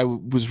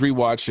was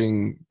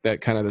rewatching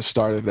that, kind of the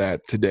start of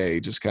that today,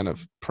 just kind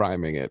of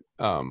priming it.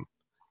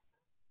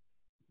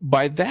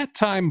 By that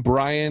time,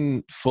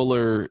 Brian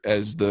Fuller,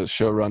 as the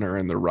showrunner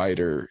and the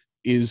writer,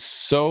 is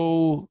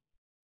so,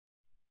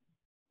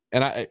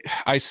 and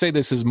I say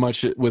this as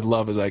much with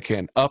love as I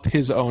can, up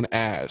his own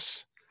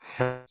ass,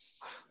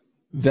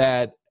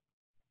 that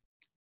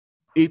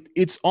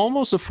it's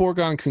almost a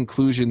foregone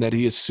conclusion that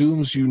he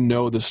assumes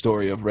the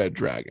story of Red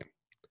Dragon.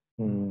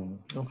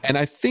 Okay. And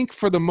I think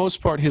for the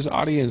most part his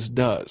audience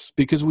does,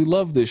 because we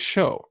love this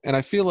show, and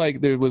I feel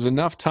like there was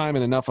enough time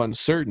and enough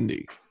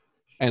uncertainty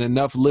and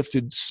enough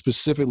lifted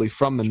specifically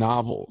from the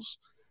novels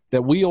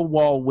that we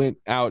all went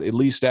out, at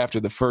least after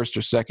the first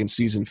or second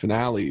season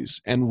finales,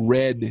 and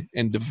read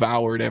and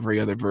devoured every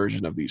other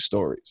version of these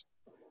stories.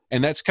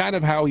 And that's kind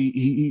of how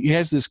he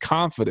has this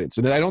confidence.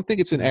 And I don't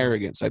think it's an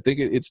arrogance. I think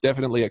it's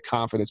definitely a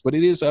confidence, but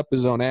it is up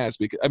his own ass,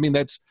 because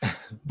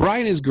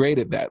Brian is great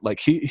at that.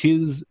 Like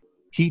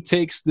he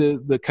takes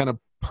the kind of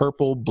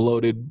purple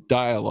bloated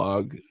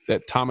dialogue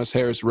that Thomas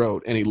Harris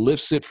wrote, and he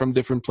lifts it from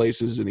different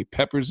places and he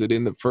peppers it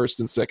in the first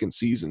and second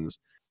seasons.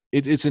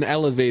 It's an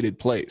elevated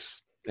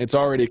place. It's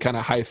already kind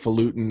of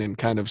highfalutin and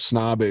kind of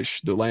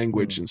snobbish, the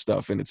language and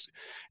stuff, and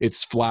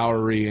it's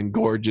flowery and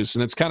gorgeous,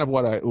 and it's kind of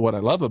what I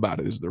love about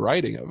it is the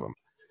writing of them.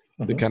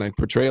 The kind of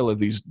portrayal of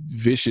these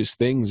vicious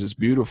things is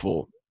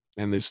beautiful,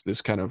 and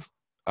this kind of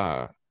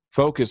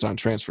focus on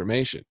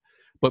transformation.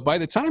 But by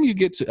the time you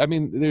get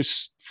to,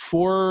 there's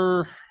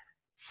 4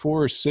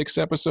 or 6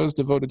 episodes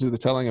devoted to the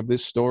telling of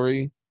this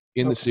story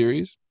in the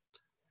series.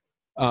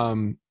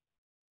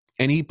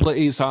 And he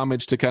plays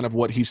homage to kind of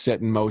what he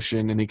set in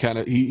motion, and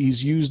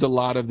he's used a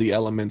lot of the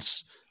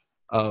elements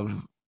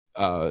of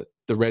the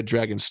Red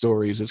Dragon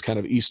stories as kind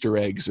of Easter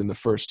eggs in the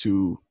first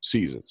 2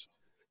 seasons.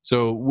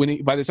 So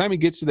by the time he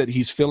gets to that,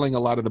 he's filling a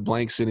lot of the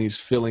blanks, and he's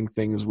filling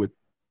things with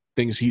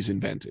things he's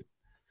invented.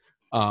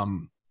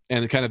 And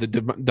kind of the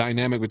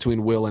dynamic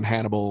between Will and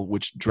Hannibal,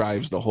 which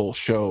drives the whole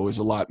show, is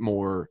a lot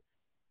more,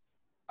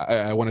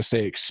 I want to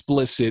say,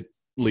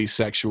 explicitly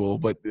sexual,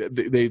 but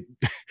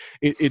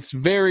it's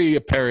very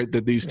apparent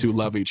that these two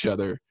love each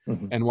other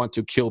and want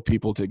to kill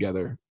people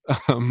together,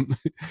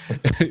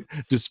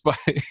 despite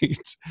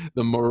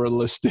the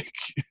moralistic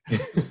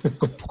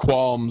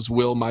qualms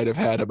Will might have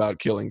had about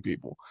killing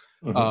people.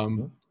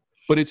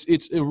 But it's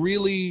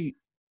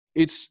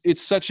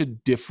such a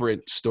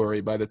different story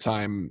by the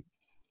time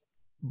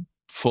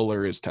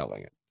Fuller is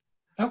telling it.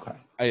 Okay.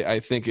 I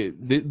think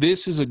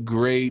this is a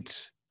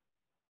great,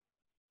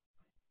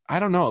 I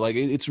don't know, like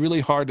it's really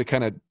hard to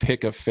kind of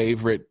pick a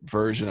favorite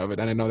version of it.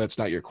 And I know that's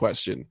not your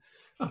question,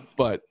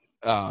 but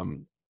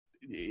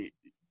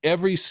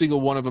every single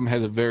one of them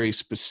has a very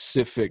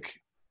specific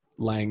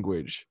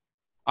language.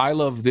 I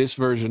love this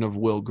version of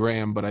Will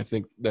Graham, but I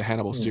think the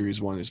Hannibal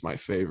series one is my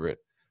favorite.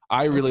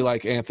 I really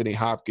like Anthony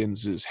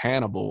Hopkins'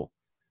 Hannibal,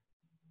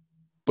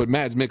 but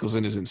Mads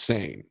Mikkelsen is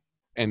insane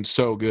and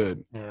so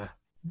good. Yeah.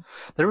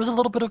 There was a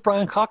little bit of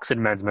Brian Cox in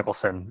Mads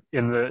Mikkelsen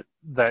in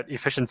that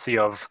efficiency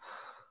of,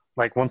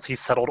 like, once he's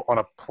settled on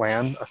a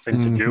plan, a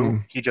thing to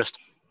do, he just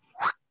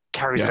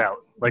carries it out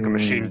like a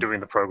machine doing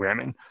the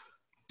programming.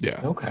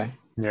 Yeah. Okay.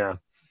 Yeah.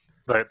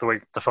 The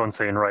way the phone's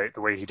saying right, the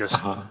way he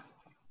just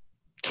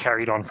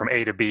carried on from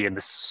A to B in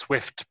this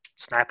swift,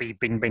 snappy,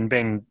 bing, bing,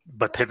 bing,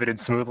 but pivoted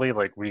smoothly.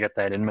 Like, we get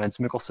that in Mads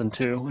Mikkelsen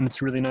too, and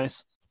it's really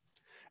nice.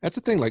 That's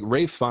the thing. Like,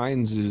 Ralph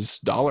Fiennes'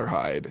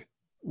 Dollarhide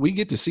we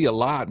get to see a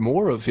lot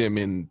more of him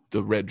in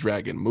the Red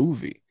Dragon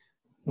movie.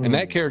 And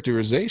that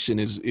characterization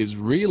is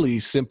really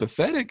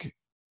sympathetic.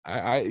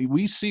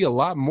 We see a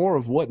lot more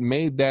of what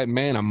made that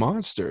man a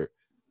monster.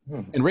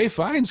 And Ralph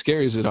Fiennes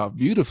carries it off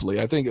beautifully.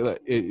 I think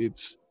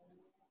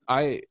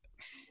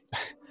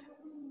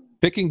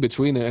picking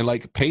between it and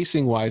like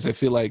pacing wise, I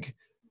feel like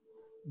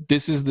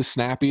this is the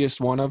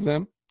snappiest one of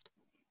them.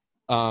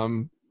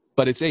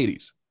 But it's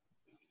 80s.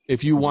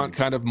 If you want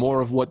kind of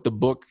more of what the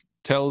book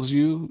tells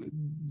you,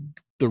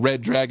 the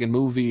Red Dragon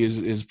movie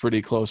is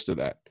pretty close to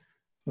that.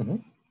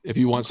 If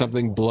you want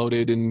something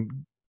bloated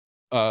and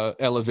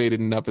elevated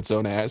and up its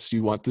own ass,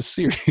 you want the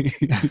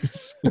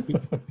series.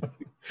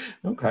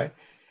 Okay.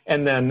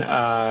 And then,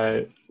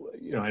 I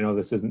know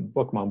this isn't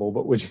book mumble,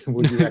 but would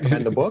you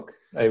recommend the book?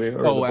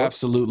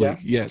 Absolutely. Yeah.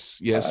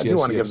 Yes. I do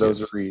want to give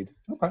those a read.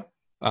 Okay.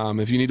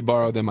 If you need to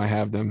borrow them, I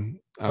have them.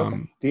 Okay.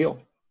 Deal.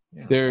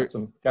 Yeah,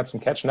 got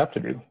some catching up to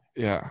do.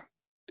 Yeah.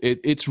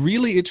 It's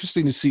really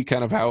interesting to see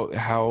kind of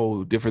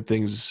how different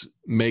things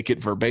make it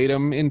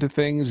verbatim into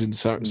things and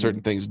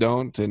certain things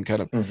don't. And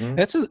kind of,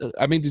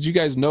 did you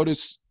guys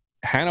notice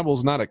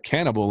Hannibal's not a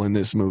cannibal in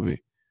this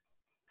movie?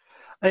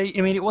 I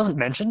mean, it wasn't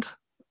mentioned.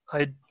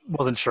 I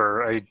wasn't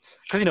sure.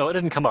 Because, it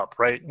didn't come up,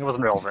 right? It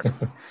wasn't relevant.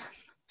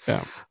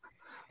 Yeah.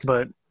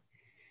 But,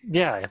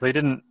 yeah, they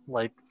didn't,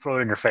 throw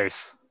it in your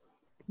face,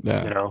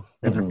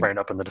 and bring it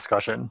up in the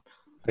discussion.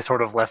 They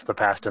sort of left the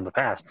past in the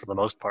past for the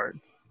most part.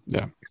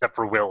 Yeah. Except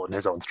for Will and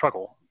his own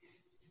struggle.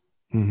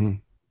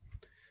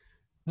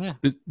 Yeah.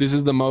 This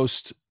is the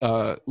most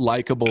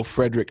likable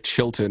Frederick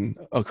Chilton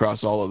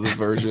across all of the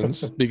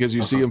versions because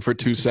you see him for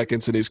 2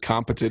 seconds and he's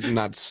competent and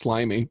not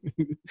slimy.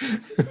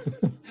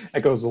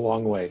 That goes a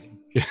long way.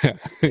 Yeah.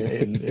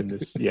 in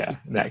this, in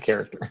that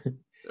character.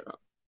 Yeah.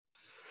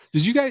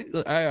 Did you guys,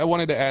 I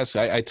wanted to ask,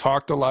 I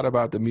talked a lot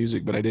about the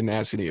music, but I didn't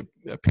ask any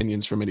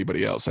opinions from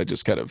anybody else. I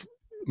just kind of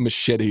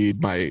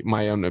macheted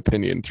my own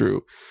opinion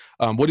through.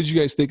 What did you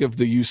guys think of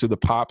the use of the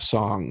pop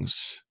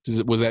songs?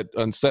 Was that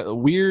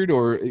weird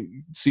or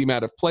seem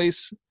out of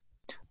place?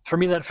 For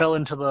me, that fell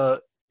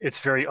into it's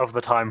very of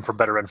the time for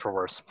better and for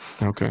worse.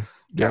 Okay.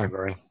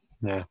 Category.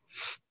 Yeah.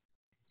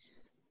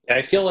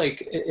 I feel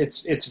like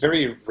it's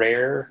very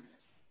rare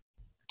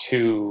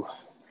to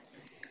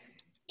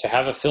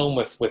have a film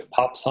with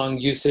pop song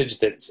usage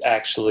that's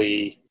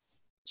actually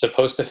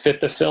supposed to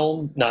fit the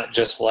film, not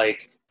just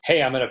like,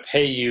 hey, I'm going to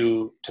pay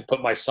you to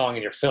put my song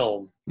in your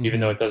film, even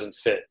though it doesn't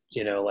fit.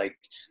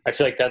 I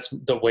feel like that's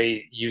the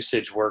way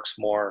usage works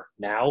more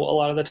now a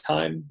lot of the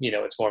time.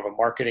 It's more of a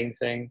marketing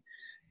thing.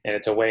 And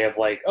it's a way of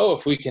like, oh,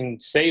 if we can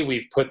say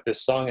we've put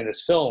this song in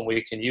this film,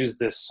 we can use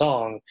this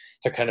song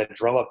to kind of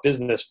drum up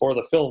business for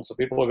the film so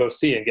people will go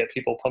see it and get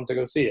people pumped to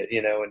go see it,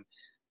 And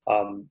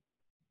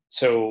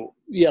so,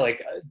 yeah,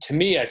 to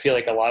me, I feel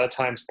like a lot of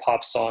times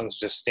pop songs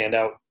just stand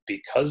out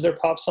because they're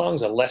pop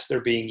songs, unless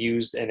they're being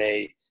used in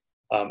a,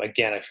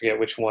 again, I forget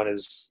which one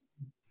is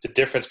the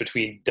difference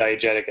between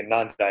diegetic and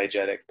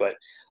non-diegetic, but,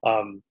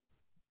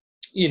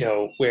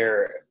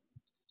 where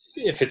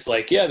if it's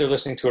like, yeah, they're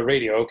listening to a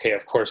radio, okay,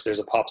 of course there's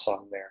a pop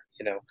song there,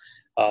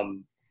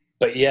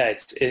 but yeah,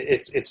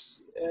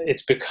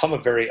 it's become a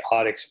very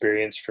odd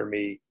experience for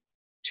me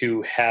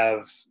to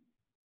have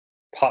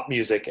pop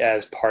music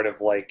as part of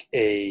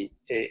a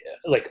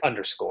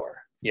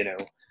underscore,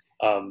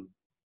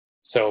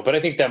 so, but I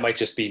think that might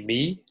just be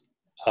me.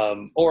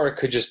 Or it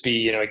could just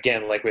be,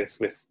 again,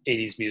 with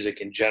 80s music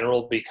in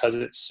general, because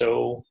it's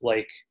so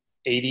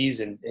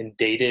 80s and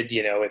dated,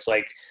 it's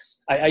like,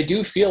 I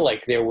do feel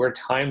like there were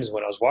times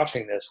when I was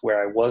watching this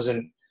where I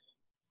wasn't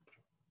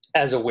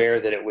as aware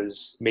that it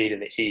was made in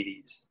the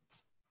 80s.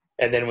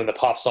 And then when the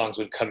pop songs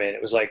would come in,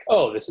 it was like,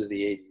 oh, this is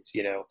the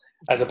 80s,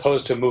 as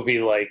opposed to a movie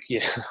like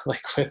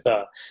with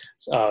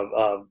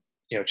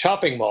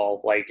Chopping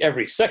Mall,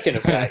 every second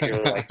of that,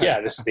 you're like, yeah,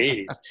 this is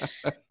the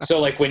 80s.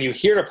 So when you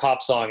hear a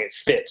pop song, it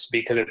fits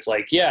because it's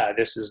like, yeah,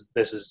 this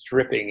is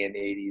dripping in the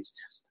 80s.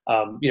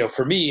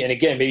 For me, and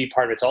again, maybe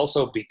part of it's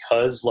also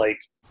because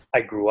I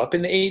grew up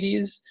in the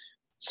 80s.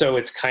 So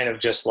it's kind of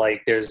just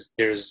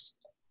there's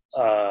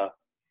a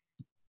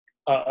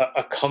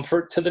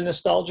comfort to the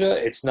nostalgia.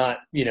 It's not,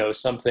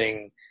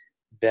 something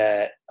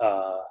that,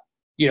 when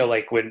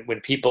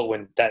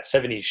that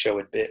 70s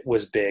show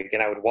was big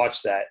and I would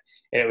watch that,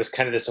 and it was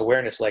kind of this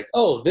awareness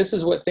oh, this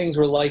is what things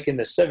were like in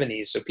the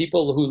 70s. So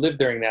people who lived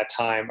during that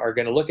time are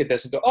going to look at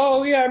this and go,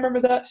 oh yeah, I remember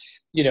that.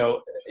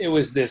 It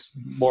was this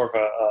more of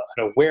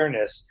an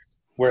awareness.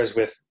 Whereas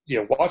with,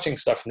 watching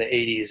stuff from the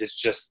 80s, it's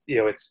just,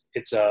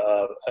 it's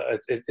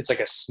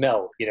like a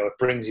smell, it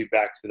brings you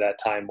back to that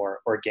time more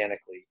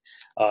organically.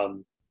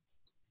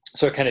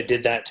 So it kind of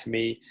did that to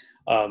me.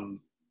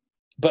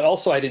 But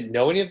also I didn't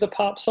know any of the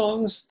pop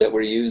songs that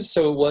were used.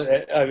 So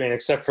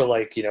except for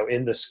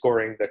in the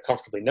scoring, the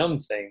Comfortably Numb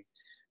thing,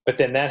 but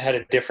then that had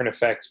a different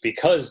effect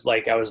because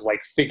I was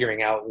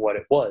figuring out what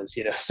it was,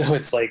 so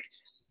it's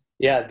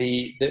yeah,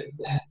 the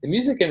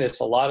music in this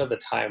a lot of the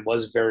time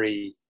was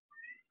very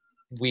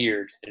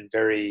weird and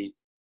very,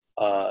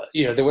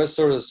 there was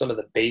sort of some of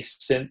the bass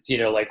synth,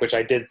 like, which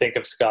I did think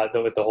of, Scott,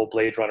 though, with the whole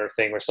Blade Runner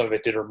thing, where some of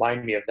it did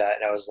remind me of that.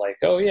 And I was like,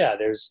 oh yeah,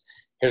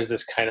 here's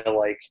this kind of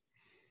like,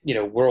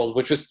 world,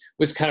 which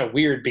was kind of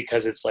weird,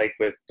 because it's like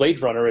with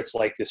Blade Runner, it's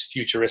like this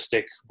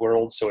futuristic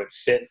world, so it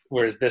fit.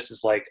 Whereas this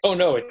is like, oh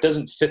no, it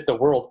doesn't fit the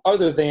world,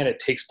 other than it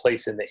takes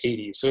place in the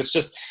 80s. So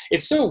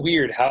it's so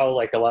weird how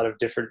like a lot of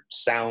different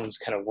sounds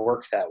kind of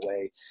work that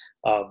way.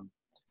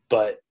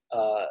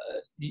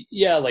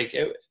 Yeah, like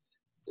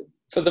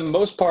for the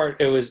most part,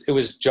 it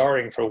was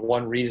jarring for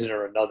one reason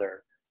or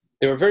another.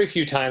 There were very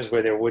few times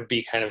where there would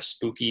be kind of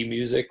spooky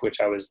music, which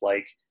I was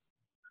like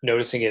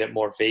noticing it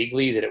more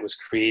vaguely, that it was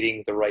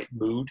creating the right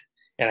mood.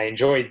 And I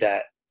enjoyed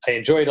that. I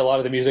enjoyed a lot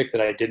of the music that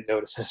I didn't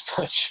notice as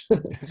much.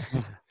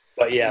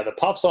 But yeah, the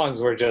pop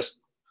songs were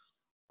just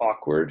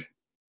awkward.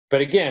 But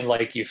again,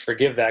 like, you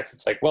forgive that, 'cause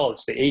it's like, well,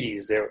 it's the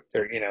 80s. They're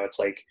it's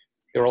like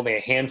there are only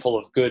a handful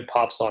of good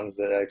pop songs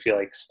that I feel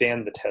like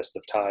stand the test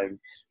of time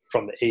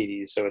from the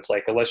 80s. So it's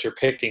like, unless you're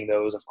picking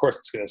those, of course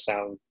it's going to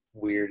sound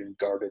weird and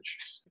garbage.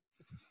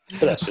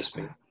 But that's just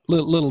me.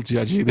 Little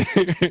judgy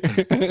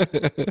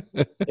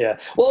there. Yeah.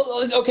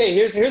 Well, okay.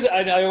 Here's.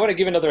 I want to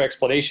give another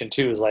explanation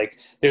too. Is like,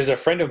 there's a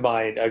friend of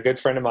mine, a good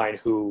friend of mine,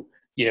 who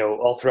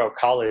all throughout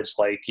college,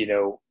 like,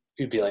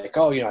 he'd be like,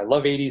 oh, I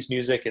love 80s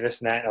music and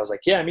this and that. And I was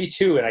like, yeah, me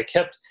too. And I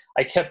kept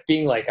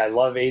being like, I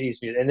love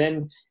 80s music. And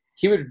then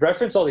he would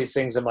reference all these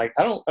things. I'm like,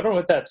 I don't know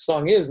what that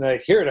song is. And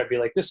I'd hear it. I'd be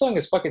like, this song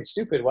is fucking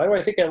stupid. Why do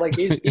I think I like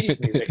 80s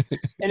music?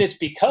 And it's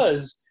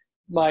because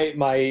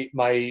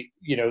the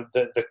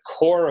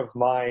core of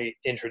my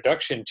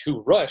introduction to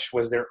Rush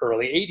was their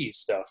early 80s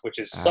stuff, which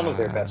is some of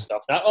their best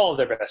stuff, not all of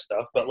their best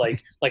stuff, but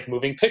like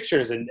Moving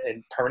Pictures and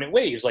Permanent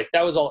Waves, like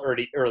that was all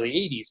early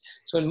 80s.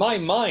 So in my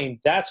mind,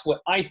 that's what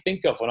I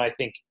think of when I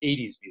think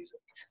 80s music.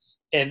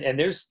 And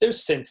there's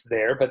synths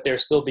there, but they're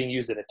still being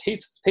used in a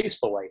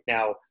tasteful way.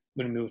 Now,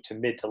 when we move to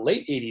mid to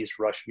late 80s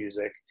Rush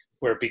music,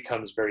 where it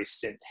becomes very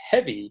synth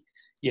heavy,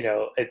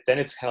 then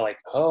it's kind of like,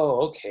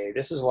 oh, okay,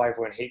 this is why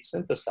everyone hates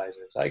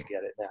synthesizers. I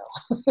get it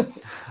now.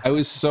 I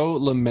was so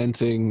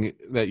lamenting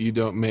that you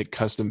don't make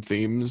custom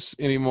themes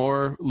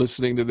anymore,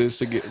 listening to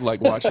this again, like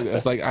watching it.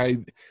 It's like, I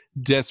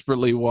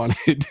desperately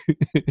wanted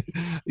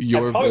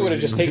your I probably would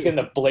have just taken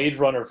the Blade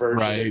Runner version,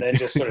 right, and then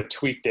just sort of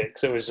tweaked it,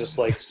 because it was just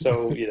like,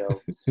 so,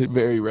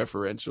 very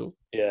referential.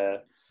 Yeah.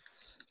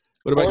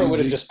 What about or you, it would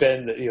have Zeke? just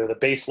been, the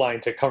bass line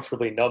to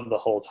comfortably numb the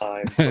whole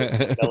time,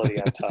 the melody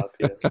on top.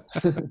 Yeah.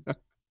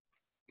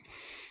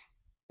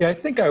 Yeah, I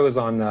think I was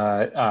on,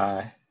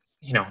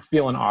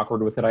 feeling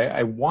awkward with it.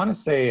 I want to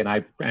say, and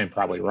I'm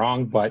probably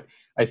wrong, but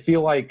I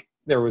feel like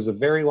there was a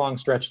very long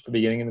stretch at the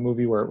beginning of the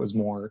movie where it was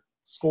more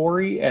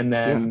scory, and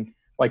then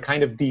like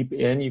kind of deep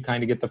in, you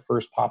kind of get the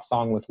first pop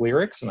song with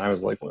lyrics, and I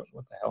was like, what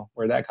the hell?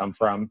 Where'd that come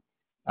from?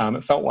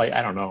 It felt like,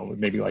 I don't know,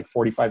 maybe like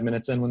 45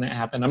 minutes in when that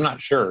happened. I'm not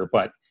sure,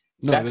 but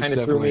that kind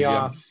of threw me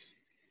off.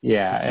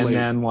 Yeah, it's and late.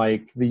 Then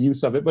like the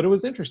use of it, but it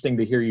was interesting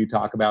to hear you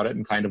talk about it,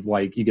 and kind of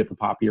like you get the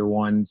poppier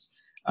ones.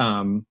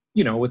 In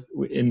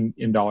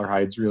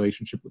Dollarhide's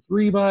relationship with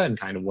Reba and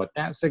kind of what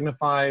that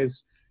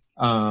signifies.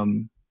 So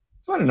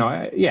I don't know.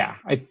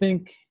 I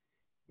think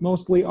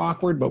mostly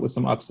awkward, but with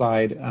some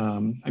upside.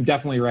 I'm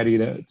definitely ready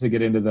to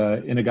get into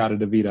the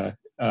In-A-Gadda-Da-Vida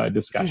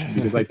discussion,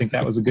 because I think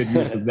that was a good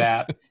use of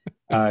that.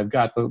 I've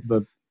got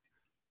the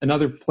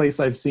another place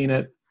I've seen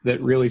it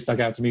that really stuck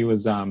out to me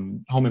was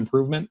Home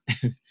Improvement.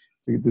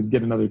 to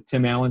get another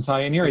Tim Allen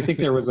tie in here. I think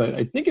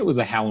it was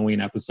a Halloween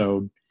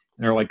episode.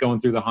 And they're like going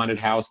through the haunted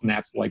house, and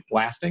that's like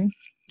blasting.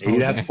 Maybe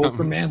that's pulled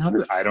from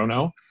Manhunter. I don't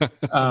know.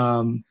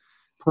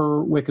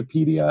 Per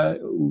Wikipedia,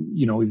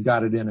 we've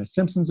got it in a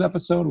Simpsons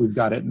episode. We've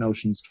got it in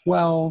Ocean's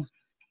 12.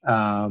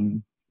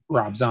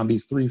 Rob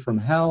Zombie's 3 from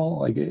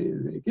Hell. Like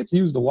it gets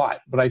used a lot,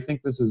 but I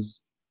think this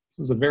is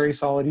a very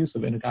solid use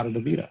of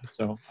In-A-Gadda-Da-Vida.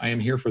 So I am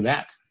here for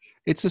that.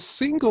 It's a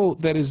single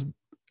that is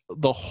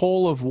the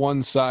whole of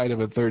one side of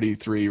a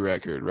 33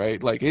 record,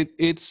 right? Like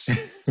it's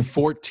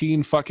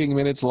 14 fucking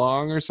minutes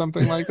long or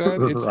something like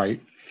that. It's,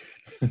 right.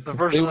 The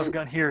version I've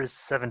got here is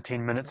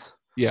 17 minutes.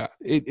 Yeah,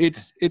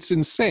 it's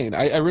insane.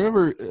 I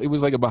remember it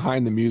was like a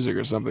behind the music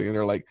or something, and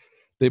they're like,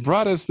 they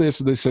brought us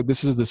this, and they said,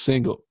 this is the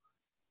single.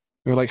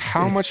 They're like,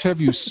 how much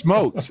have you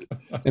smoked?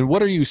 And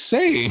what are you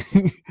saying?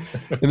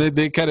 And then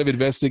they kind of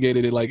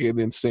investigated it like in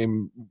the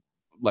same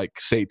like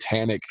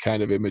satanic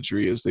kind of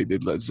imagery as they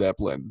did Led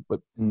Zeppelin, but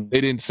they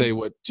didn't say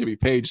what Jimmy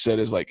Page said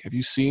is like, have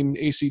you seen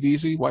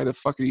AC/DC? Why the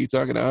fuck are you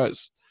talking to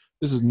us?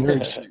 This is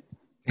nerd shit.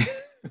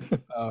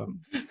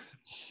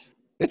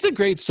 It's a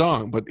great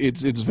song, but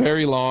it's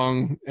very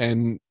long,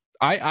 and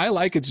I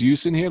like its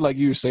use in here. Like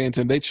you were saying,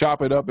 Tim, they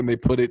chop it up and they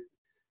put it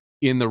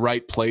in the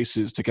right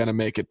places to kind of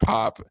make it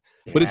pop.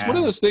 Yeah. But it's one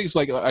of those things,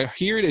 like I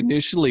hear it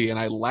initially and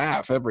I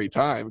laugh every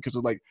time because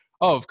it's like,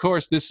 oh, of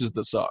course this is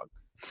the song.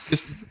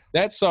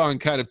 That song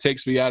kind of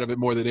takes me out of it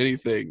more than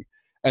anything.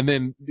 And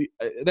then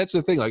that's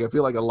the thing. Like I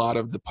feel like a lot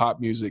of the pop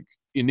music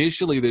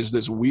initially, there's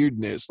this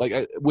weirdness,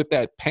 like with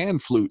that pan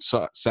flute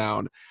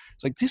sound.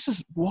 It's like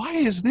why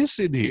is this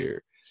in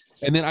here?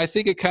 And then I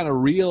think it kind of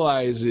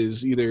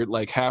realizes either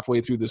like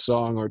halfway through the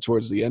song or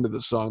towards the end of the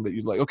song that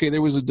you're like, okay,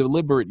 there was a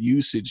deliberate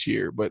usage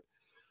here, but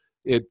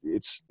that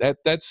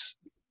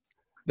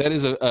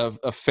is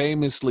a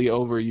famously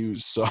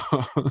overused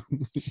song.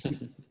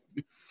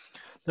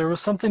 There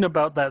was something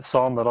about that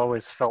song that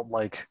always felt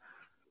like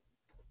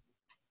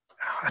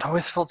it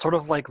always felt sort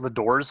of like The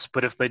Doors,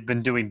 but if they'd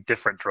been doing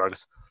different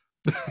drugs.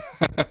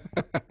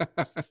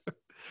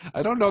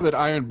 I don't know that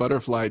Iron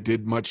Butterfly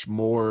did much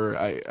more.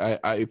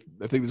 I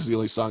think this is the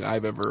only song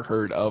I've ever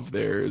heard of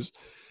theirs.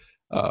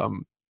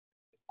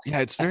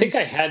 It's. I think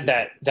I had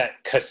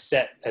that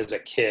cassette as a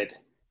kid,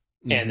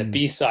 and the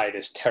B-side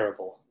is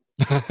terrible.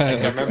 Like,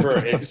 I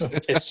remember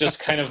it's just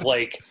kind of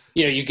like,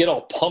 you get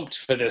all pumped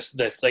for this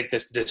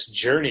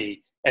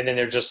journey, and then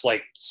they're just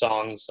like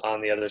songs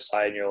on the other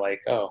side, and you're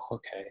like, oh,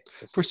 okay.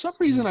 For some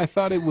reason, I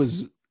thought it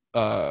was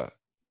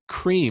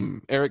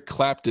Cream, Eric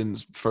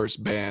Clapton's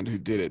first band, who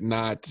did it,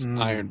 not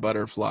Iron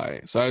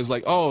Butterfly. So I was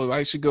like, oh,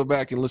 I should go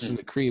back and listen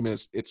to Cream.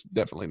 It's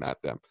definitely not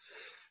them.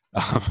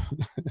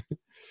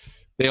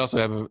 They also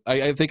have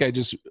I think I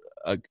just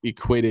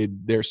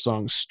equated their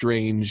song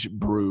Strange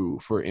Brew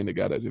for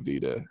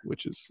In-A-Gadda-Da-Vida,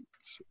 which is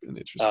an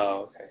interesting.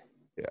 Oh, okay.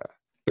 Yeah.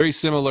 Very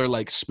similar,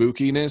 like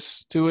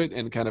spookiness to it,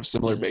 and kind of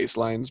similar bass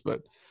lines,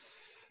 but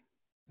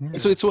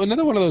so it's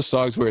another one of those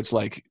songs where it's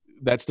like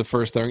that's the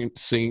first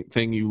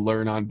thing you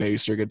learn on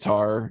bass or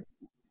guitar.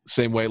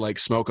 Same way like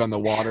Smoke on the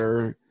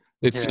Water.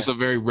 It's just a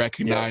very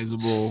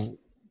recognizable,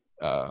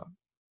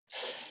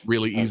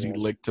 really easy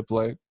lick to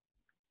play.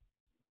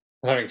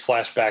 I'm having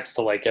flashbacks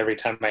to like every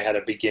time I had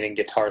a beginning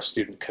guitar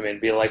student come in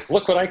and be like,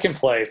 look what I can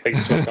play. Like,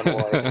 Smoke on the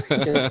Water. It's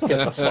like,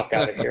 get the fuck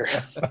out of here.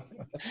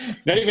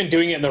 Not even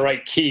doing it in the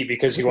right key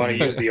because you want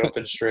to use the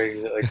open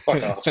string. Like,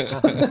 fuck off.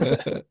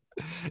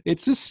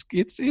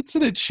 It's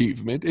an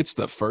achievement. It's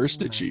the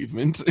first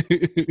achievement.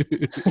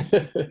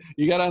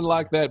 You got to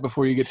unlock that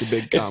before you get the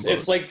big combos.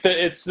 It's like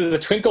the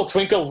Twinkle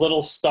Twinkle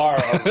Little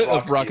Star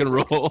of rock and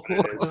roll.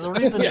 There's a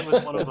reason it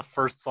was one of the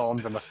first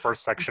songs in the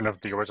first section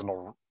of the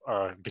original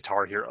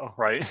Guitar Hero,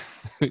 right?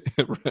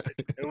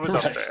 It was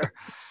up there.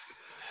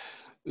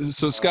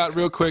 So Scott,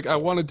 real quick, I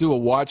want to do a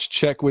watch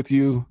check with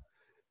you.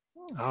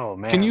 Oh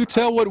man! Can you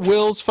tell what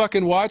Will's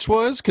fucking watch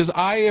was? Because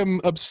I am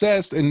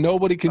obsessed and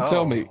nobody can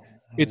tell me.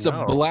 It's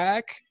a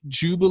black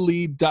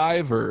Jubilee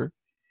diver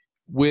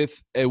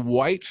with a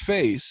white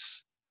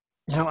face.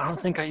 I don't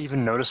think I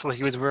even noticed what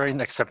he was wearing,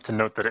 except to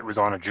note that it was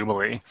on a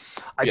Jubilee.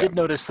 I did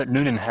notice that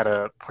Noonan had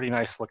a pretty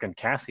nice looking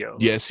Casio.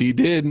 Yes, he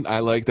did. I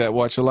like that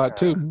watch a lot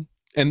too.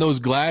 And those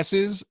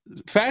glasses,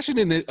 fashion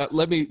in this.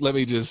 Let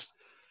me just.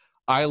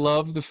 I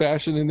love the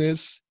fashion in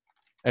this.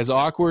 As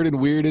awkward and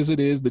weird as it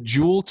is, the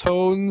jewel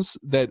tones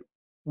that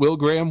Will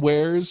Graham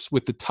wears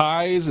with the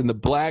ties and the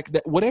black,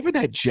 whatever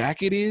that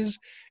jacket is,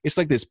 it's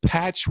like this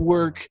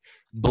patchwork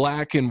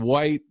black and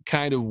white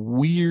kind of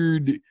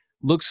weird,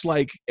 looks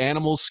like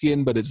animal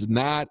skin, but it's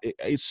not.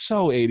 It's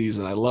so 80s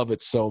and I love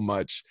it so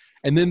much.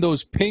 And then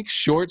those pink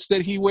shorts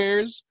that he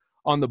wears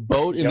on the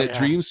boat in that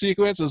dream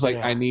sequence, is like,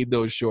 I need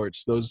those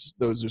shorts. Those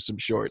are some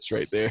shorts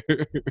right there.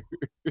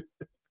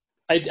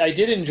 I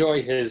did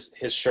enjoy his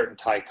shirt and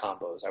tie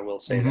combos. I will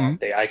say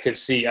that I could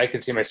see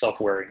myself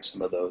wearing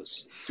some of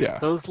those. Yeah,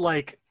 those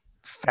like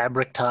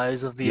fabric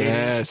ties of the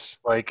 80s.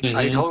 Like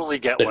I totally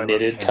get the why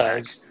knitted those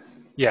ties.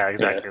 Yeah,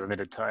 exactly. The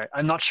knitted tie.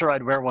 I'm not sure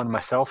I'd wear one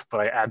myself, but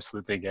I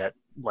absolutely get,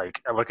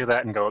 like, I look at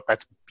that and go,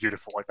 "That's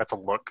beautiful." Like, that's a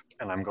look,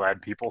 and I'm glad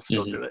people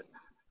still do it.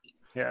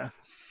 Yeah.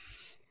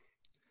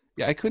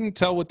 Yeah, I couldn't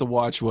tell what the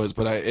watch was,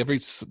 but every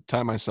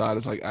time I saw it,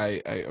 it's like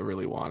I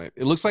really want it.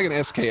 It looks like an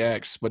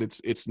SKX, but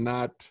it's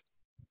not.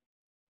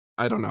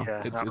 I don't know.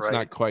 Yeah, it's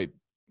not quite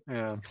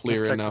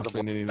clear enough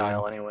in anything.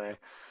 Anyway.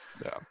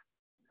 Yeah.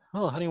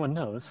 Well, if anyone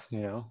knows,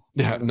 Yeah,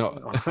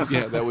 no.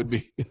 Yeah, that would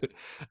be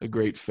a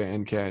great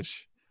fan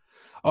catch.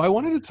 Oh, I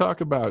wanted to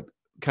talk about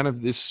kind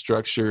of this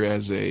structure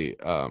as a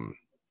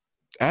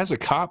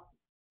cop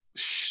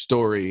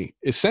story.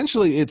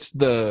 Essentially, it's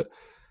the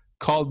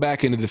called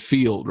back into the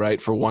field,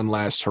 right, for one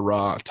last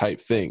hurrah type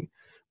thing.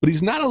 But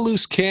he's not a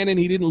loose cannon.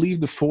 He didn't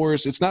leave the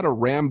force. It's not a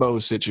Rambo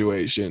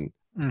situation.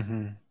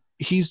 Mm-hmm.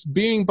 He's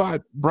being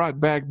brought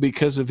back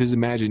because of his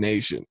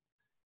imagination.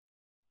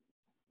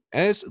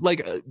 And it's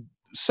like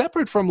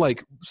separate from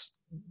like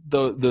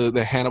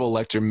the Hannibal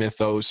Lecter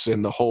mythos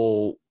and the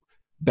whole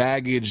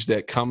baggage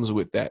that comes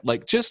with that.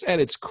 Like, just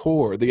at its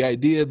core, the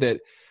idea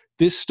that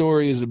this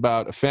story is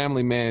about a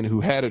family man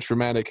who had a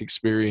traumatic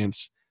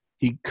experience.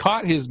 He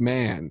caught his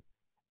man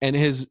and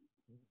he's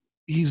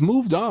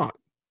moved on,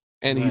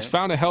 and he's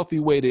found a healthy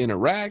way to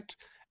interact,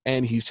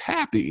 and he's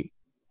happy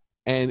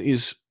and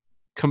is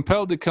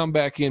compelled to come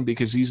back in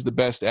because he's the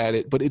best at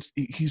it. But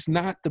he's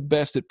not the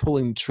best at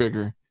pulling the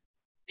trigger.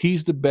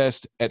 He's the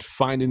best at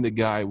finding the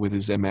guy with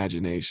his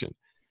imagination.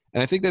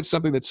 And I think that's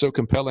something that's so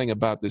compelling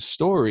about this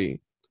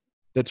story.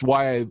 That's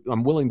why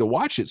I'm willing to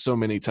watch it so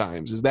many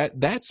times, is that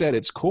that's at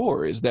its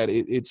core, is that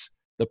it's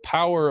the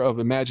power of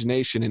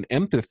imagination and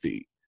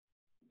empathy,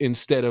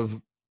 instead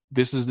of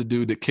this is the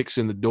dude that kicks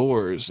in the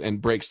doors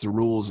and breaks the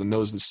rules and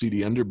knows the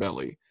seedy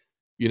underbelly.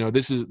 You know,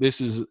 this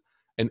is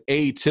an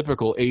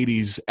atypical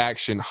 80s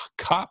action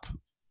cop,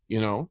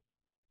 you know.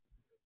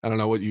 I don't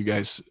know what you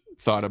guys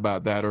thought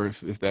about that, or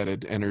if that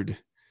had entered.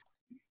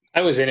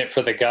 I was in it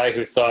for the guy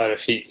who thought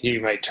if he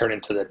might turn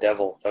into the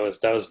devil. That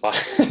was my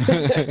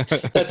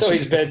that's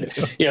always been,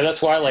 you know,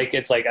 that's why, like,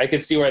 it's like I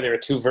could see why there are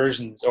two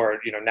versions, or,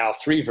 you know, now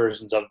three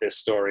versions of this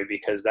story,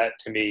 because that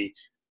to me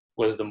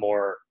was the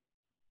more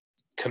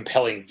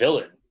compelling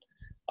villain.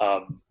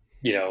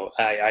 You know,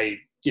 I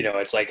you know,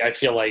 it's like I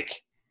feel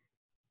like,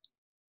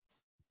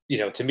 you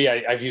know, to me,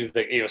 I view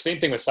the, you know, same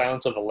thing with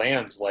Silence of the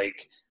Lambs.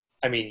 Like,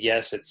 I mean,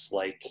 yes, it's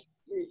like,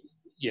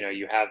 you know,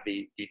 you have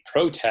the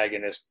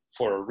protagonist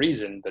for a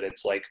reason, but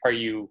it's like, are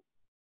you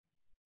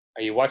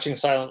watching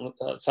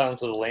Silence of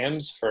the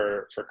Lambs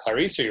for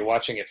Clarice, or you're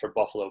watching it for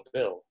Buffalo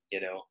Bill, you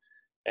know?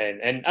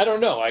 And I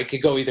don't know, I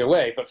could go either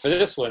way, but for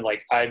this one,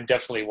 like, I'm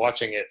definitely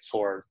watching it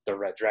for the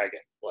Red Dragon,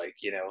 like,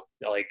 you know,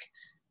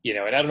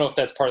 and I don't know if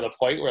that's part of the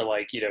point where,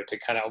 like, you know, to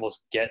kind of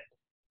almost get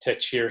to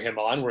cheer him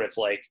on, where it's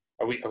like,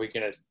 are we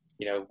going to,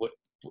 you know,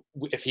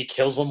 if he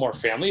kills one more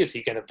family, is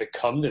he going to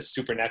become this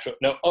supernatural?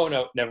 No, oh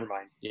no, never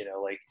mind. You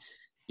know, like,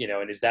 you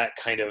know, and is that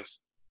kind of,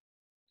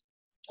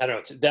 I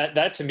don't know,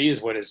 that to me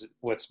is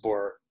what's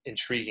more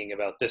intriguing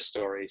about this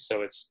story.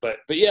 So it's, but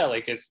yeah,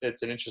 like it's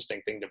an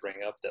interesting thing to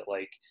bring up, that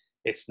like,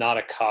 it's not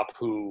a cop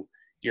who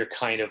you're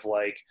kind of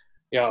like,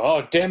 you know,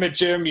 oh damn it,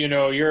 Jim, you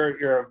know,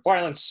 you're a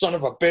violent son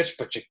of a bitch,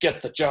 but you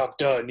get the job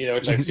done, you know,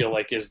 which I feel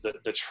like is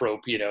the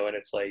trope, you know, and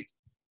it's like,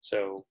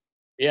 so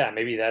yeah,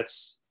 maybe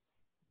that's,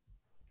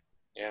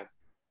 yeah,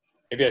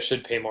 maybe I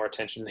should pay more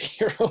attention to the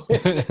hero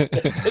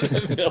instead to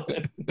the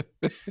villain.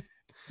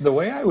 The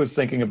way I was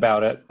thinking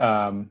about it,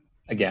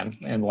 again,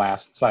 and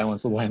last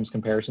Silence of the Lambs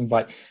comparison,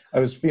 but I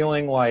was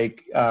feeling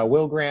like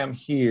Will Graham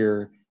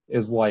here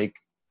is like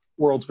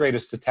world's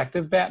greatest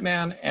detective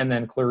Batman, and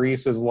then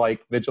Clarice is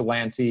like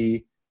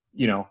vigilante,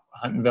 you know,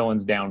 hunting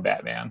villains down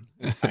Batman.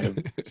 It's kind of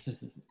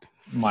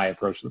my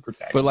approach to the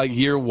protagonist. But like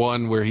year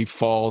one, where he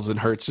falls and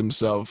hurts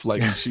himself,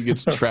 like she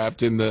gets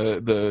trapped in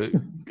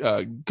the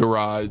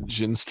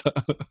garage and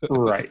stuff.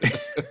 Right.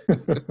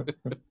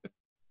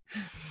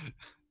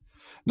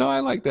 No, I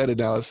like that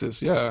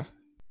analysis. Yeah,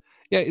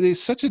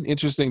 it's such an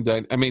interesting.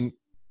 I mean,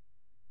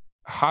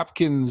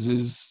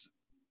 Hopkins'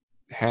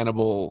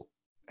 Hannibal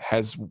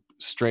has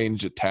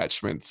strange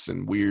attachments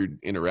and weird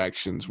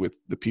interactions with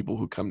the people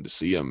who come to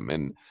see him,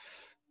 and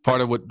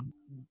part of what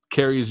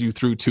carries you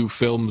through two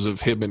films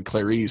of him and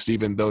Clarice,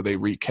 even though they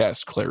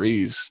recast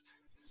Clarice,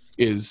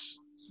 is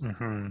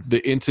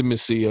the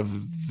intimacy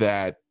of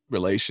that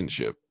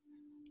relationship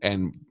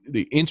and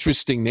the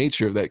interesting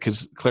nature of that,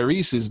 because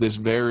Clarice is this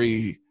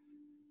very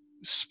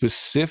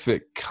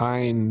specific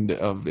kind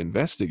of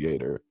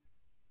investigator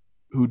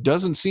who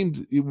doesn't seem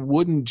to, it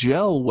wouldn't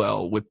gel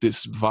well with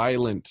this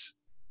violent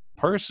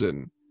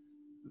person,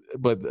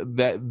 but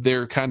that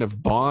their kind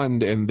of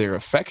bond and their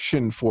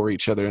affection for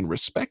each other and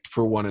respect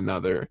for one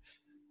another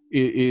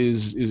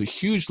is a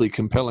hugely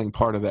compelling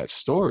part of that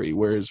story.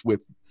 Whereas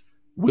with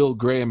Will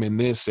Graham in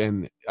this,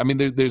 and I mean,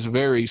 there's a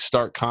very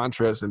stark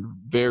contrast and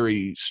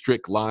very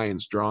strict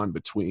lines drawn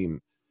between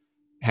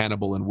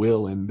Hannibal and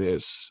Will in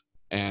this,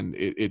 and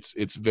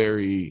it's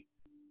very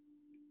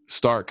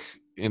stark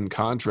in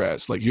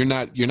contrast. Like you're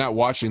not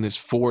watching this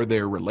for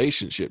their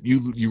relationship.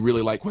 You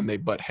really like when they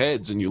butt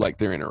heads and you like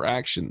their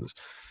interactions,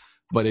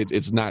 but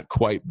it's not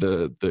quite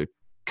the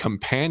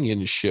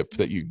companionship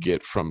that you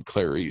get from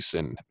Clarice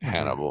and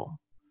Hannibal.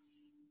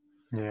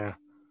 Yeah,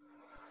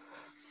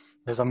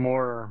 there's a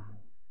more,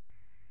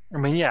 I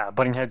mean, yeah,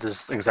 butting heads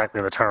is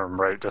exactly the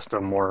term, right? Just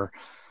a more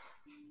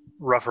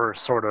rougher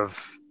sort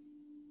of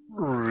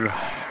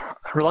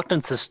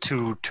reluctance is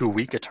too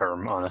weak a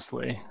term,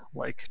 honestly.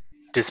 Like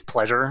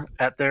displeasure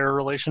at their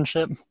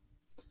relationship.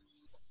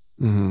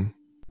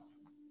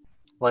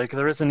 Like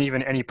there isn't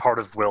even any part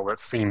of Will that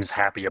seems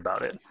happy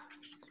about it.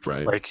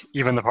 Right. Like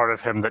even the part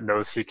of him that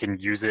knows he can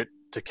use it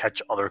to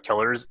catch other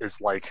killers is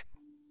like,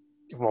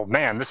 well,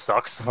 man, this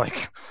sucks.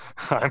 Like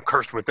I'm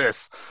cursed with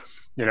this.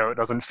 You know, it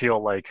doesn't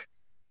feel like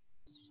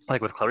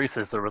with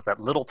Clarice's, there was that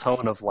little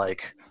tone of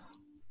like,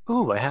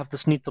 ooh, I have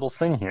this neat little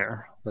thing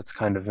here that's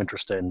kind of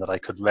interesting that I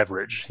could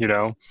leverage, you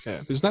know?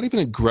 Yeah. There's not even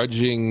a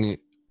grudging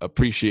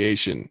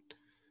appreciation.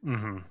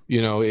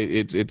 You know,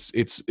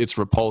 it's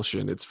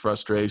repulsion, it's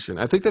frustration.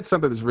 I think that's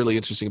something that's really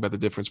interesting about the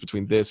difference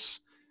between this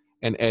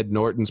and Ed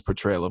Norton's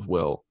portrayal of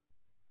Will.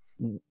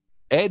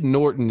 Ed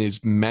Norton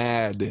is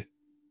mad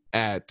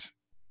at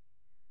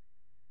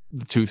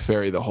the Tooth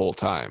Fairy the whole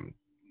time.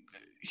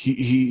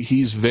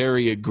 He's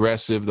very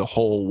aggressive the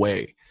whole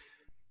way.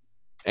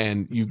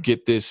 And you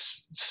get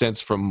this sense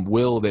from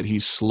Will that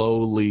he's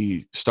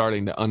slowly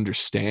starting to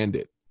understand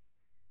it.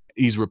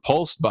 He's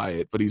repulsed by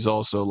it, but he's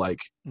also like,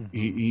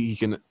 he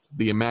can,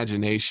 the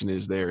imagination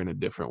is there in a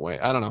different way.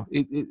 I don't know.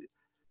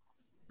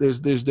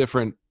 There's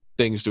different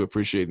things to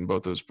appreciate in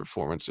both those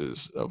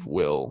performances of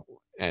Will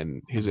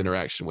and his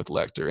interaction with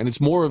Lecter. And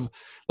it's more of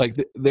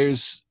like,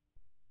 there's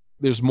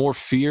more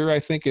fear, I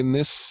think, in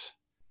this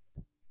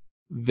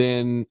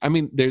then I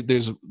mean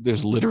there's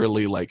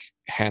literally like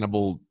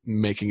Hannibal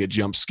making a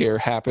jump scare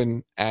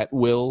happen at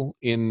will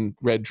in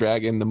Red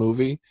Dragon the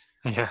movie.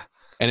 Yeah.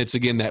 And it's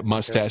again that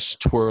mustache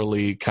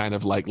twirly kind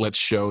of like let's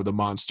show the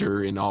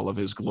monster in all of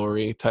his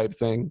glory type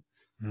thing.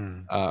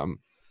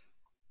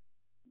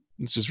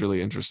 It's just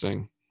really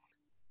interesting.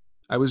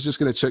 I was just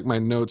going to check my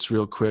notes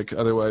real quick.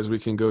 Otherwise, we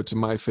can go to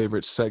my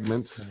favorite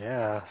segment.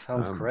 Yeah,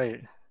 sounds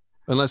great.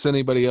 Unless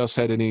anybody else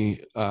had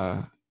any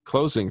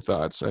closing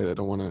thoughts, I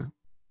don't want to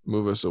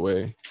move us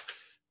away.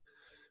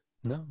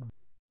 No.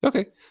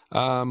 Okay.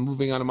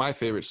 Moving on to my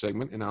favorite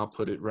segment, and I'll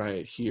put it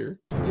right here.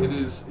 It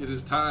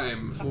is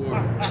time for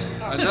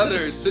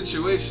another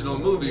situational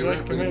movie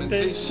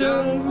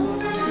recommendation.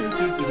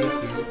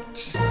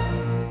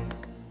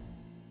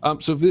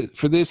 So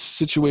for this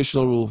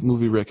situational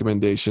movie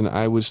recommendation,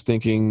 I was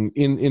thinking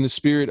in the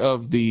spirit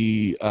of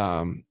the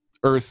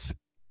Earth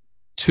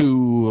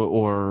 2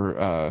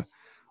 or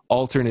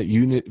alternate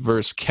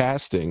universe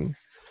casting,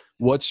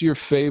 what's your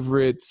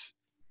favorite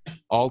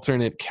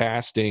alternate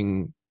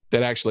casting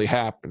that actually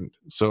happened?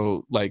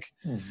 So like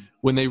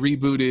when they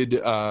rebooted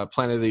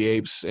Planet of the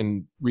Apes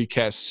and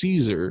recast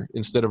Caesar,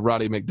 instead of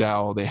Roddy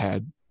McDowall, they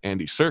had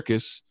Andy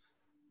Serkis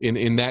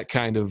in that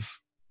kind of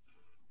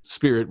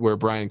spirit where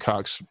Brian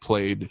Cox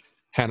played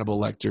Hannibal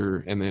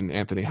Lecter and then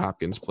Anthony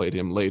Hopkins played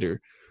him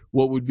later.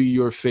 What would be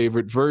your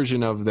favorite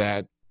version of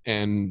that?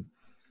 And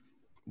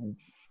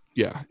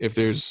yeah, if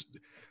there's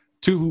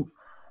two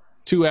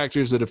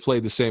actors that have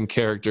played the same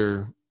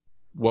character,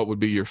 what would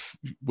be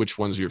which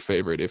one's your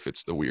favorite if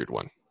it's the weird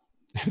one?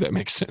 If that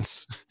makes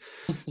sense.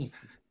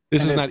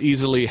 This is not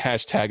easily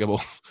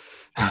hashtagable.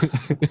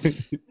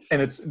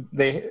 And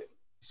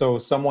so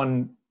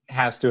someone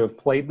has to have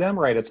played them,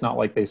 right? It's not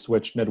like they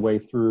switched midway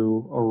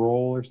through a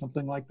role or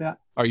something like that.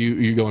 Are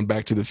you going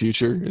Back to the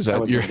Future? Is that I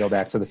was going to go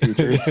Back to the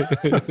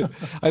Future?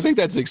 I think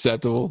that's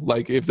acceptable.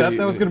 Like if that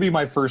was going to be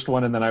my first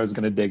one, and then I was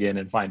going to dig in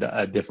and find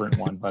a different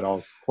one. But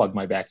I'll plug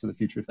my Back to the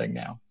Future thing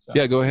now. So.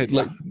 Yeah, go ahead.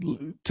 Yeah.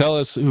 Tell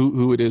us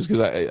who it is, because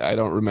I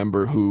don't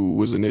remember who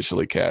was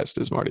initially cast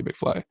as Marty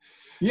McFly.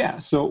 Yeah,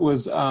 so it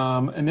was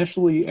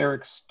initially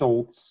Eric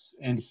Stoltz,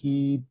 and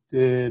he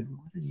did.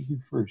 What did he do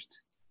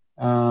first?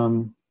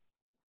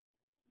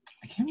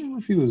 I can't remember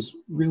if he was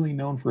really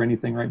known for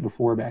anything right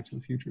before Back to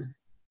the Future.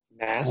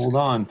 Mask? Hold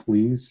on,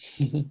 please.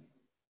 He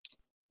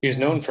was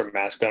known for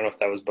Mask. I don't know if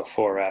that was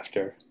before or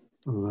after.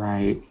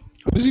 Right.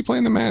 Who is he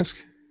playing the Mask?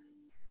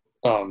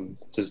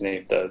 What's his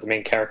name? The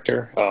main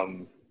character?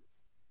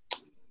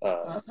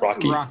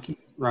 Rocky?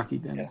 Rocky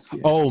Dennis. Yeah.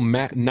 Oh,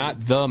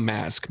 not the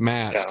Mask.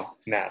 Mask. No,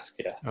 Mask,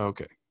 yeah.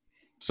 Okay.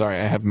 Sorry,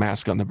 I have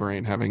Mask on the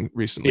brain, having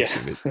recently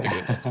seen it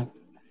again.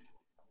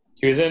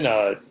 He was in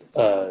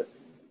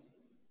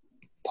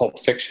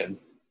Pulp Fiction,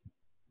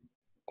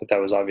 but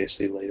that was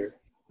obviously later.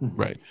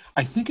 Right.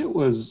 I think it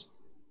was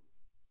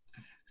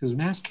because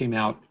Mask came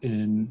out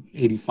in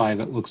 '85.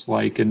 It looks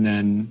like, and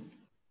then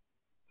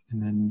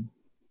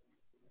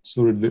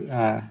so did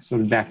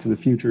Back to the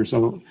Future.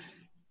 So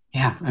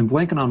yeah, I'm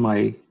blanking on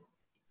my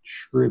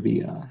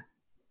trivia.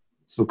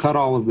 So cut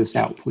all of this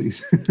out,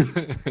 please.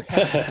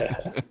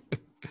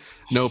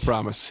 No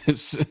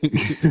promises.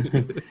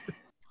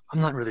 I'm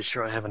not really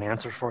sure I have an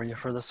answer for you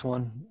for this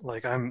one.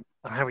 Like I'm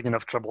having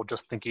enough trouble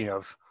just thinking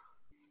of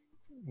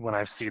when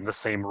I've seen the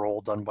same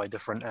role done by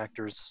different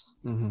actors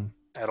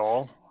at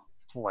all,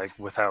 like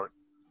without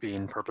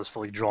being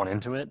purposefully drawn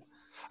into it.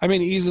 I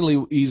mean,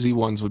 easy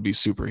ones would be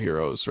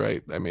superheroes,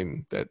 right? I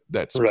mean,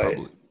 that's right.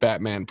 Probably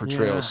Batman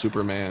portrayal,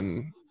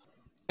 Superman.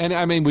 And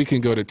I mean, we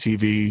can go to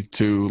TV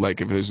too, like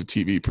if there's a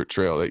TV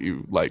portrayal that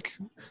you like.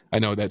 I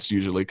know that's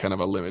usually kind of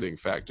a limiting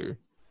factor.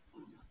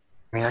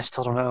 I mean, I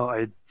still don't know.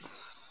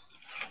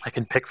 I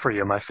can pick for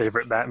you my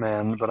favorite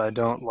Batman, but I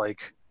don't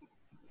like,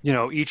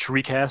 each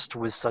recast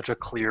was such a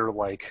clear,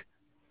 like,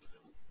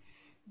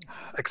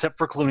 except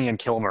for Clooney and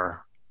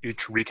Kilmer,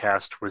 each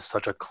recast was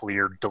such a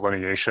clear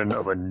delineation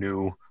of a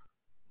new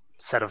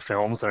set of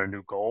films and a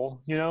new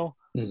goal,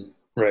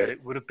 Right.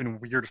 It would have been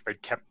weird if they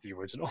kept the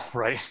original,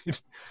 right?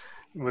 It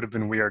would have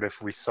been weird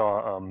if we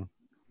saw,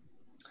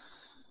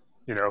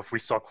 if we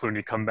saw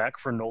Clooney come back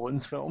for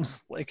Nolan's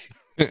films, like,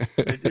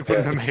 it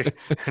wouldn't have made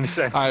any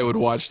sense. I would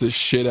watch the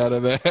shit out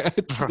of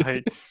that.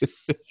 Right.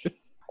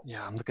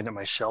 Yeah, I'm looking at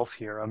my shelf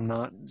here. I'm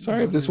not...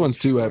 Sorry if this one's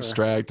too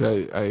abstract.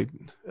 I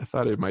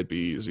thought it might be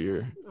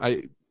easier.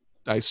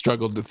 I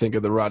struggled to think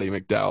of the Roddy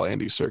McDowall,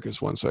 Andy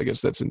Serkis one, so I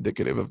guess that's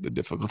indicative of the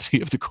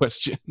difficulty of the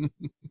question.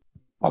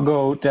 I'll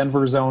go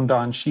Denver's own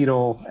Don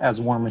Cheadle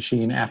as War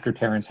Machine after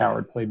Terrence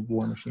Howard played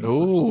War Machine.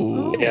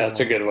 Oh, yeah, that's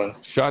a good one.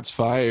 Shots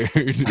fired.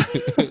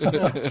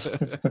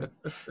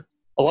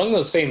 Along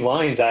those same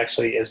lines,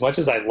 actually, as much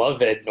as I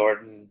love Ed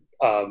Norton,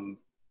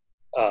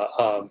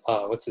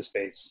 what's his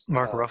face?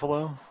 Mark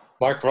Ruffalo?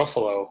 Mark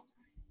Ruffalo,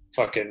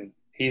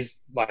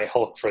 he's my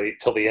Hulk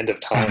till the end of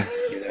time,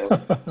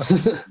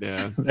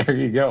 Yeah. There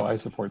you go. I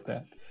support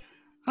that.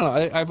 I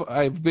don't know,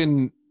 I've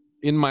been...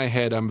 In my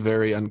head, I'm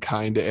very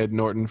unkind to Ed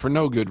Norton for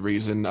no good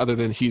reason, other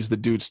than he's the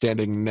dude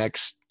standing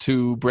next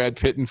to Brad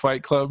Pitt in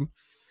Fight Club.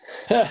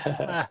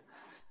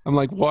 I'm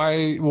like,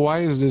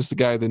 why is this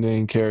guy the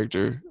main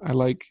character? I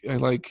like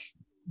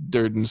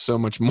Durden so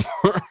much more.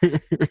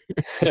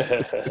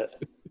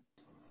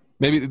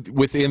 Maybe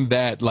within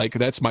that, like,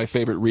 that's my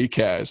favorite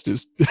recast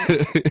is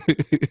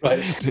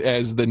Right.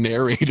 as the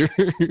narrator.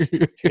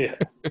 Yeah.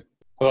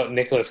 How about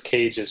Nicolas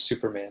Cage as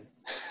Superman?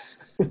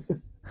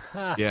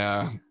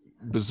 Yeah,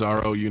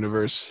 Bizarro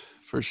universe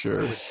for I sure.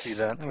 would see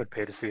that. I would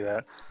pay to see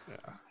that. Yeah.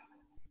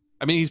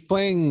 I mean, he's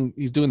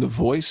doing the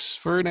voice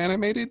for an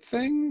animated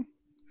thing,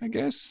 I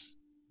guess.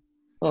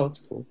 Oh,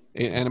 that's cool.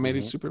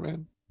 Animated Mhm.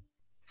 Superman.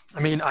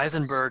 I mean,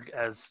 Eisenberg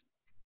as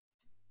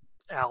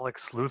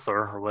Alex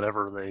Luthor, or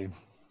whatever they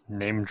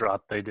name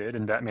drop they did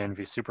in Batman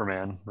v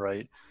Superman,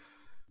 right?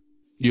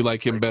 You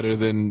like him better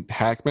than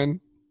Hackman?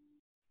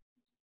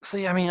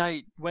 See, I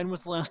mean, when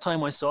was the last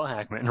time I saw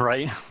Hackman,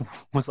 right?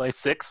 Was I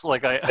 6?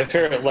 Like I My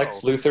favorite don't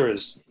Lex know. Luthor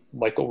is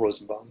Michael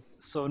Rosenbaum.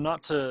 So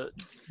not to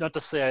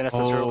say I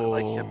necessarily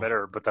like him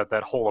better, but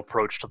that whole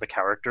approach to the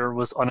character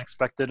was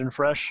unexpected and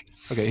fresh.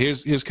 Okay,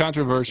 here's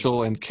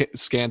controversial and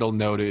scandal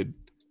noted.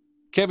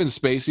 Kevin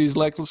Spacey's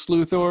Lex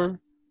Luthor.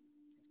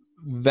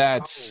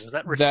 That's Was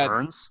that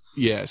Returns?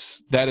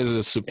 Yes, that is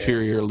a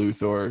superior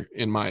Luthor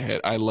in my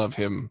head. I love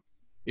him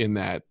in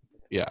that.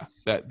 Yeah,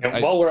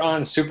 And while we're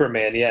on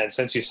Superman, yeah, and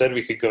since you said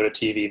we could go to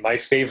TV, my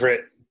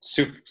favorite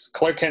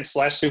Clark Kent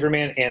 /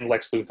 Superman and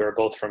Lex Luthor are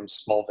both from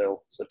Smallville.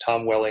 So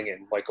Tom Welling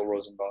and Michael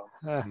Rosenbaum.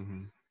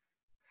 Mhm.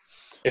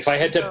 If I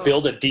had to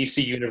build a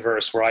DC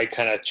universe where I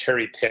kind of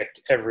cherry picked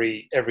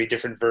every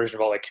different version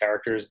of all the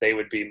characters, they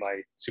would be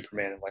my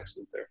Superman and Lex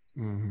Luthor.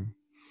 Mhm.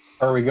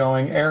 Are we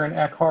going Aaron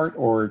Eckhart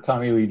or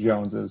Tommy Lee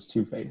Jones as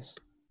Two-Face?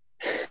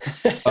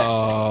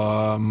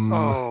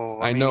 Oh,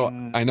 I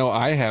know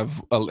I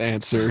have an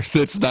answer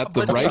that's not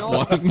the But right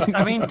one.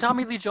 I mean,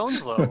 Tommy Lee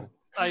Jones, though.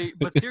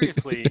 But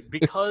seriously,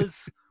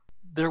 because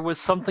there was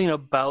something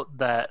about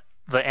the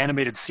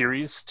animated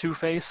series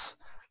Two-Face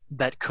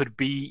that could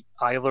be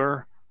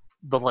either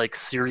the like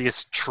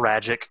serious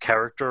tragic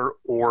character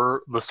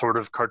or the sort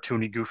of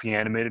cartoony, goofy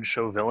animated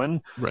show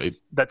villain Right.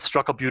 that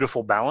struck a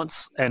beautiful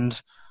balance.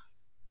 And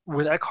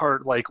with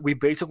Eckhart, like, we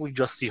basically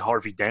just see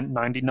Harvey Dent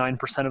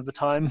 99% of the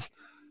time.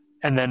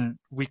 And then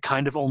we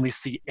kind of only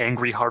see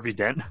angry Harvey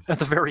Dent at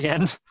the very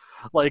end.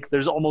 Like,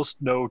 there's almost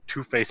no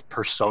Two-Face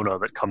persona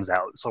that comes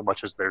out so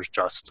much as there's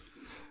just,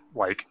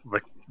 like,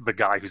 the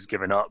guy who's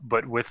given up.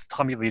 But with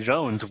Tommy Lee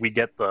Jones, we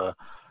get the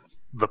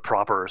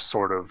proper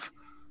sort of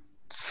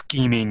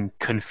scheming,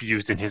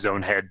 confused in his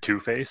own head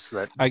Two-Face.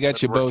 That I got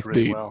that you works both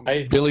really beat. well.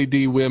 Billy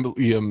D.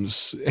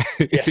 Williams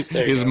there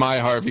you is go. my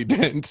Harvey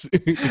Dent.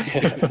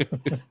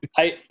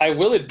 I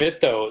will admit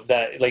though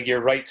that, like,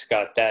 you're right,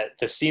 Scott, that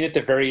the scene at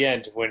the very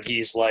end when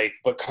he's like,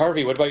 "But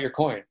Harvey, what about your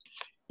coin?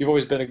 You've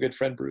always been a good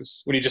friend,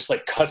 Bruce." When he just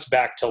like cuts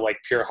back to like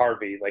pure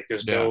Harvey, like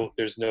there's no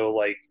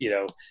like, you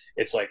know,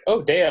 it's like,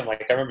 oh damn,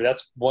 like I remember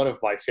that's one of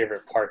my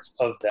favorite parts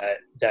of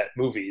that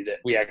movie, that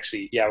we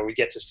actually we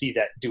get to see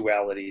that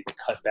duality, the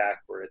cut back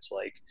where it's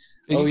like,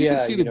 And oh you get yeah,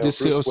 to see you the know,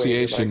 Bruce Wayne, my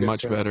dissociation good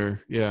much friend.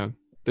 better. Yeah,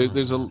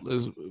 there's a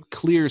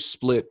clear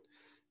split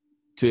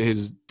to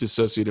his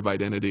dissociative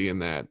identity in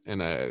that,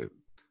 and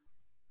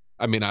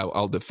I mean,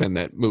 I'll defend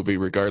that movie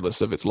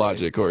regardless of its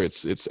logic or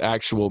its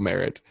actual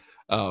merit.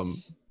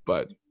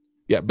 But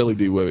yeah, Billy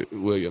D.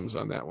 Williams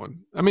on that one.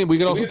 I mean, we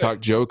could also talk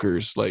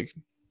Jokers, like.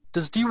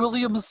 Does D.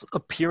 Williams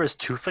appear as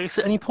Two-Face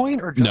at any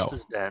point, or just No.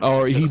 as Dent?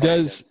 Or he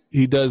Just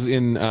does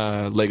in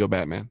Lego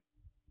Batman.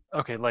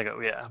 Okay, Lego,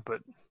 yeah, but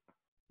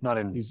not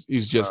in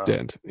He's just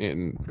Dent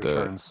in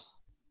Returns.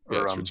 the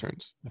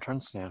Returns.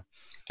 Returns, yeah.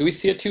 Do we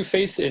see a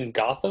Two-Face in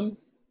Gotham?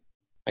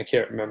 I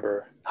can't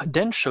remember.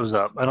 Dent shows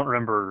up. I don't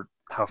remember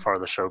how far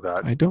the show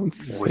got I don't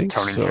with think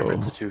turning him so.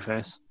 into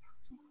Two-Face.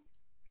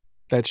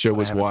 That show I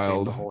was haven't seen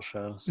wild. the whole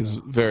show. So. Is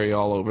very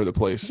all over the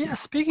place. Yeah,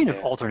 speaking of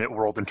Yeah. alternate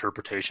world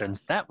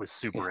interpretations, that was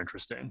super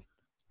interesting.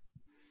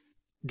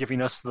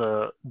 Giving us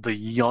the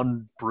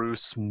young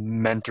Bruce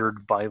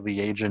mentored by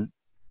the agent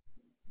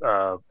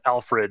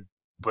Alfred,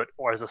 but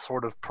as a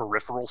sort of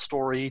peripheral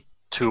story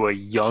to a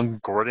young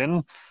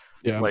Gordon,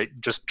 Yeah. like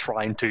just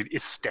trying to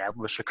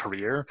establish a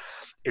career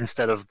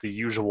instead of the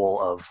usual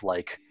of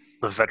like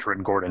the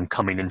veteran Gordon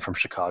coming in from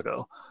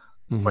Chicago.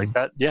 Mhm. Like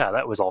that, yeah,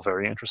 that was all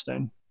very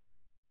interesting.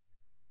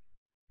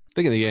 I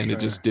think in the end, Sure.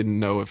 it just didn't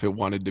know if it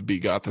wanted to be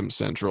Gotham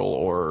Central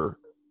or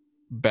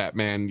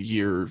Batman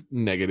year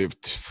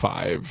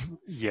 -5.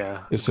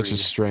 Yeah, It's such a agreed.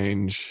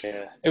 strange.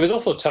 Yeah, it was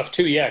also tough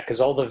too. Yeah, because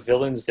all the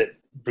villains that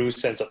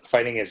Bruce ends up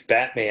fighting as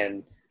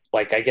Batman,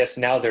 like I guess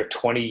now they're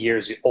 20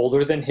 years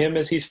older than him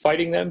as he's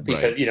fighting them,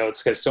 because Right. you know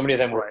it's because so many of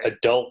them were Right.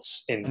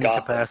 adults in And the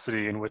Gotham.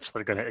 capacity in which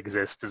they're going to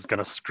exist is going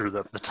to screw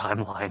up the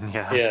timeline.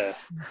 Yeah.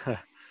 Yeah,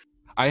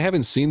 I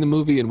haven't seen the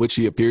movie in which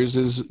he appears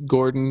as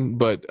Gordon,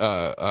 but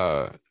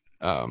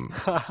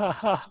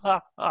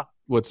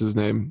what's his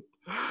name?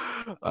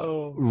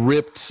 Oh.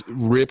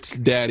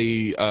 Ripped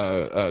Daddy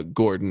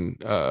Gordon.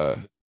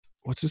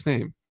 What's his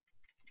name?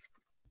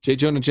 J.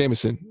 Jonah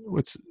Jameson.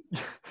 What's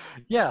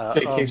Yeah.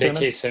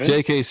 J.K. Simmons.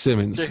 J.K.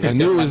 Simmons? J.K. I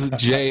knew it was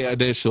J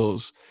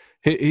initials.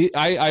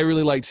 I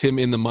really liked him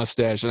in the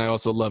mustache, and I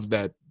also loved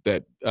that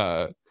that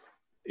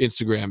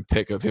Instagram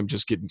pic of him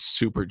just getting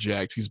super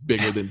jacked. He's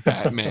bigger than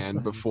Batman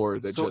before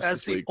the So Justice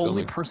as the League only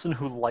filming. person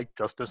who liked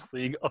Justice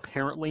League,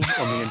 apparently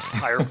on the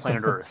entire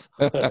planet Earth,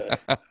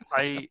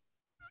 I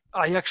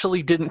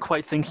actually didn't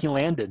quite think he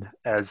landed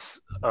as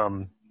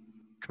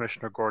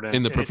Commissioner Gordon.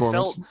 In the And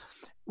performance?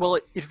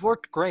 it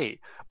worked great,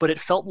 but it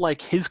felt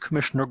like his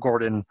Commissioner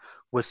Gordon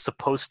was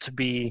supposed to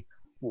be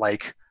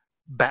like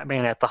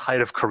Batman at the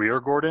height of career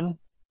Gordon,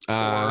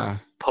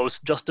 or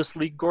post Justice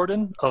League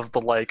Gordon, of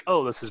the like,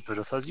 oh, this is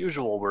business as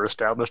usual, we're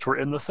established, we're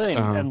in the thing.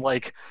 And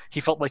like he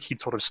felt like he'd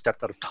sort of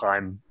stepped out of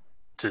time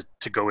to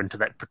go into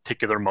that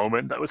particular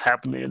moment that was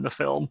happening in the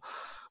film.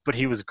 But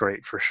he was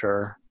great for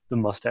sure. The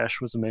mustache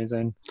was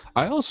amazing.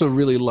 I also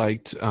really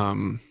liked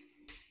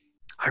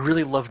I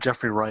really love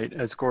Jeffrey Wright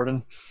as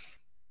Gordon.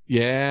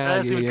 It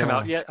hasn't even come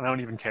out yet, and I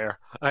don't even care.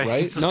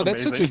 Right? He's just No,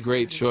 that's amazing. such a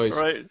great choice.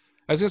 Right.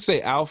 I was gonna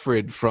say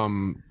Alfred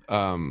from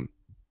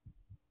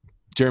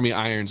Jeremy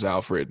Irons'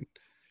 Alfred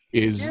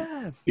is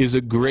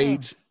a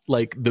great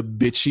like the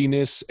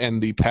bitchiness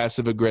and the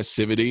passive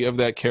aggressivity of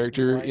that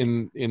character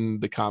in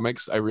the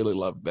comics. I really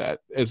love that,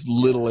 as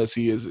little as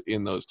he is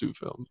in those two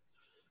films.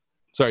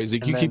 Sorry,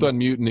 Zeke, you keep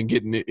unmuting and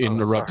getting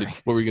interrupted.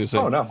 What were you gonna say?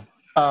 Oh no.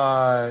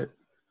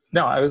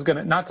 No, I was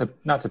gonna not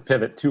to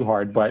pivot too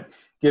hard, but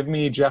give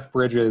me Jeff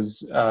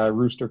Bridges'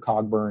 Rooster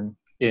Cogburn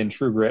in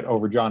True Grit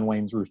over John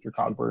Wayne's Rooster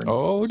Cogburn.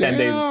 Oh,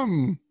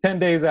 10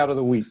 days out of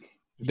the week.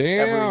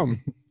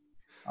 Damn.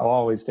 I'll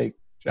always take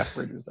Jeff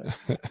Bridges there.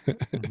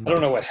 I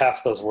don't know what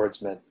half those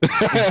words meant.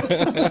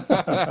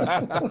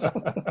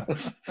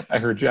 I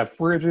heard Jeff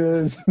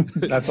Bridges.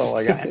 That's all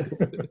I got.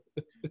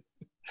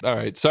 All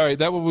right. Sorry,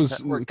 that one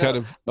was kind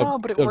of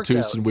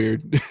obtuse and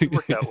weird. It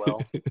worked out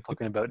well,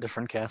 talking about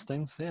different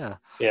castings. Yeah.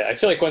 Yeah, I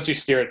feel like once you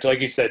steer it, like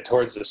you said,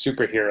 towards the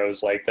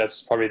superheroes, like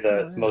that's probably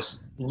the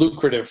most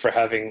lucrative for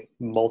having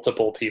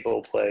multiple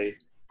people play.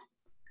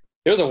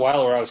 There was a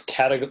while where I was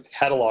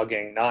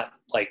cataloging not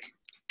like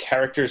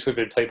characters who have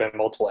been played by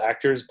multiple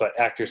actors, but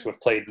actors who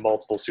have played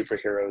multiple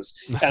superheroes.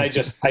 And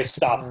I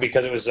stopped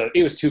because it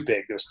was too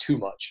big. There was too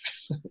much.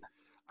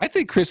 I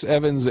think Chris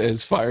Evans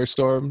as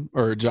Firestorm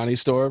or Johnny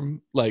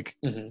Storm, like,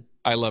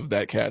 I love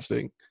that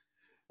casting.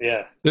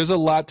 Yeah. There's a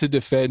lot to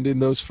defend in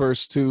those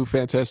first two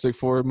Fantastic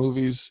Four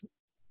movies.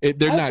 They're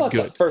not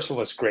good. The first one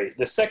was great.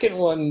 The second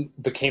one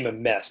became a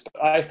mess,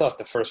 but I thought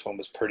the first one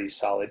was pretty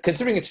solid.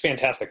 Considering it's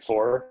Fantastic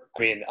Four,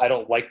 I mean, I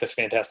don't like the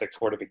Fantastic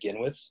Four to begin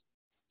with.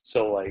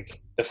 So,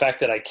 like, the fact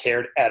that I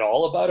cared at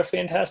all about a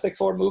Fantastic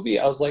Four movie,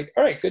 I was like,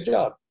 all right, good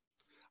job.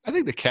 I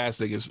think the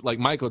casting is, like,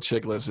 Michael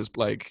Chiklis is,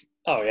 like...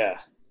 Oh, yeah.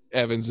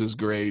 Evans is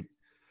great.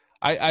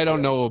 I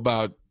don't know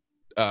about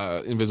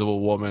Invisible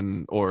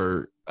Woman,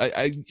 or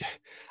I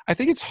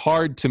think it's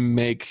hard to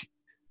make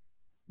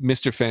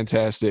Mr.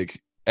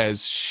 Fantastic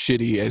as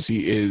shitty as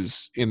he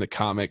is in the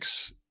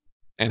comics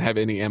and have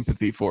any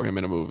empathy for him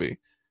in a movie.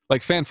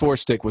 Like Fan Four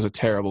Stick was a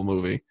terrible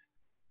movie.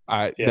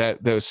 That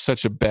was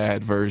such a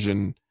bad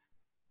version,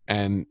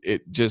 and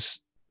it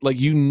just like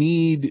you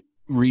need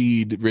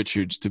Reed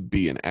Richards to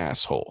be an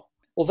asshole.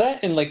 Well, that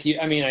and like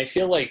I mean, I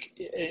feel like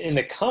in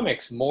the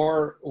comics,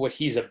 more what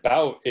he's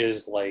about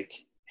is like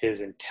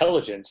his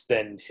intelligence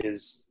than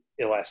his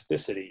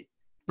elasticity.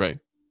 Right.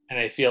 And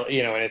I feel,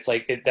 and it's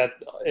like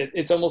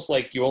it's almost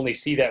like you only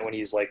see that when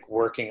he's like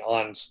working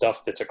on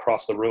stuff that's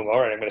across the room.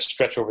 All right, I'm going to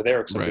stretch over there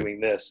because I'm doing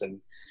this,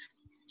 and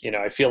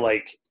I feel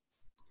like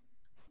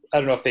I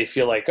don't know if they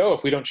feel like, oh,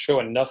 if we don't show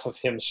enough of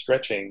him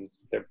stretching,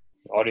 the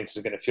audience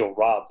is going to feel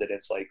robbed. That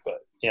it's like, but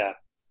yeah.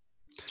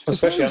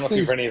 Especially, I don't know if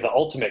you've read any of the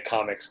Ultimate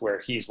comics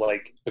where he's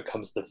like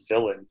becomes the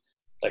villain.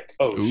 Like,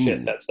 oh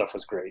shit, that stuff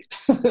was great.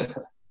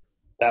 That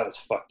was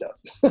fucked up.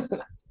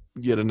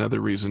 Yet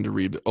another reason to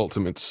read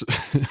Ultimates.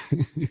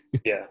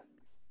 Yeah.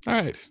 All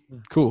right.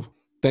 Cool.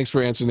 Thanks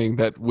for answering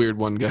that weird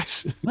one,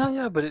 guys. Well,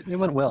 yeah, but it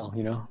went well.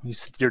 You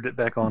steered it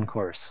back on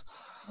course.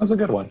 That was a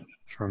good one.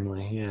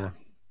 Firmly, yeah.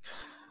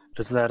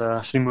 Does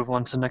that? Should we move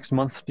on to next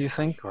month? Do you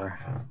think, or?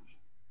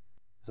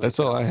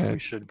 That's all I had. We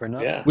should bring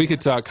up. Yeah. We could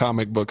talk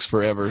comic books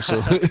forever, so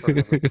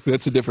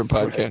that's a different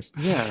podcast.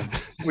 Yeah,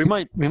 we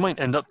might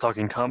end up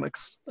talking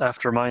comics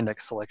after my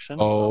next selection.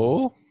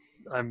 Oh,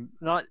 I'm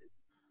not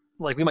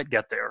like we might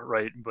get there,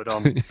 right? But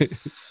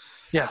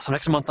yeah. So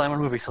next month I'm a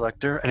movie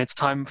selector, and it's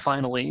time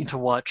finally to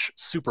watch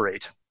Super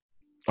 8.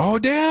 Oh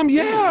damn!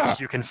 Yeah.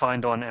 Which you can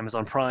find on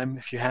Amazon Prime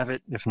if you have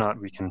it. If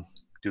not, we can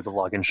do the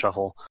login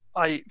shuffle.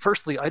 I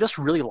just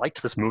really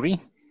liked this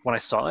movie when I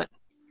saw it.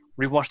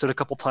 Rewatched it a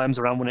couple times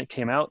around when it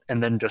came out,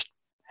 and then just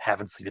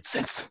haven't seen it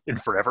since in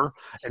forever,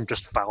 and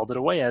just filed it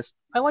away as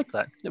I liked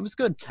that. It was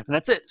good, and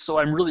that's it. So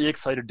I'm really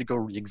excited to go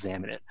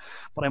re-examine it,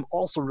 but I'm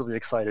also really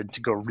excited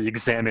to go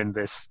re-examine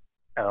this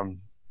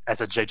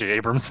as a J.J.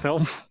 Abrams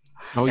film.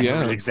 Oh yeah,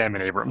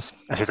 re-examine Abrams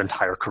and his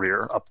entire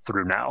career up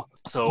through now.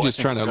 So you're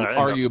just trying to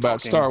argue about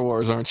Star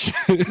Wars, aren't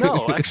you?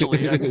 No,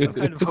 actually, I'm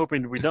kind of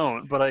hoping we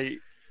don't. But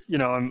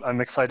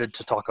I'm excited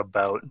to talk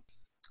about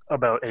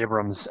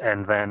Abrams,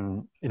 and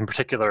then in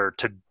particular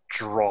to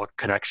draw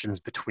connections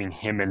between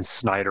him and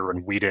Snyder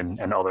and Whedon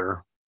and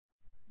other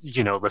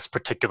this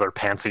particular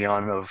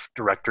pantheon of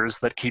directors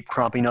that keep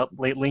cropping up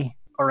lately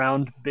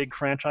around big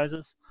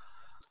franchises.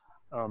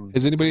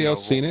 Has anybody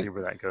else seen see it?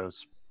 where that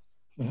goes.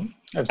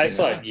 I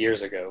saw it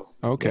years ago.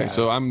 Okay, Yeah,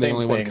 so I'm the same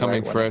only one thing,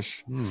 coming right,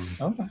 fresh.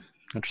 Okay.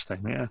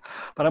 Interesting, yeah.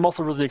 But I'm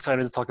also really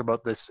excited to talk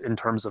about this in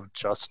terms of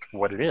just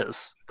what it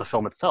is, the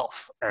film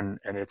itself, and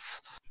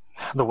it's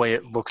the way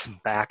it looks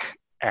back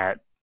at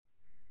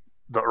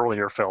the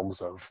earlier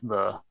films of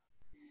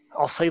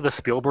I'll say the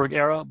Spielberg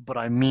era, but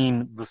I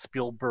mean the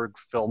Spielberg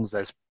films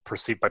as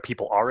perceived by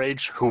people our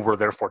age who were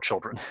therefore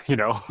children,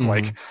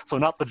 like, so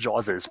not the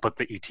Jawses, but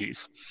the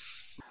E.T.s.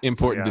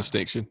 Important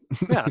distinction.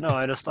 Yeah, no,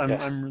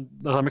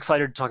 I'm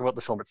excited to talk about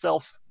the film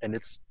itself and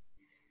its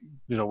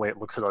the way it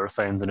looks at other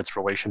things and its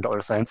relation to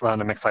other things,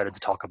 and I'm excited to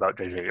talk about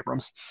J.J.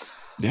 Abrams.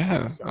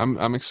 Yeah, So,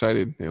 I'm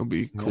excited. It'll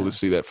be cool to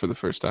see that for the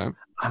first time.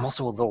 I'm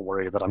also a little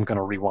worried that I'm going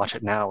to rewatch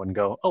it now and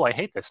go, oh, I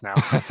hate this now.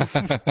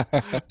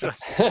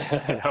 Just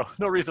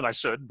no reason I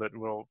should, but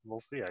we'll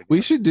see. I guess.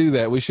 We should do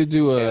that. We should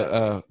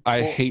do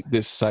I hate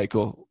this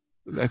cycle.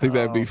 I think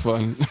that'd be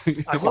fun.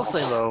 I will say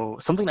though,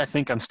 something I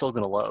think I'm still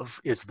going to love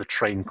is the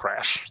train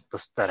crash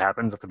that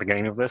happens at the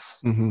beginning of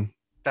this. Mm-hmm.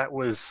 That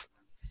was,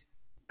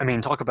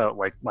 talk about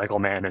like Michael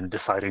Mann and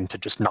deciding to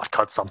just not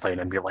cut something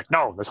and be like,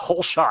 no, this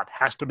whole shot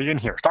has to be in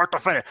here, start to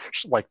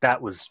finish. Like,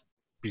 that was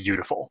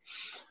beautiful.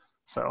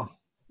 So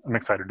I'm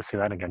excited to see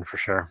that again for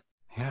sure.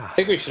 Yeah. I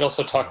think we should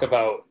also talk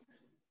about,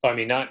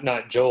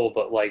 not Joel,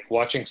 but like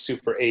watching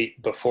Super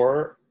 8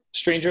 before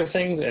Stranger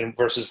Things and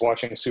versus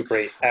watching Super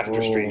 8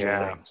 after Stranger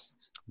Things.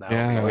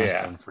 That'll be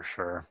interesting for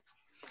sure.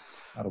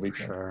 That'll be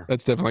for sure.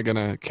 That's definitely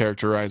going to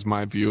characterize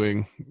my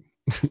viewing.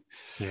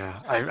 Yeah,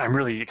 I'm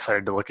really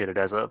excited to look at it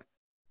as a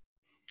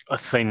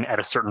thing at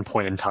a certain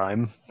point in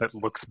time that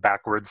looks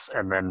backwards,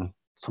 and then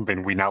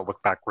something we now look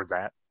backwards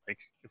at. Like,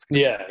 it's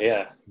gonna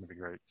be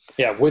great.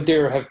 Yeah, would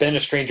there have been a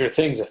Stranger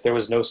Things if there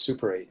was no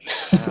Super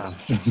 8? Yeah.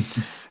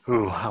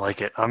 Ooh, I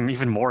like it. I'm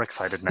even more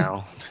excited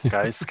now.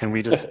 Guys, can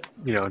we just,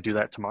 do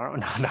that tomorrow?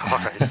 No, all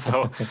right.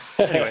 So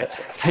anyway,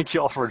 thank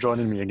you all for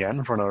joining me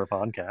again for another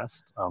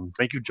podcast.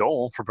 Thank you,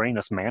 Joel, for bringing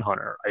us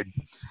Manhunter. I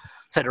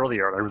said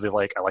earlier,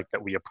 I like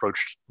that we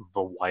approached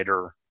the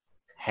wider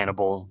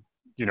Hannibal,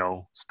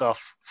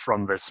 stuff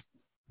from this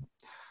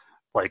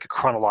like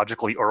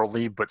chronologically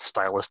early but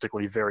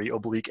stylistically very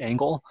oblique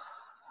angle.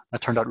 That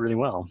turned out really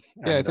well.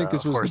 Yeah, I think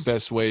this was the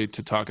best way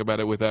to talk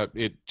about it without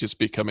it just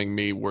becoming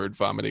me word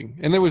vomiting.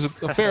 And there was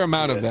a fair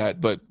amount of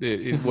that, but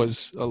it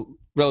was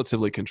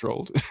relatively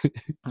controlled.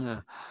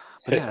 Yeah.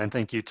 But yeah, and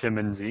thank you, Tim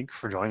and Zeke,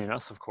 for joining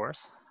us, of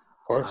course.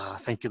 Of course.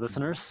 Thank you,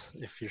 listeners,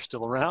 if you're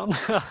still around.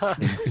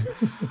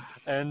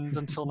 And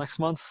until next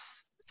month,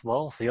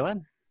 we'll see you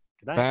then.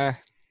 Good night.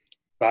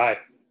 Bye.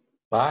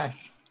 Bye.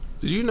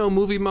 Did you know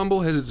Movie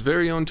Mumble has its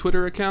very own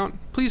Twitter account?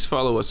 Please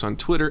follow us on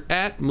Twitter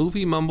at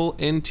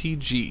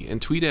MovieMumbleNTG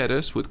and tweet at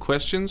us with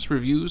questions,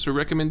 reviews, or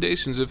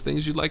recommendations of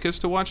things you'd like us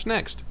to watch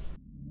next.